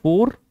to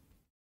 4,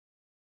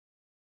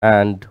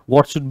 and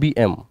what should be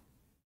m?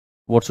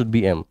 What should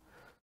be m?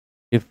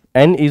 If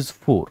n is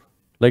 4,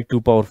 like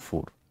 2 power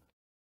 4,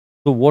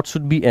 so what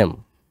should be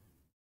m?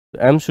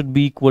 M should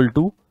be equal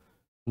to,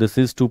 this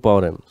is 2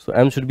 power m, so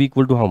m should be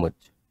equal to how much?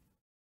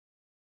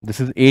 This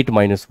is 8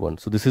 minus 1,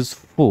 so this is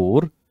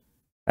 4,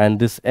 and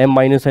this m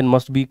minus n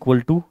must be equal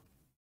to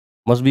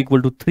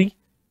 3.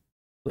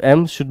 So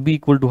m should be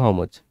equal to how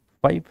much?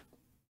 5,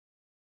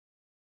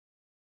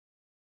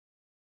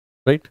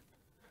 right?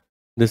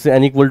 This is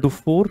n equal to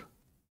 4,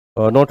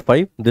 not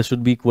 5. This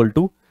should be equal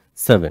to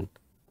 7.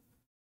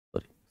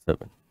 Sorry,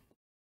 7.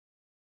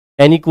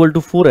 N equal to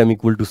 4, m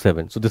equal to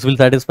 7. So this will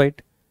satisfy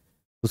it.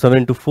 So 7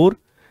 into 4,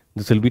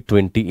 this will be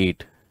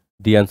 28.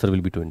 The answer will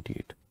be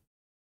 28.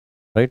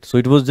 Right? So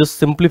it was just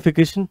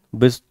simplification.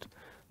 Best.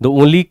 The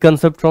only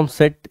concept from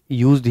set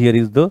used here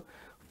is the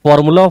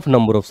formula of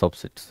number of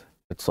subsets.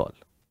 That's all.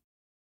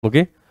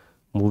 Okay.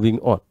 Moving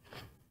on.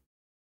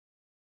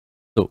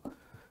 So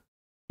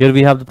here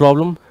we have the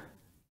problem.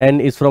 N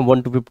is from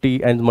 1 to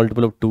 50 and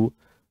multiple of 2.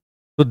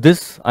 So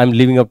this I am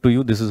leaving up to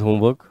you. This is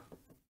homework,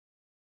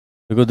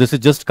 because this is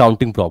just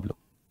counting problem.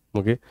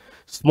 Okay.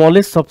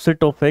 Smallest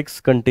subset of X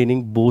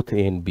containing both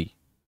A and B.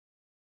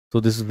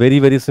 So this is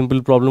very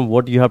simple problem.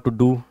 What you have to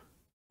do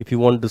if you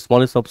want the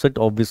smallest subset,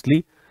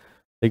 obviously,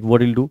 like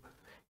what you'll do,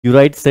 you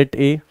write set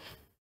A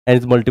and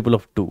its multiple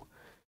of 2.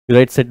 You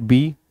write set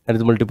B and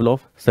its multiple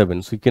of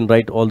 7. So you can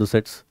write all the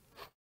sets.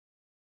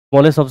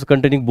 Smallest subset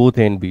containing both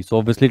A and B. So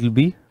obviously it will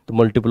be the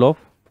multiple of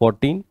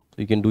 14.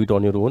 So you can do it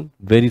on your own.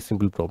 Very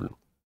simple problem.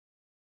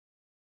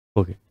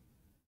 Okay.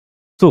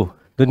 So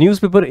the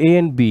newspaper A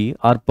and B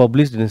are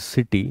published in a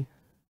city,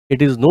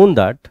 it is known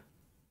that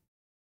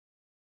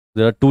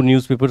there are two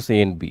newspapers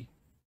A and B.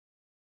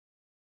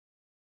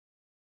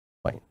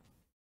 Fine.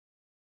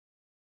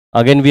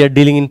 Again, we are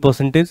dealing in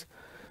percentage,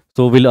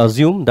 so we'll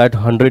assume that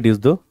 100 is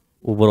the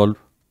overall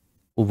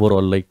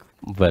like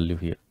value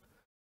here.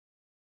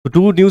 So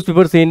two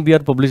newspapers A and B are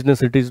published in a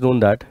city, is known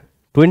that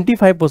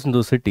 25% of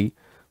the city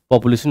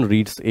population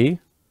reads A.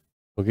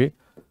 Okay,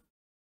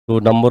 so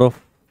number of,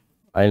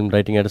 I am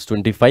writing it as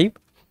 25,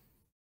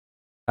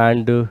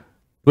 and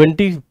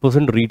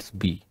 20% reads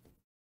B.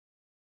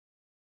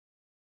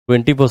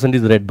 20%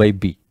 is read by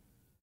B,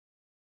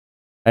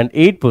 and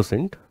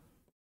 8%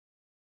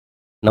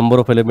 number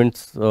of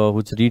elements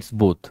which reads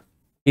both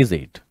is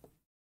 8,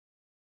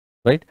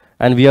 right?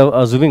 And we are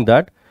assuming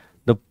that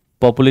the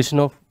population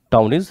of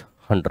town is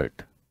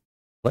 100,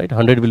 right?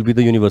 100 will be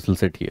the universal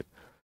set here.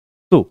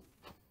 So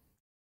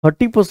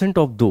 30%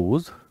 of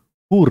those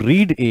who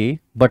read A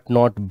but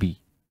not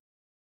B.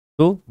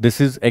 So this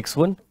is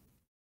x1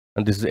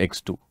 and this is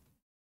x2,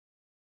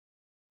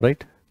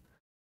 right?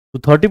 So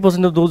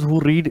 30% of those who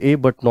read A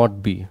but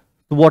not B.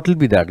 So what will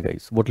be that,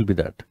 guys? What will be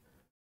that?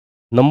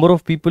 Number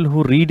of people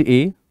who read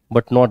A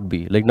but not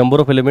B, like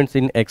number of elements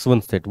in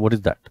x1 set. What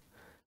is that?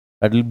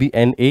 That will be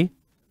NA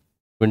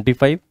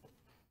 25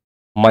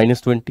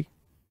 minus 20,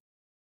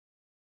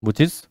 which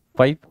is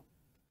 5.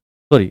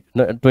 Sorry,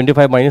 no,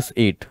 25 minus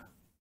 8.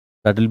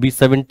 That will be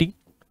 70.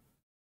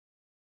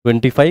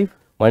 25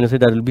 minus 8,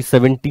 that will be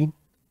 17.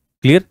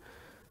 Clear?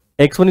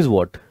 X1 is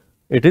what?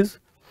 It is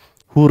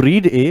who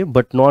read A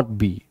but not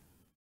B.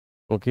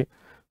 Okay,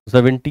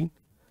 17.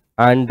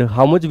 And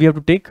how much we have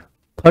to take?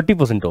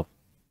 30% of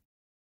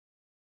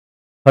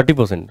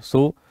 30%.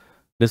 So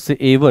let's say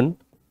A1.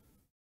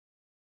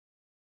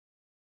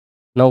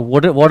 Now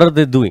what are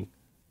they doing?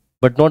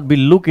 But not be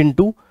look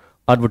into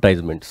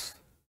advertisements.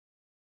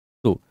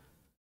 So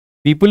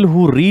people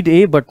who read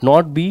A but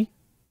not B.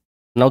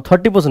 Now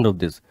 30% of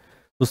this.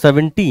 So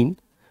 17.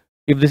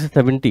 If this is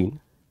 17,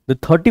 the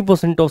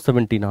 30% of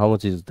 17, how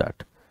much is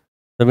that?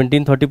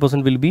 17,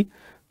 30% will be,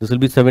 this will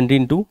be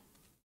 17 to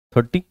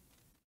 30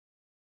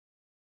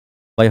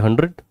 by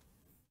 100.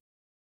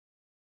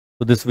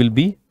 So this will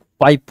be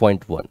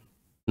 5.1.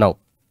 Now,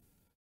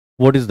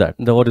 what is that?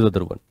 What is the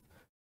other one?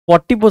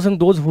 40%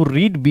 those who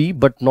read B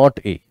but not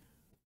A.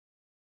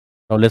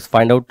 Now let's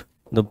find out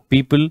the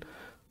people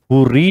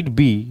who read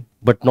B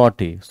but not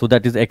A. So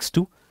that is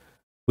x2,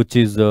 which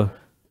is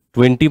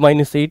 20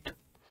 minus 8,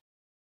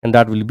 and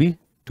that will be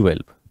 12.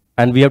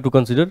 And we have to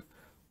consider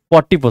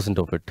 40%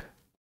 of it.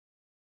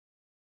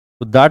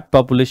 So that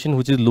population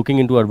which is looking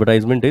into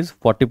advertisement is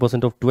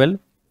 40% of 12.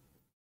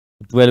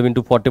 12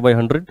 into 40 by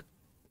 100.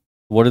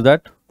 What is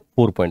that?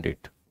 4.8.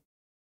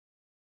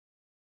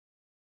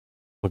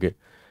 Okay.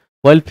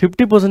 While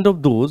 50%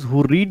 of those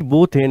who read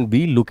both A and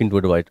B look into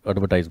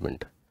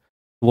advertisement.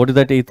 What is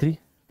that A3?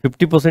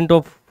 50%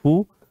 of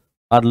who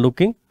are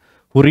looking,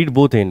 who read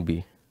both A and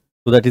B.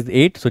 So that is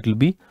 8. So it will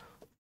be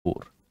 4.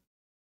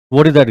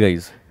 What is that,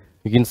 guys?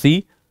 You can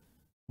see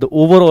the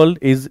overall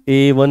is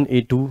A1,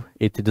 A2,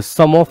 A3. The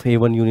sum of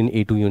A1 union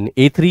A2 union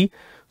A3.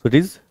 So it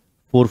is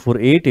 4, 4,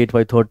 8, 8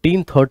 by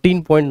 13,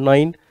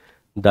 13.9.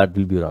 That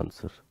will be your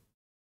answer.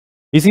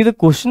 You see, the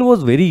question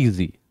was very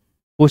easy.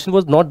 Question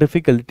was not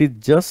difficult. It is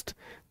just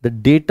the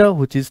data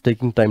which is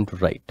taking time to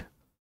write.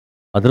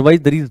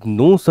 Otherwise, there is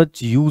no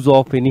such use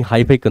of any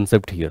hi-fi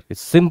concept here.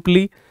 It's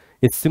simply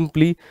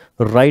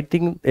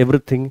writing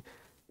everything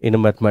in a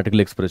mathematical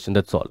expression.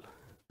 That's all.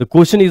 The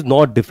question is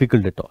not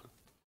difficult at all.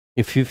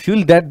 If you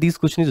feel that this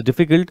question is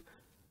difficult,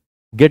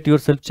 get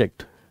yourself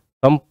checked.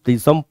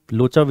 Some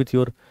locha with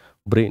your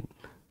brain.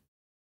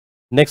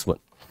 Next one.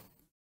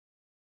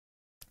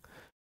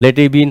 Let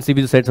A, B and C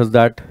be the sets such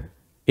that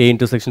A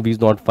intersection B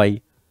is not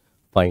phi.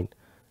 Fine.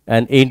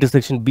 And A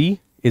intersection B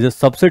is a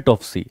subset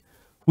of C.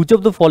 Which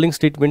of the following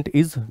statement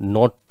is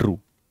not true?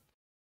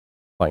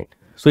 Fine.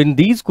 So in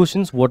these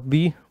questions, what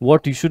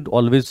you should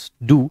always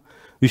do,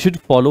 you should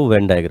follow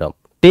Venn diagram.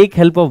 Take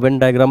help of Venn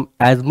diagram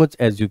as much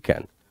as you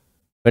can.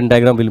 Venn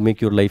diagram will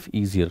make your life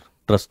easier.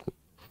 Trust me.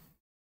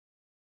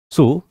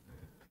 So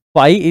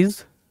phi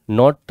is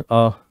not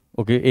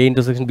okay. A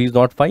intersection B is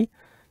not phi,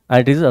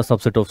 and it is a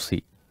subset of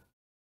C.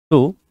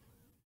 So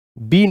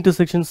B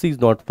intersection C is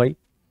not phi.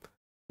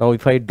 Now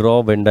if I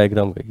draw Venn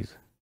diagram, guys,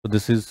 so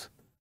this is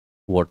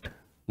what?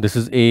 This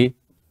is A,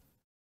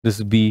 this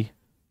is B,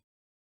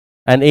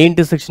 and A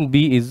intersection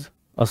B is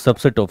a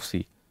subset of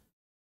C.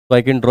 So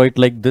I can draw it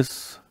like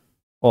this,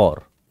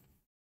 or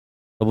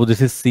suppose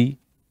this is C,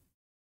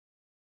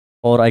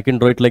 or I can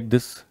draw it like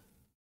this.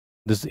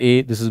 This is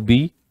A, this is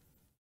B,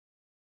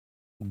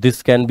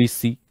 this can be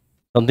C,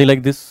 something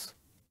like this,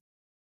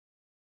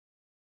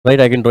 right?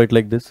 I can draw it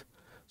like this.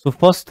 So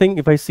first thing,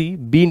 if I see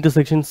B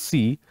intersection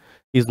C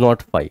is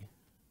not phi.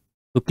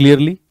 So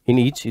clearly in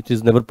each it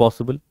is never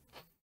possible.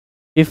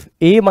 If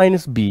A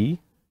minus B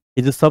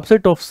is a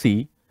subset of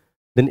C,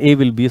 then A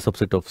will be a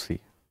subset of C.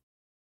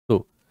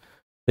 So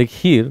like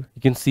here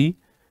you can see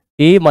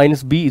A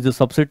minus B is a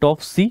subset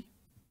of C.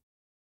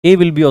 A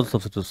will be also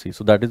subset of C.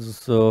 So that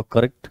is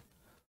correct.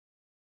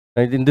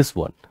 And in this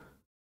one,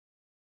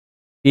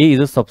 A is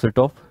a subset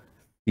of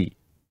C.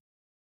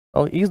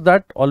 Now, is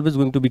that always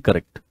going to be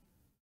correct?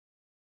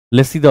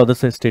 Let's see the other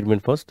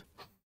statement first.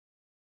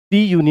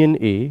 C union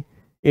A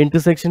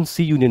intersection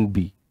C union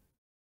B.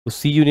 So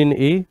C union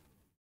A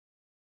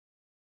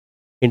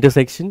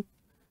intersection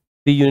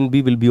C union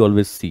B will be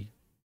always C.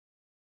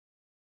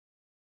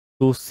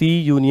 So C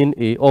union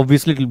A,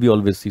 obviously it will be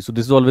always C. So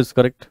this is always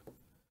correct.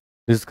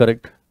 This is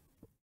correct.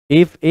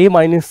 If A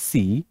minus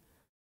C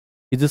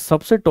is a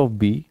subset of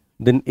B,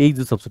 then A is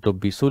a subset of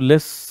B. So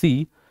let's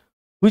see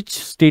which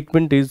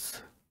statement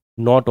is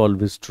not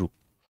always true.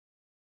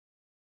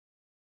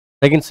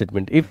 Second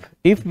statement,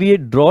 if we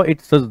draw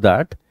it such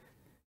that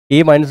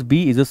A minus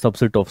B is a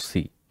subset of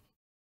C,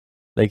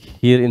 like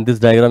here in this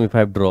diagram, if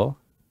I draw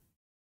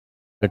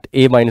that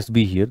A minus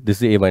B here,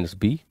 this is A minus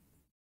B,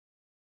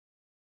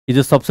 is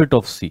a subset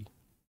of C,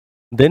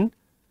 then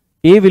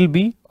A will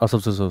be a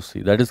subset of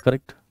C. That is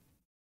correct,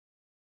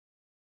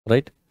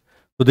 right?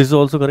 So this is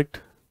also correct.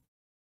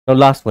 Now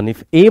last one,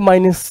 if A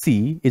minus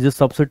C is a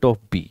subset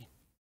of B,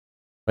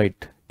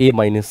 right? A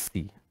minus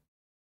C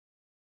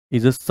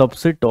is a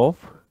subset of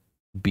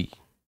B.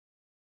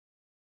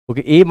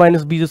 Okay, A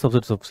minus B is a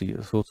subset of C.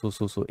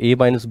 So A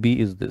minus B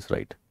is this,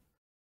 right?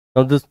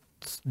 Now this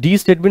D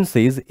statement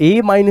says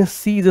A minus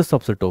C is a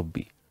subset of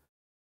B.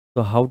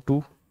 So how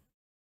to?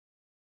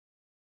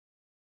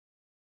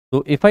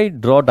 So if I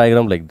draw a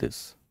diagram like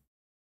this,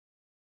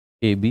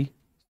 A, B,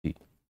 C.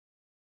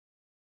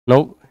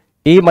 Now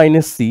A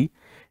minus C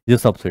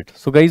is a subset.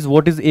 So guys,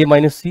 what is A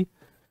minus C?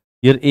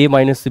 Here A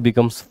minus C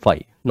becomes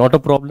phi. Not a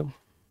problem.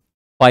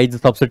 Phi is a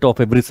subset of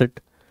every set.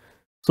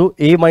 So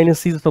A minus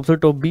C is a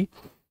subset of B.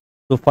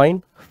 So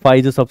fine, phi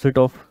is a subset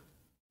of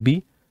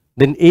B.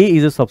 Then A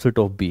is a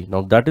subset of B.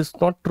 Now that is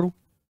not true.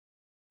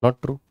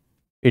 Not true.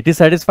 It is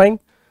satisfying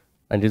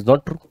and it is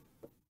not true.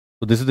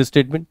 So this is the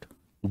statement.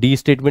 D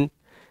statement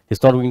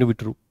is not going to be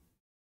true.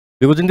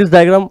 Because in this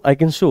diagram, I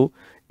can show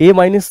A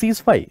minus C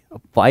is phi.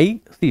 Phi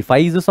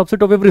is a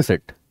subset of every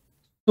set.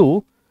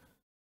 So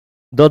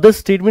the other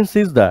statement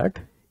says that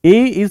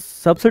A is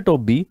subset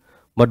of B,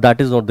 but that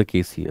is not the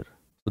case here.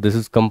 So this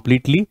is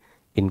completely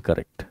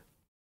incorrect.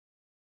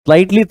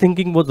 Slightly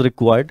thinking was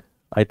required.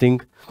 I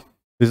think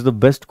this is the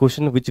best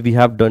question which we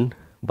have done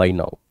by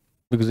now.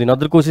 Because in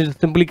other questions, it's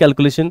simply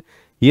calculation.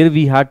 Here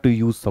we had to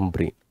use some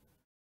brain.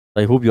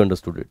 I hope you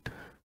understood it.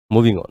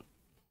 Moving on.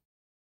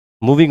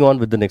 Moving on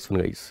with the next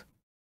one, guys.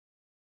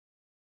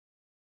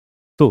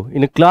 So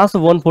in a class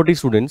of 140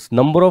 students,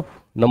 numbered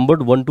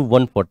 1 to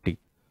 140.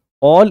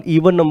 All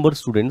even number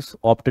students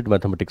opted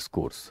mathematics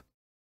course.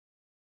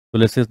 So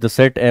let's say the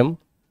set M,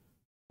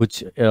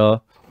 which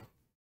now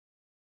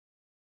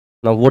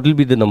what will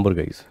be the number,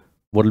 guys?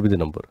 What will be the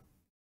number?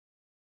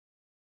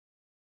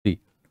 See,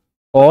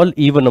 all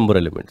even number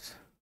elements.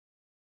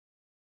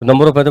 The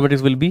number of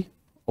mathematics will be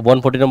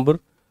 140 number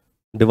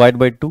divided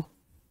by 2.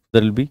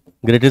 There will be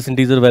greatest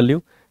integer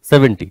value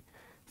 70.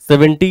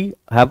 70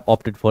 have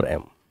opted for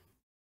M.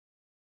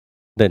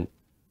 Then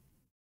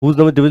whose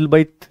number divisible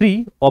by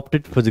 3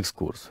 opted physics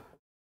course.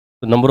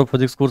 The number of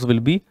physics course will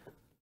be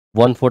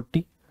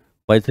 140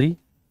 by 3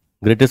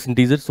 greatest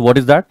integer. So what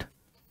is that?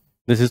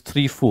 This is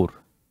 3 4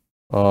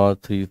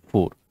 3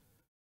 4.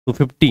 So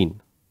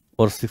 15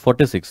 or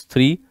 46.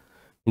 3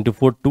 into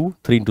 4 2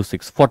 3 into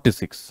 6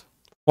 46.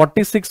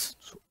 46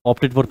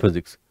 opted for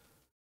physics.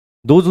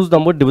 Those whose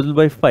number divisible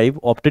by 5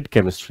 opted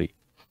chemistry.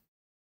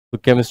 So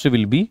chemistry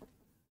will be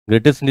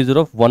greatest integer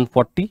of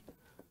 140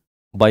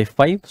 by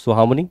 5. So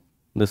how many?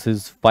 This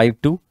is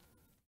 5 to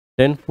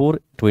 10 4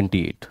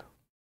 28.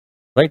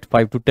 Right?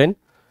 5 to 10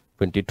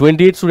 20.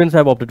 28 students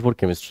have opted for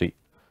chemistry.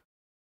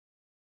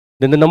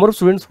 Then the number of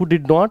students who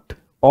did not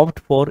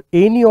opt for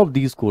any of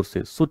these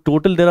courses. So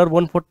total there are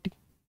 140.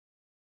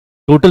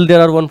 Total there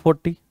are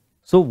 140.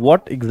 So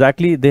what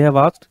exactly they have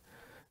asked?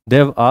 They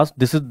have asked,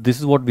 this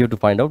is what we have to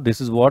find out.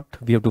 This is what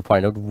we have to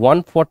find out.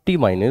 140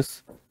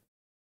 minus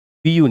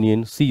P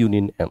union C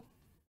union M.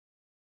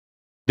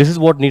 This is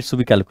what needs to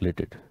be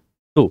calculated.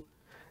 So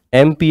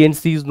M, P and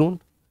C is known.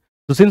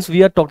 So since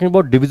we are talking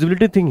about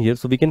divisibility thing here,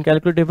 so we can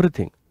calculate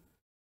everything.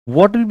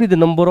 What will be the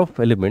number of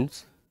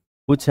elements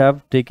which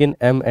have taken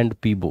M and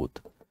P both?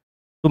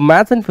 So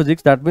maths and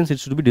physics, that means it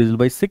should be divisible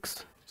by 6.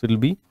 So it will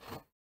be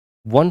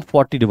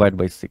 140 divided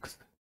by 6.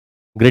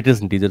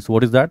 Greatest integer. So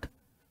what is that?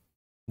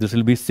 This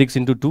will be 6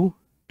 into 2,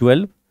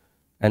 12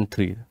 and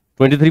 3.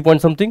 23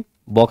 point something.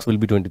 Box will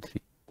be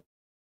 23.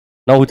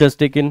 Now which has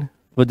taken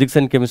physics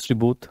and chemistry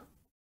both?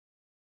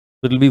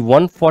 So it will be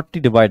 140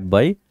 divided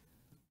by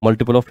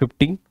multiple of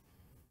 15.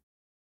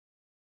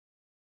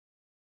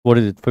 What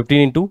is it?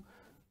 15 into,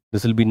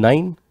 this will be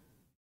 9.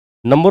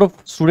 Number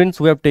of students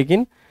who have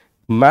taken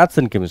maths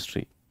and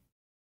chemistry.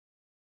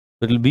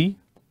 So it will be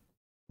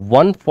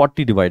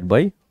 140 divided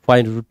by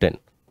 5 into 10.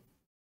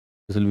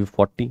 This will be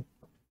 40.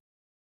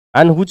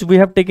 And which we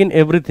have taken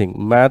everything,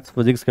 maths,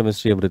 physics,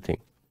 chemistry, everything.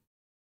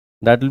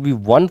 That will be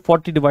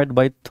 140 divided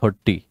by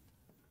 30.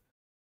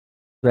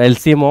 The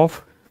LCM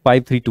of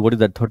 532, what is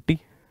that? 30.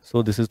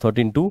 So this is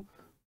 13 to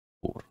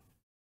 4. So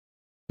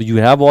you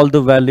have all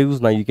the values.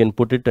 Now you can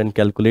put it and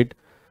calculate.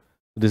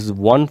 This is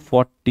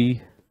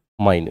 140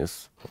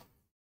 minus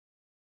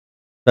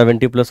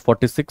 70 plus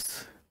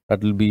 46.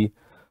 That will be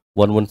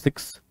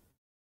 116.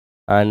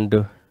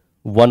 And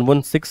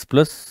 116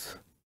 plus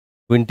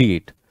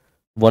 28.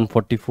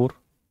 144.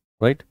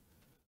 Right?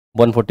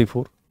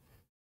 144.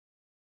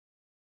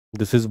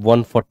 This is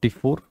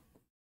 144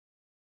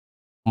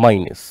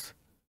 minus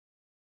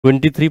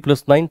 23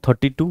 plus 9,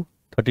 32.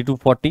 32,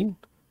 14,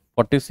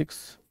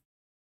 46.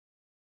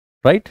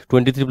 Right?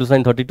 23 plus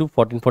 9, 32,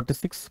 14,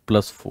 46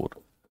 plus 4.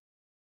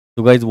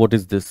 So guys, what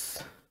is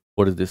this?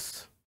 What is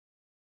this?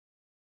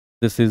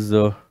 This is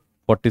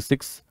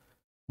 46.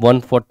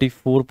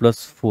 144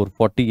 plus 4,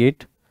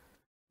 48.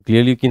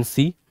 Clearly you can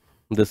see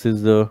this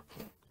is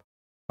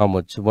how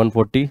much?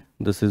 140.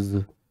 This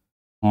is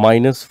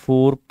minus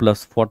 4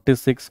 plus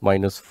 46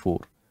 minus 4.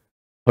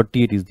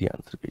 38 is the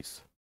answer,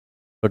 guys.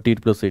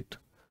 38 plus 8.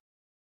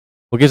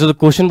 Okay, so the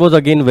question was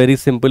again very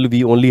simple.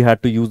 We only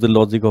had to use the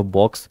logic of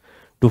box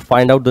to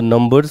find out the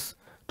numbers,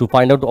 to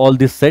find out all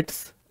these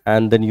sets,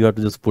 and then you have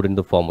to just put in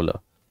the formula.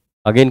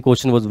 Again,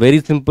 question was very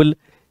simple,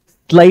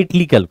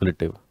 slightly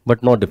calculative,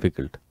 but not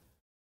difficult.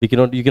 You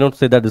cannot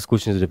say that this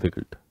question is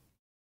difficult.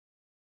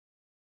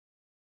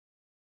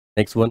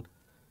 Next one.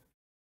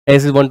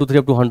 S is 1, 2, 3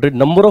 up to 100.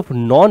 Number of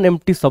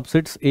non-empty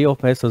subsets A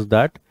of S is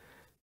that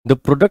the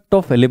product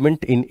of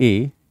element in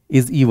A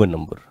is even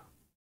number.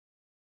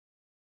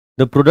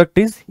 The product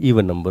is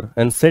even number.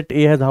 And set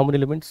A has how many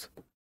elements?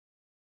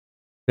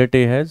 Set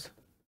A has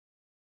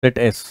set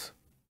S.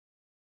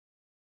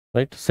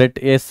 Right? Set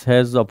S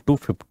has up to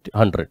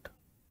 100.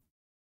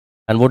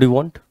 And what do you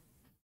want?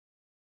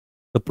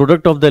 The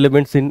product of the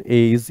elements in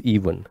A is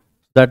even.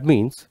 That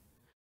means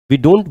we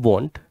don't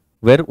want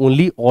where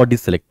only odd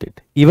is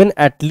selected. Even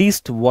at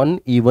least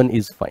one even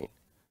is fine.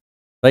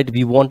 Right?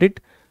 We want it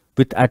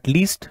with at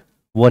least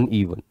one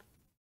even.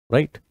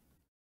 Right?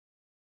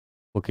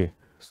 Okay.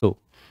 So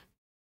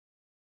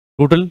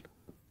total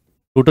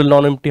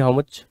non-empty how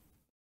much?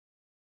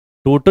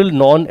 Total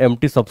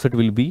non-empty subset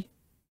will be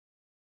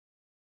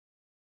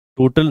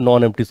total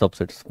non-empty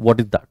subsets. What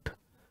is that?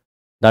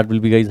 That will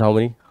be, guys, how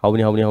many?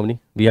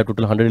 We have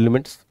total 100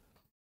 elements.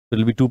 It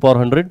will be 2 power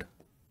 100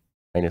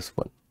 minus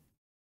 1.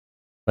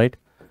 Right?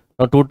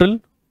 Now total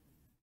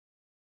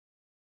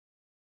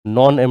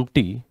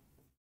non-empty,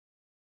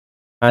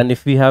 and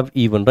if we have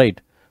even, right?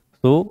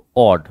 So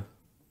odd.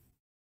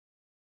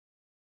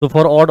 So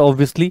for odd,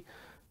 obviously,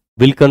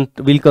 we'll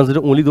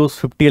consider only those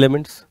 50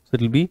 elements. So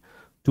it will be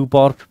 2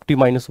 power 50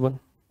 minus 1.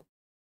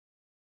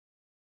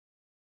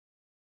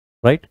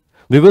 Right?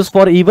 Because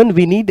for even,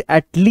 we need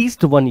at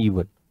least one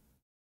even.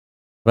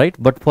 Right?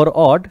 But for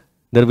odd,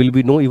 there will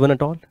be no even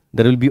at all.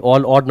 There will be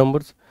all odd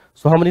numbers.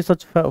 So how many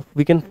such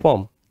we can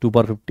form? 2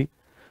 power 50.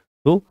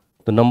 So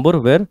the number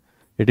where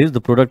it is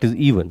the product is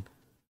even,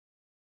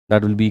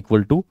 that will be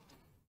equal to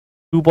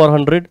 2 power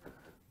 100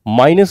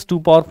 minus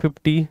 2 power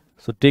 50.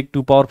 So take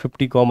 2 power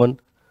 50 common.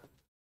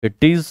 It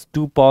is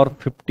 2 power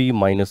 50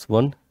 minus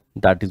 1.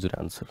 That is your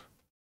answer.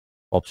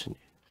 Option A.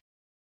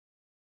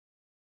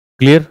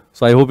 Clear?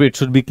 So I hope it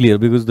should be clear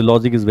because the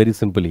logic is very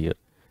simple here.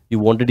 You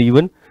want it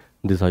even,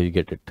 this is how you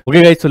get it.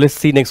 Okay guys, so let's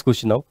see next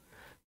question now.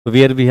 So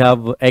where we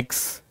have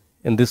x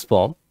in this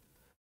form.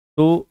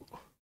 So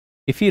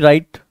if we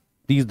write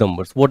these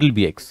numbers, what will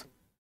be x?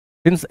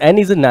 Since n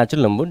is a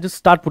natural number, just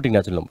start putting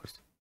natural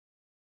numbers.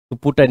 So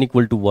put n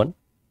equal to 1.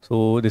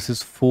 So this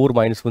is 4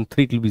 minus 1,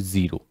 3, it will be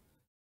 0.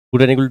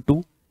 Put n equal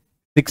to 2.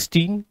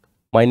 16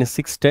 minus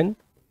 6, 10,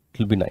 it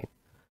will be 9.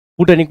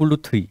 Put n equal to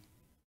 3.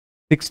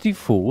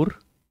 64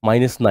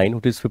 minus 9,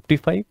 which is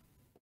 55,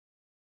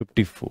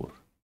 54.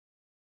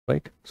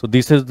 Right? So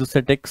this is the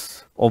set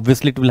x.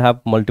 Obviously, it will have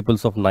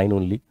multiples of 9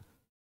 only.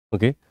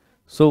 Okay.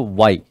 So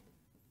y.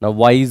 Now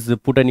y is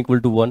put n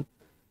equal to 1,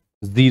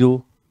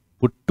 0,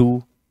 put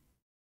 2,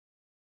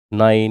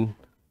 9,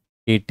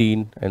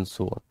 18, and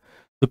so on.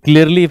 So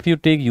clearly, if you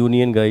take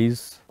union,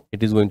 guys,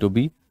 it is going to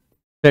be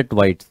set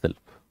y itself.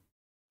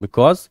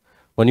 Because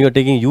when you are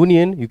taking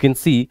union, you can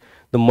see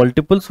the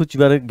multiples which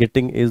you are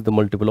getting is the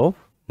multiple of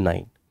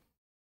 9.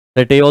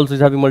 Set A also is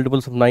having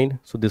multiples of 9.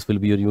 So this will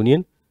be your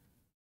union.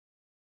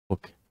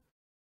 Okay.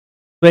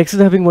 So x is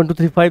having 1, 2,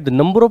 3, 5. The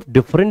number of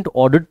different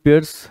ordered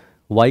pairs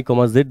y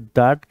comma z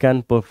that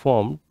can be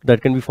formed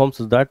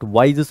such that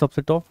y is a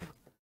subset of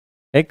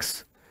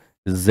x,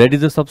 z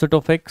is a subset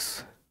of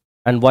x,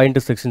 and y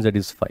intersection z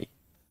is 5.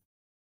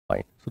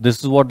 Fine. So this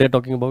is what they're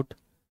talking about.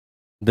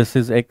 This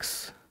is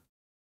x,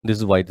 this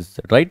is y, this is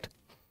z, right?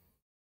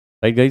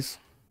 Right, guys?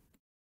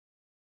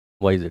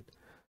 Y is it?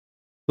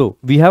 So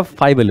we have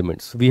 5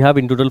 elements. We have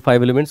in total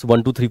 5 elements,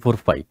 1, 2, 3, 4,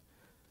 5.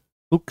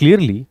 So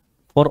clearly,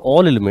 for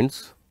all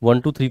elements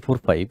 1, 2, 3, 4,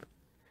 5,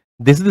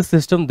 this is the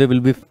system they will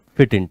be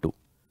fit into.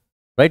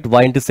 Right?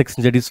 Y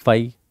intersection z is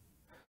 5.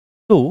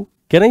 So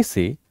can I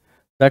say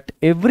that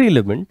every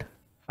element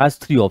has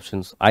 3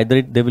 options?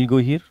 Either they will go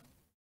here,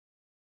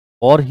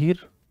 or here,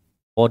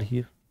 or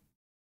here.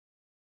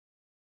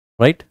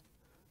 Right?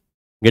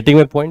 Getting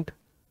my point?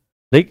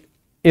 Like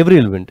every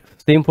element.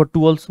 Same for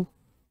 2 also.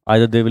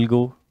 Either they will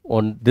go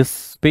on this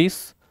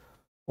space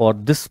or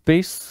this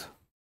space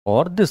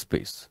or this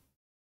space.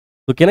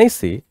 So can I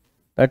say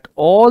that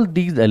all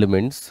these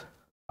elements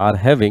are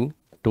having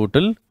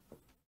total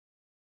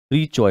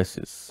 3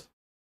 choices?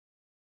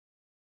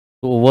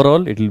 So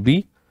overall it will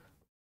be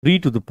 3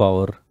 to the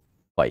power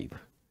 5.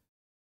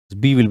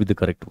 B will be the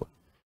correct one.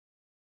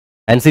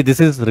 And see, this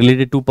is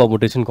related to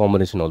permutation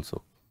combination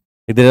also.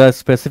 There are a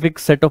specific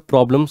set of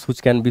problems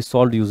which can be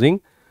solved using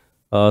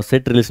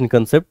set relation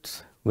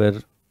concepts where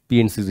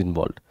PNC is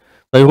involved.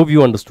 So I hope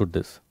you understood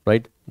this,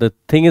 right? The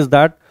thing is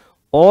that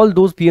all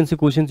those PNC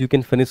questions you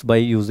can finish by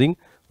using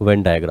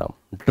Venn diagram.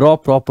 Draw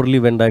properly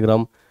Venn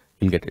diagram,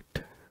 you'll get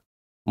it.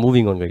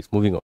 Moving on, guys,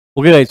 moving on.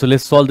 Okay, guys, so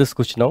let's solve this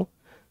question now.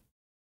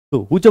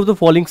 So which of the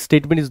following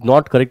statement is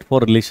not correct for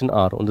relation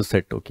R on the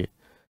set? Okay.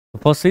 The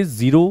first says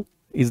 0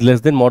 is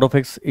less than mod of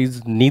x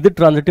is neither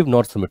transitive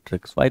nor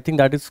symmetric. So I think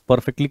that is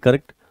perfectly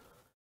correct,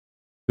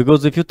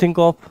 because if you think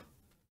of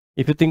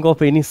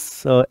any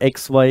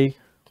xy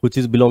which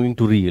is belonging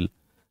to real,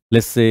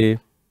 let's say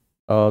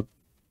 2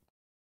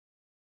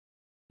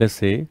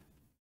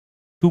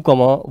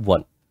 comma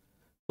 1.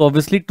 So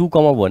obviously 2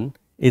 comma 1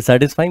 is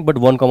satisfying, but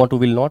 1 comma 2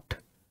 will not.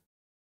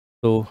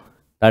 So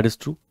that is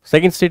true.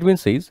 Second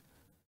statement says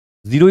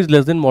 0 is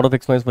less than mod of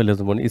x minus y less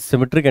than 1 is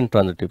symmetric and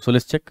transitive. So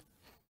let's check.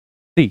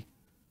 See,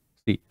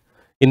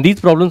 in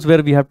these problems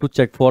where we have to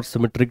check for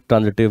symmetric,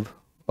 transitive,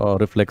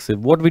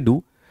 reflexive, what we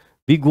do,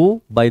 we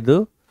go by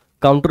the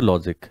counter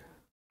logic.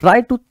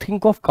 Try to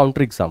think of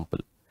counter example.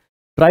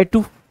 Try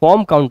to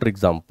form counter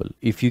example.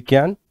 If you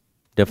can,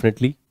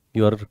 definitely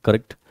you are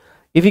correct.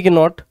 If you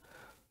cannot,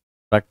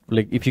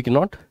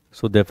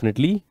 so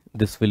definitely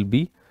this will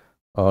be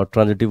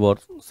transitive or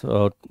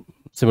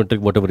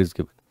symmetric, whatever is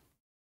given.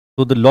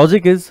 So the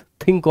logic is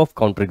think of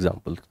counter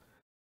examples.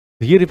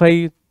 Here if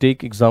I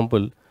take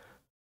example,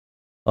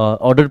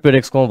 ordered pair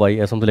x comma y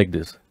as something like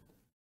this,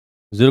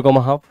 0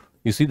 comma half,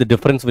 you see the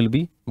difference will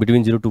be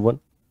between 0 to 1.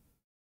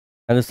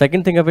 And the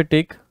second thing, if I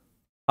take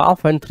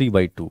half and 3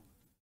 by 2,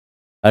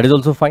 that is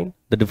also fine,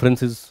 the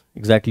difference is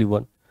exactly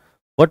 1.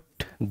 But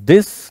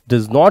this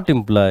does not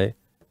imply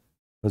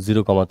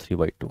 0 comma 3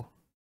 by 2.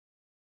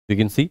 You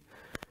can see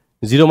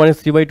 0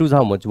 minus 3 by 2 is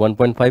how much?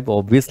 1.5.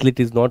 Obviously it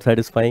is not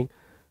satisfying.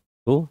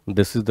 So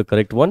this is the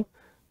correct one.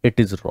 It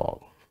is wrong.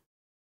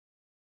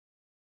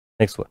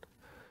 Next one.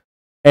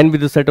 N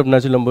with the set of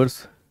natural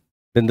numbers,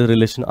 then the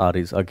relation R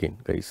is, again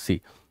guys,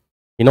 see,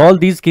 in all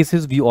these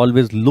cases we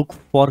always look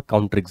for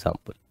counter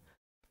example.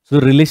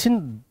 So the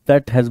relation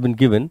that has been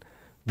given,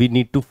 we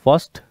need to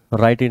first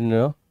write it in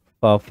a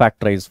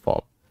factorized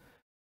form.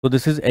 So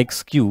this is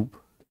x cube,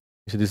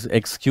 so this is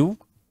x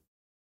cube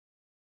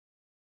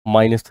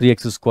minus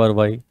 3x square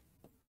y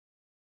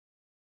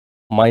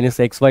minus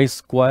xy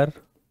square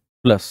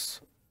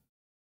plus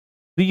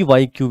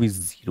 3y cube is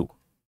 0.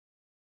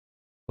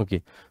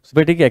 Okay, so if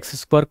I take x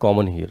square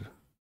common here,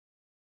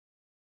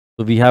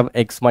 so we have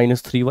x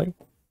minus 3y,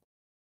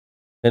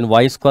 then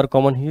y square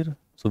common here,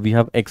 so we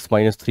have x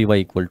minus 3y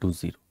equal to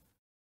 0.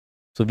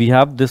 So we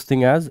have this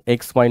thing as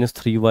x minus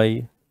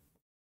 3y,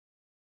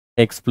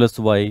 x plus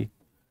y,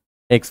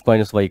 x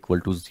minus y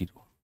equal to 0,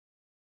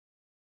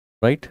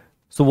 right?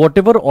 So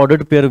whatever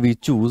ordered pair we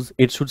choose,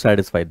 it should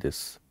satisfy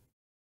this.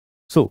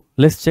 So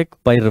let's check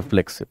by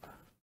reflexive.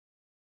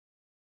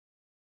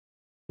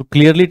 So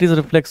clearly it is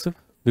reflexive,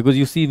 because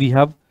you see we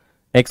have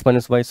x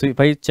minus y. So if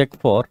I check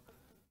for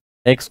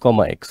x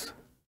comma x,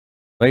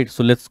 right,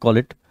 so let's call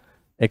it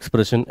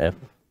expression f.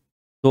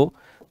 So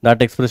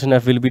that expression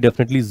f will be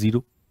definitely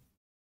 0.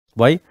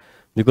 Why?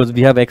 Because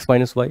we have x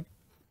minus y.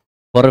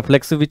 For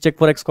reflexive we check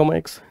for x comma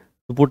x.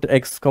 To put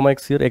x comma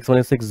x here, x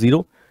minus x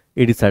 0,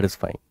 it is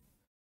satisfying.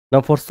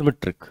 Now for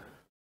symmetric,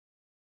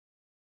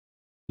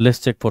 let's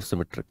check for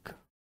symmetric.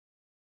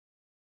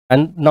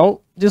 And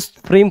now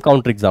just frame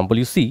counter example.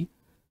 You see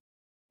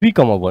 3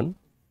 comma 1.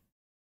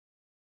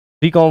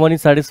 3 comma 1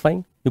 is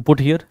satisfying. You put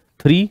here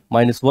 3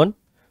 minus 1,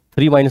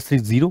 3 minus 3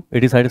 0,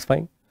 it is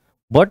satisfying.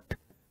 But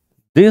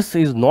this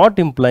is not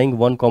implying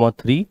 1 comma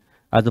 3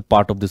 as a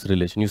part of this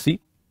relation. You see,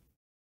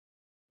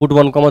 put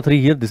 1 comma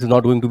 3 here, this is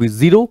not going to be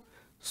 0.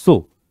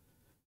 So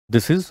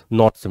this is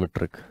not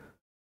symmetric.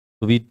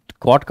 So we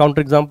got counter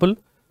example,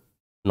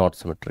 not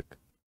symmetric.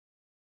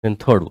 Then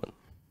third one,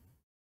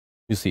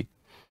 you see,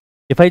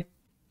 if I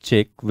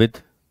check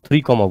with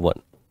 3 comma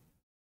 1,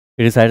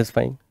 it is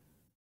satisfying.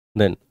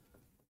 Then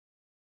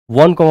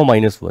 1 comma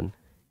minus 1,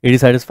 it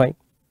is satisfying.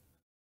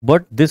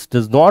 But this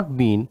does not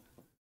mean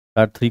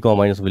that 3 comma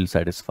minus will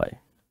satisfy.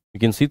 You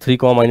can see 3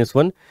 comma minus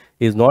 1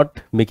 is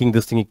not making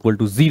this thing equal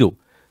to 0.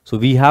 So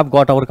we have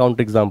got our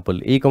counter example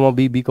a comma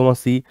b, b comma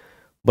c,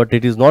 but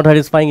it is not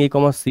satisfying a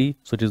comma c,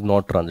 so it is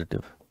not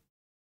transitive.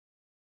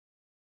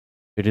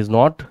 It is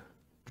not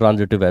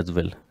transitive as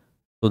well.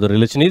 So the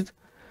relation is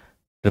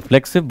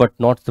reflexive but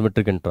not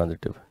symmetric and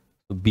transitive.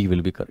 So B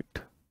will be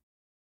correct.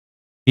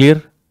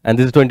 Clear? And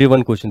this is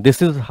 21 question.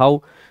 This is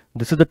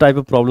the type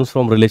of problems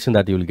from relation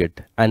that you will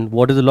get. And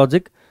what is the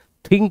logic?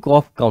 Think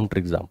of counter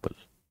example.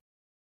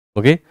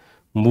 Okay,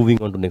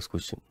 moving on to next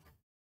question.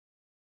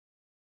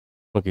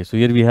 Okay, so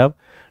here we have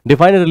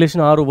define a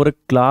relation R over a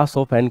class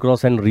of n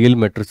cross n real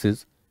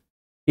matrices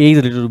A is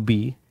related to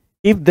B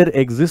if there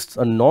exists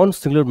a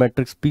non-singular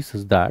matrix P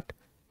such that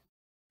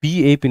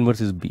P A P inverse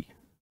is B,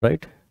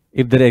 right?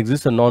 If there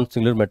exists a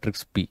non-singular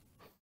matrix P,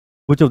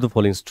 which of the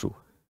following is true?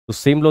 So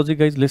same logic,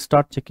 guys. Let's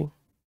start checking.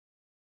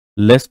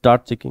 Let's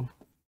start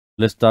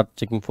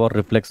checking for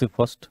reflexive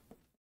first.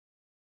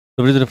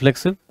 So what is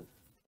reflexive?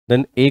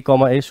 Then A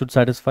comma A should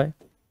satisfy,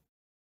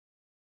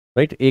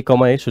 right? A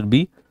comma A should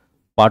be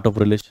part of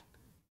relation.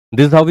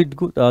 This is how we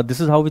go.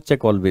 This is how we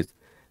check always.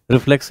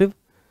 Reflexive,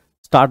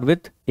 start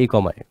with A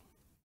comma A.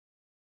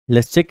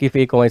 Let's check if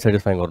A comma A is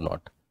satisfying or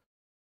not.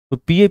 So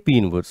P A P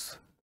inverse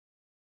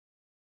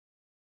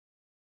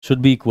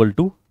should be equal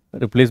to,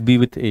 replace B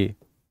with A.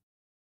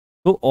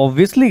 So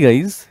obviously,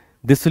 guys,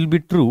 this will be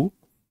true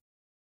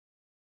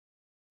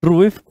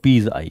if P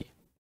is I.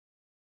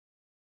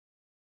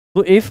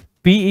 So if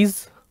P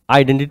is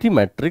identity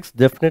matrix,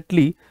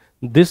 definitely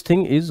this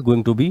thing is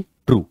going to be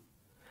true.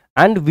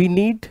 And we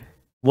need,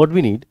 what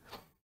we need,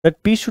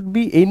 that P should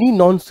be any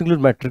non-singular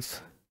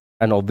matrix.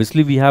 And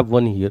obviously we have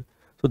one here.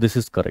 So this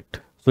is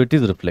correct. So it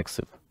is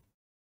reflexive.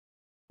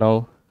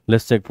 Now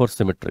let's check for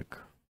symmetric.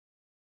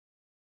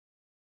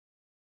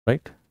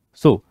 Right?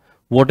 So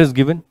what is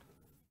given?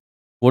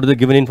 What is the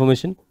given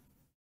information?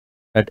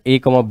 That A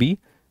comma B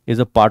is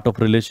a part of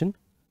relation.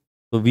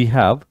 So we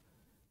have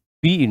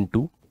P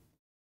into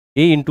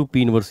A into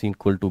P inverse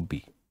equal to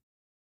B.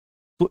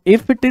 So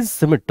if it is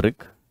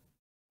symmetric,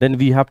 then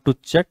we have to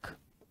check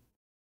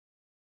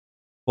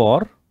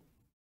for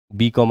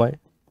B comma A.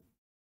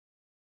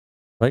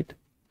 Right?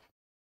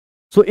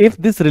 So if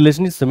this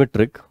relation is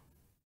symmetric,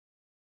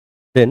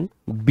 then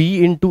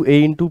B into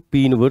A into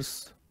P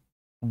inverse,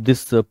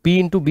 this P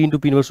into B into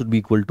P inverse should be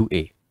equal to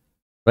A.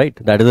 Right?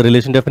 That is the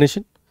relation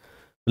definition.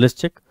 Let's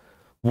check.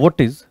 What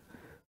is,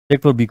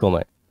 check for B comma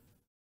A.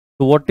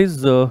 So what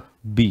is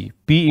B?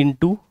 P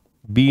into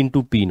B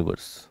into P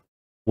inverse.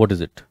 What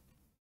is it?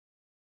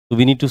 So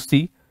we need to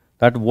see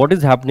that what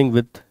is happening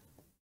with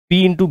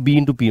P into B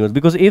into P inverse,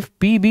 because if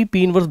P B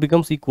P inverse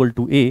becomes equal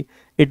to A,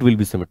 it will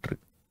be symmetric.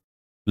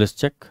 Let's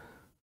check.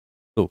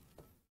 So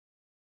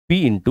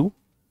P into,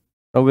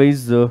 now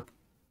guys,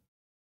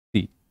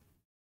 see,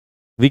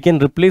 we can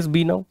replace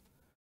B now.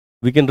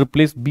 We can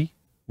replace B.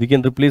 We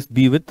can replace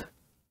B with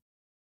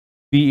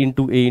P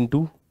into A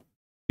into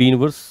P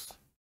inverse.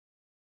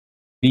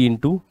 P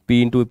into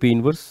P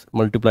inverse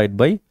multiplied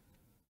by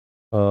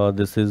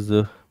this is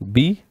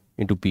B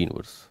into P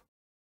inverse.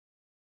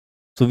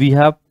 So we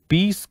have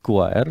P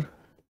square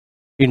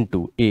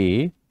into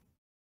A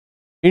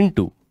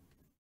into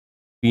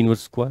P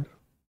inverse square.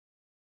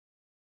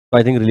 So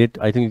I think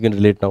you can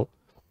relate now.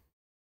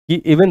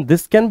 Even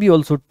this can be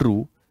also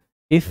true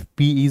if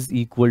P is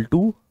equal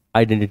to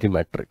identity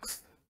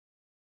matrix.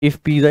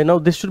 If P is I, now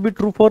this should be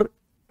true for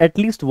at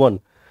least one.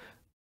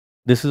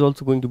 This is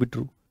also going to be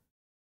true.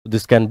 So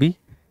this can be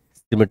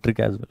symmetric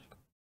as well.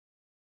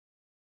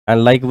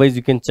 And likewise,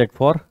 you can check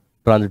for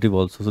transitive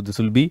also. So this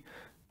will be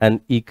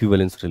an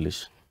equivalence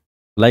relation.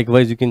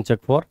 Likewise, you can check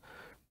for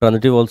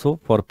transitive also.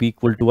 For P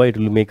equal to I, it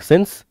will make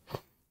sense.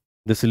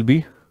 This will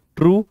be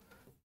true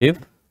if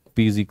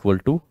P is equal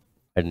to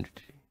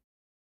identity.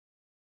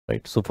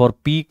 Right. So for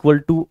P equal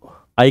to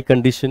I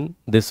condition,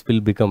 this will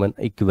become an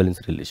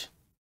equivalence relation.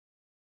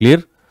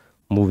 Clear?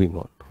 Moving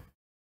on.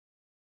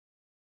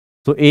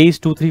 So A is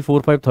 2, 3,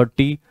 4, 5,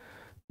 30.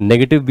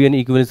 Negative be an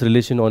equivalence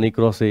relation on A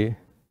cross A.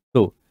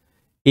 So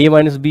A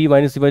minus B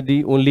minus C by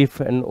D only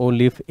if and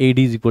only if AD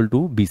is equal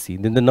to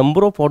BC. Then the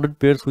number of ordered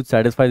pairs which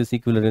satisfy this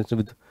equivalence relation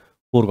with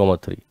 4,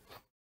 3.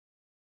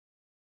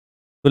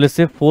 So let's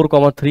say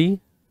 4, 3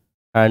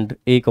 and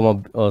A,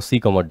 C,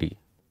 D.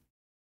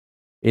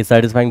 A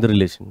satisfying the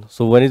relation.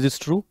 So when is this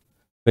true?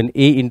 When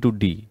A into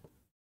D.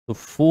 So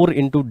 4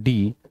 into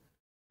D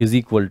is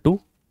equal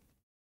to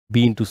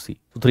B into C.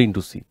 So 3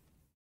 into C.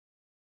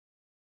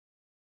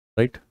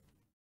 Right?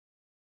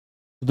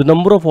 The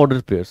number of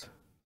ordered pairs.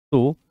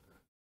 So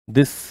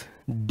this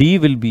D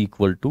will be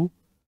equal to,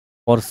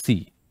 or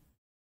C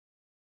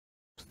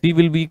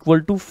will be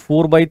equal to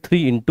 4 by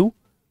 3 into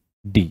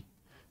D.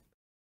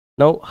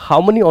 Now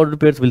how many ordered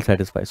pairs will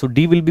satisfy? So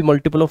D will be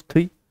multiple of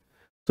 3.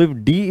 So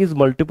if D is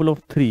multiple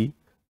of 3,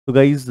 so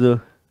guys,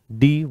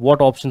 D,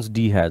 what options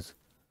D has?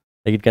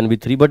 Like it can be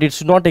 3, but it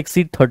should not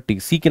exceed 30.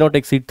 C cannot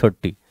exceed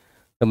 30.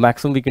 The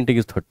maximum we can take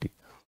is 30.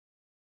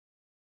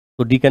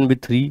 So D can be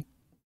 3,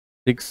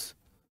 6,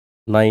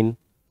 9,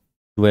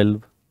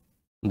 12,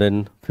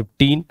 then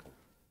 15,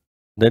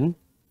 then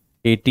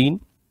 18,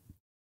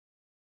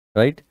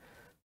 right?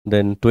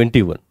 Then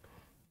 21.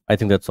 I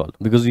think that's all,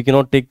 because we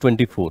cannot take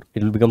 24.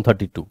 It will become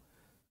 32.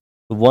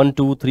 So 1,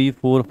 2, 3,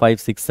 4,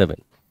 5, 6, 7.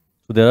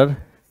 So there are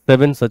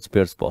 7 such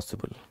pairs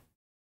possible.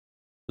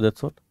 So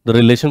that's all. The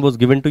relation was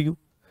given to you.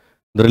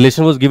 The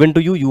relation was given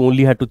to you. You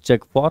only had to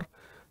check for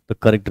the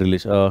correct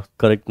relation,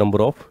 correct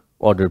number of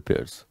ordered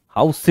pairs.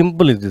 How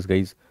simple is this,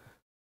 guys?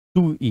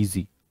 Too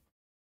easy.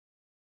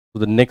 So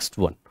the next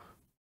one.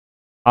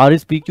 R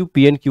is PQ,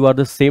 P and Q are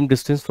the same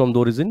distance from the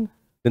origin.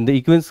 then the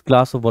equivalence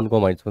class of 1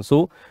 comma minus 1.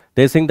 So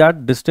they're saying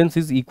that distance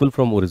is equal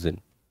from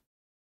origin.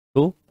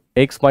 So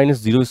x minus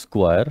 0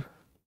 square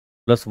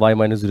plus y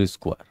minus 0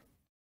 square,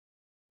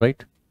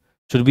 right,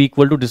 should be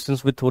equal to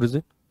distance with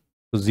origin.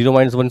 So 0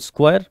 minus 1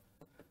 square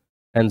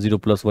and 0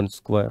 plus 1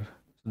 square.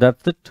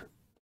 That's it.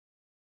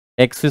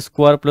 X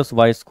square plus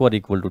y square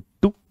equal to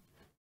 2.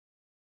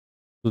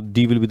 So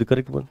D will be the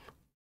correct one,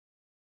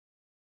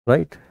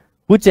 right?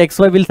 Which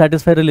xy will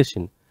satisfy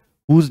relation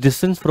whose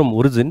distance from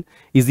origin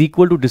is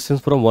equal to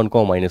distance from 1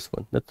 comma minus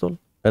 1. That's all.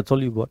 That's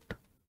all you got.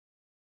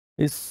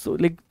 It's so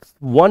like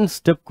one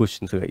step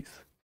questions, guys.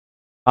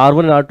 R1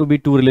 and R2 be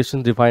two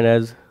relations defined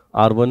as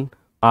R1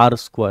 R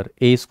square,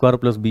 A square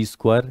plus B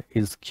square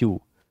is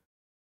Q.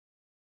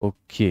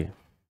 Okay.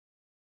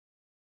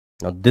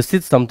 Now this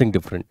is something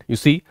different. You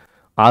see,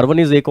 R1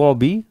 is A comma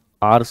B,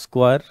 R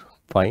square,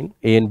 fine.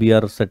 A and B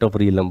are a set of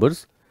real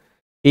numbers.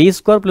 A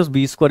square plus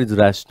B square is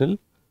rational.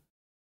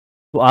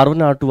 So R1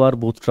 and R2 are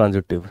both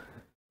transitive.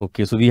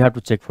 Okay, so we have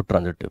to check for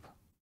transitive.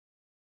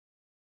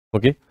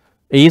 Okay,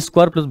 A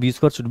square plus B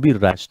square should be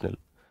rational.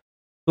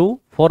 So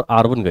for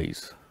R1,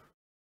 guys,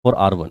 for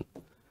R1,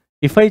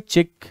 if I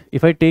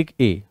take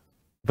A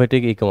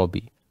comma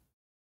B,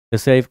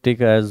 let's say I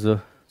take as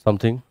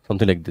something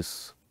like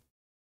this.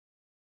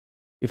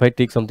 If I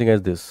take something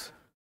as this,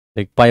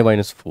 like pi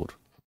minus 4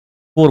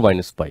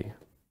 minus pi,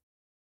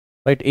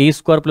 right? A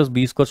square plus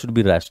B square should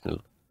be rational.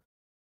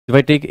 If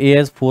I take A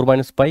as 4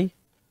 minus pi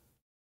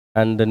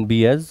and then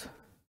B as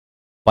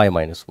pi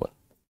minus 1.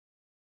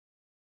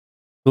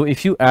 So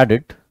if you add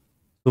it,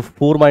 so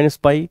 4 minus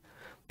pi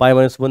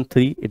minus 1,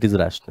 3, it is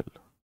rational.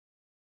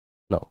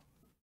 Now,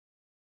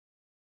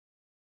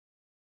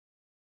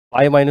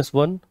 pi minus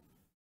 1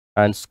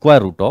 and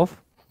square root of,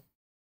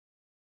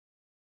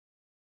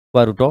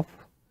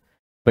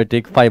 if I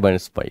take 5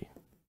 minus pi.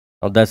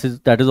 Now that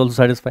is also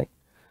satisfying.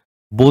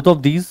 Both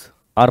of these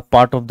are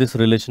part of this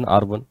relation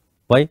R1.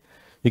 Why?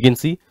 You can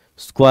see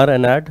square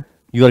and add,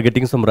 you are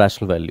getting some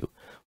rational value.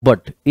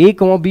 But A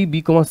comma B,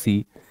 B comma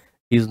C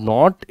is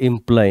not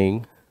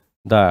implying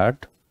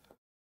that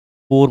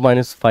 4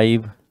 minus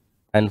 5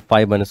 and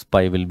 5 minus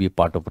pi will be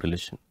part of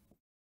relation.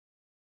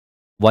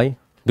 Why?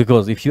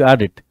 Because if you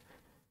add it,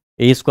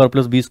 A square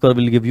plus B square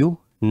will give you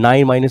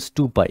 9 minus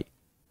 2 pi.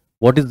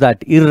 What is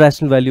that?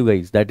 Irrational value,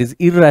 guys. That is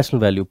irrational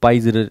value. Pi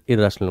is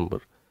irrational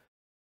number.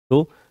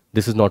 So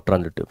this is not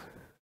transitive.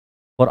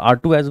 For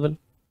R2 as well.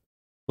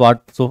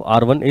 So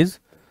R1 is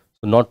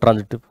not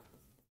transitive.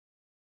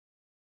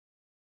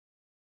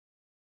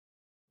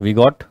 We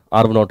got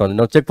R1 not transitive.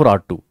 Now check for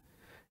R2.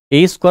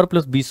 A square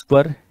plus B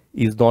square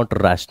is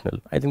not rational.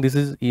 I think this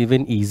is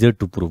even easier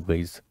to prove,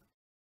 guys.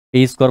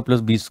 A square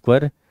plus B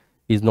square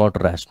is not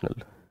rational.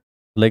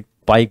 Like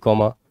pi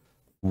comma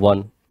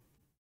 1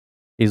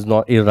 is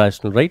not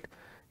irrational, right?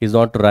 Is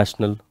not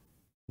rational.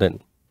 Then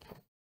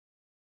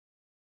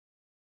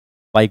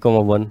pi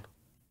comma 1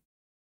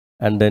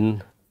 and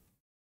then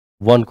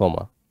 1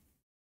 comma.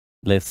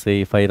 Let's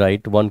say if I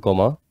write 1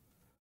 comma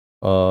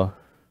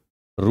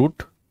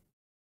root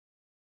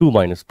 2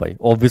 minus pi.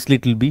 Obviously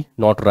it will be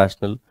not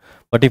rational.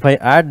 But if I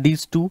add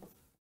these two,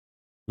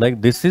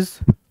 like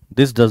this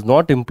does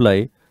not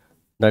imply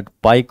that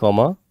pi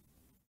comma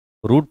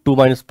root 2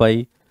 minus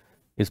pi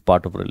is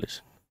part of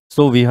relation.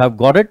 So we have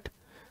got it.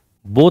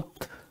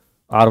 Both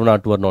R1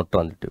 and R2 are not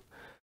transitive.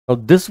 Now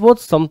this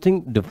was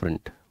something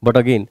different. But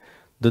again,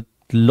 the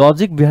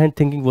logic behind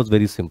thinking was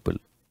very simple.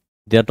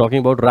 They are talking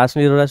about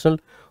rational, irrational.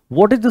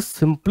 What is the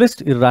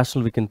simplest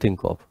irrational we can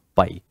think of?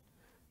 Pi.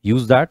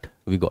 Use that,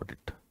 we got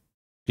it.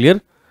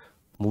 Clear?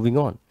 Moving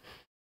on.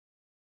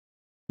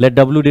 Let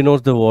W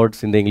denotes the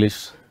words in the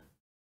English.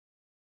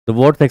 The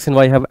words X and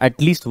Y have at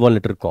least one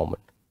letter common.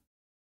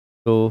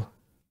 So,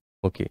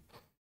 okay.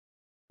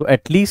 So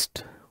at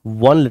least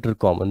one letter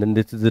common. Then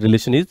this is the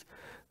relation is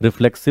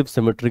reflexive,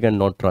 symmetric, and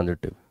not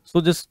transitive.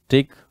 So just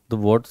take the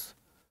words.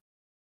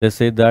 Let's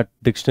say that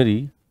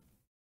dictionary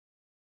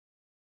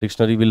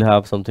will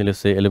have something. Let's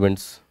say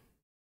elements: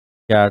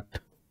 cat,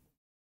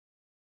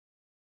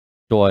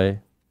 toy,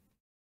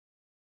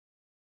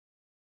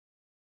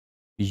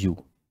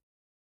 you.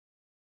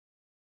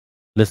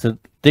 Let's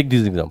take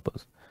these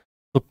examples.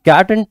 So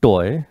cat and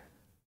toy,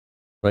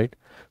 right?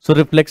 So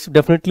reflexive,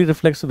 definitely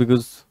reflexive,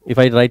 because if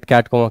I write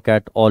cat comma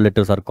cat, all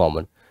letters are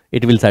common.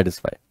 It will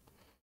satisfy.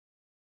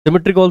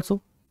 Symmetric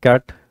also,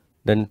 cat,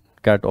 then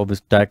cat,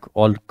 obvious, tag,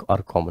 all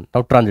are common.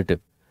 Now transitive.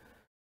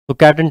 So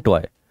cat and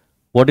toy,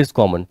 what is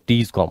common?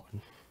 T is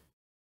common.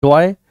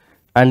 Toy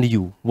and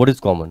you, what is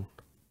common?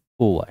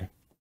 OY.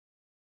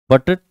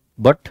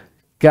 But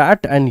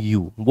cat and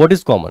you, what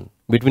is common?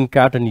 Between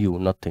cat and you,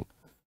 nothing.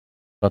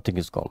 Nothing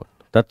is common.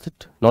 That's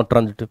it. Not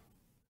transitive.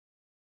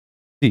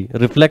 See,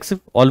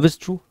 reflexive, always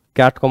true.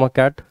 Cat comma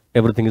cat,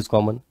 everything is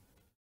common.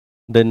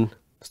 Then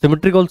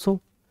symmetric also,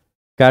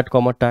 cat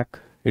comma tag,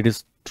 it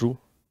is true.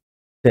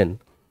 Then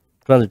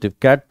transitive,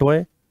 cat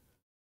toy,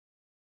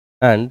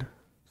 and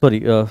sorry,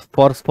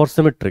 for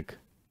symmetric,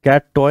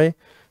 cat toy,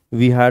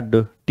 we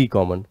had T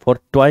common. For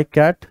toy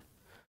cat,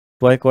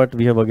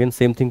 we have again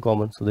same thing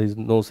common. So there is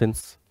no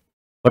sense.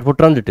 But for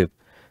transitive,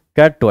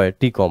 cat toy,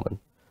 T common,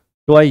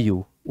 toy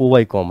U,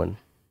 OY common.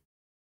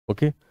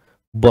 Okay,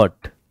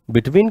 but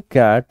between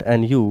cat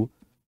and U,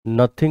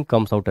 nothing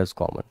comes out as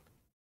common.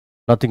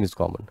 Nothing is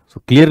common.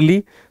 So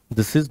clearly,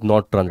 this is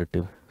not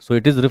transitive. So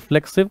it is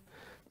reflexive,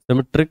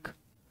 symmetric,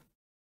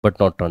 but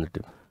not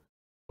transitive.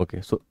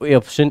 Okay, so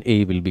option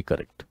A will be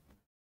correct.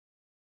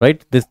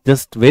 Right? This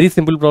just very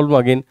simple problem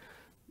again.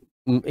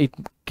 It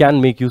can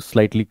make you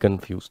slightly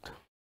confused.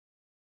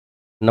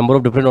 Number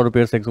of different order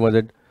pairs X, Y,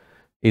 Z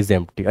is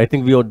empty. I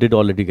think we all did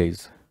already,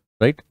 guys.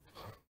 Right?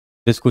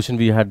 This question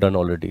we had done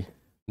already.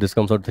 This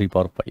comes out 3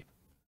 power 5.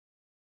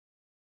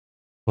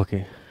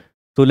 Okay.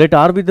 So let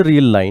R be the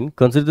real line.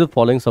 Consider the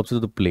following subset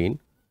of the plane.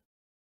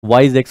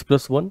 Y is X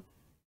plus 1.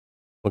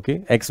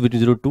 Okay. X between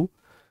 0 to 2.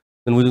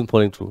 Then we will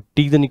following through.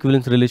 T is an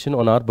equivalence relation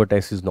on R, but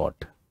S is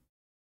not.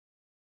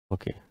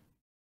 Okay.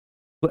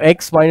 So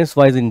X minus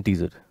Y is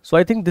integer. So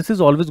I think this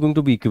is always going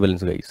to be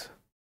equivalence, guys.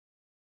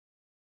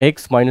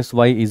 X minus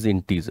Y is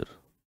integer.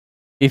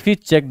 If we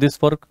check this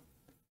for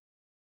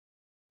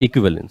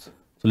equivalence,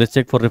 so let's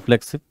check for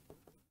reflexive.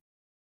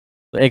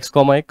 So X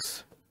comma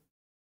X,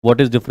 what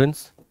is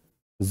difference?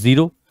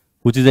 0,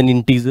 which is an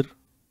integer.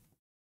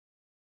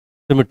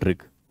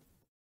 Symmetric,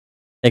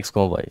 X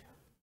comma Y.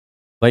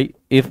 Why?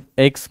 If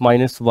X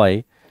minus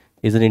Y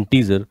is an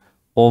integer,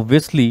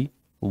 obviously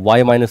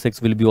Y minus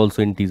X will be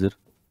also integer.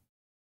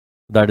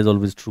 That is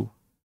always true.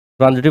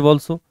 Transitive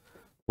also.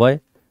 Why?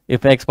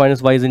 If X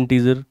minus Y is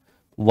integer,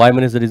 Y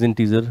minus Z is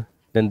integer,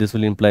 then this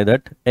will imply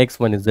that X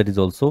minus Z is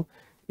also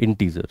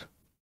integer.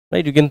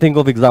 Right? You can think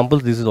of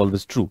examples. This is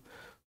always true.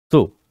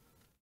 So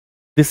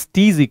this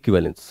T is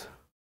equivalence.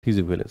 T is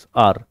equivalence.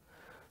 R.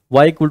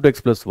 Y equal to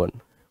X plus 1.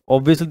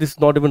 Obviously this is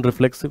not even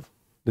reflexive.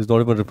 This is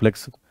not even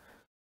reflexive.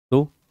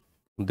 So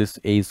this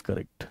A is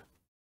correct.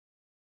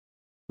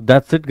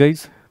 That's it,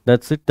 guys.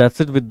 That's it. That's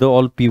it with the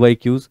all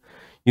PYQs.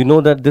 You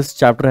know that this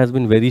chapter has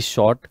been very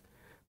short.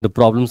 The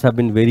problems have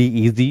been very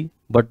easy,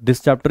 but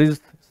this chapter is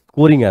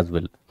scoring as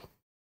well.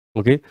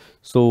 Okay.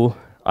 So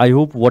I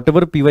hope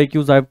whatever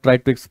PYQs I have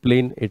tried to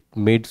explain, it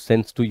made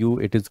sense to you.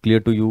 It is clear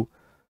to you.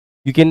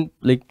 You can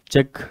like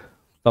check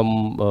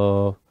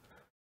some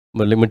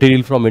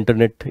material from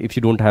internet if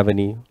you don't have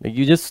any. Like,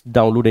 you just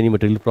download any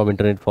material from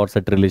internet for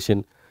set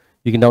relation.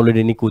 You can download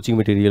any coaching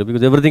material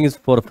because everything is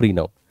for free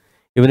now.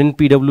 Even in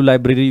PW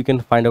library, you can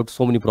find out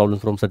so many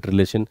problems from set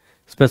relation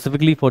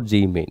specifically for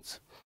JEE mains.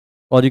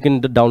 Or you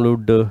can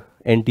download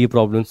NTA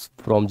problems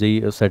from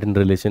JEE set in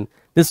relation.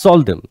 Just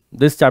solve them.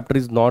 This chapter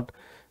is not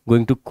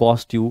going to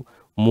cost you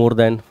more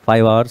than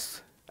 5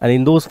 hours. And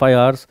in those 5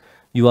 hours,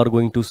 you are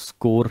going to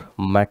score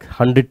max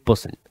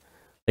 100%.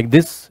 Like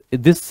this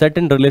set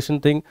and relation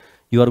thing,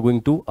 you are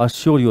going to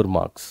assure your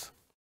marks.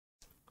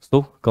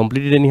 So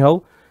complete it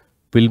anyhow.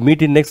 We'll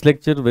meet in next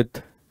lecture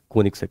with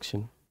conic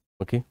section.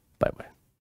 Okay, bye bye.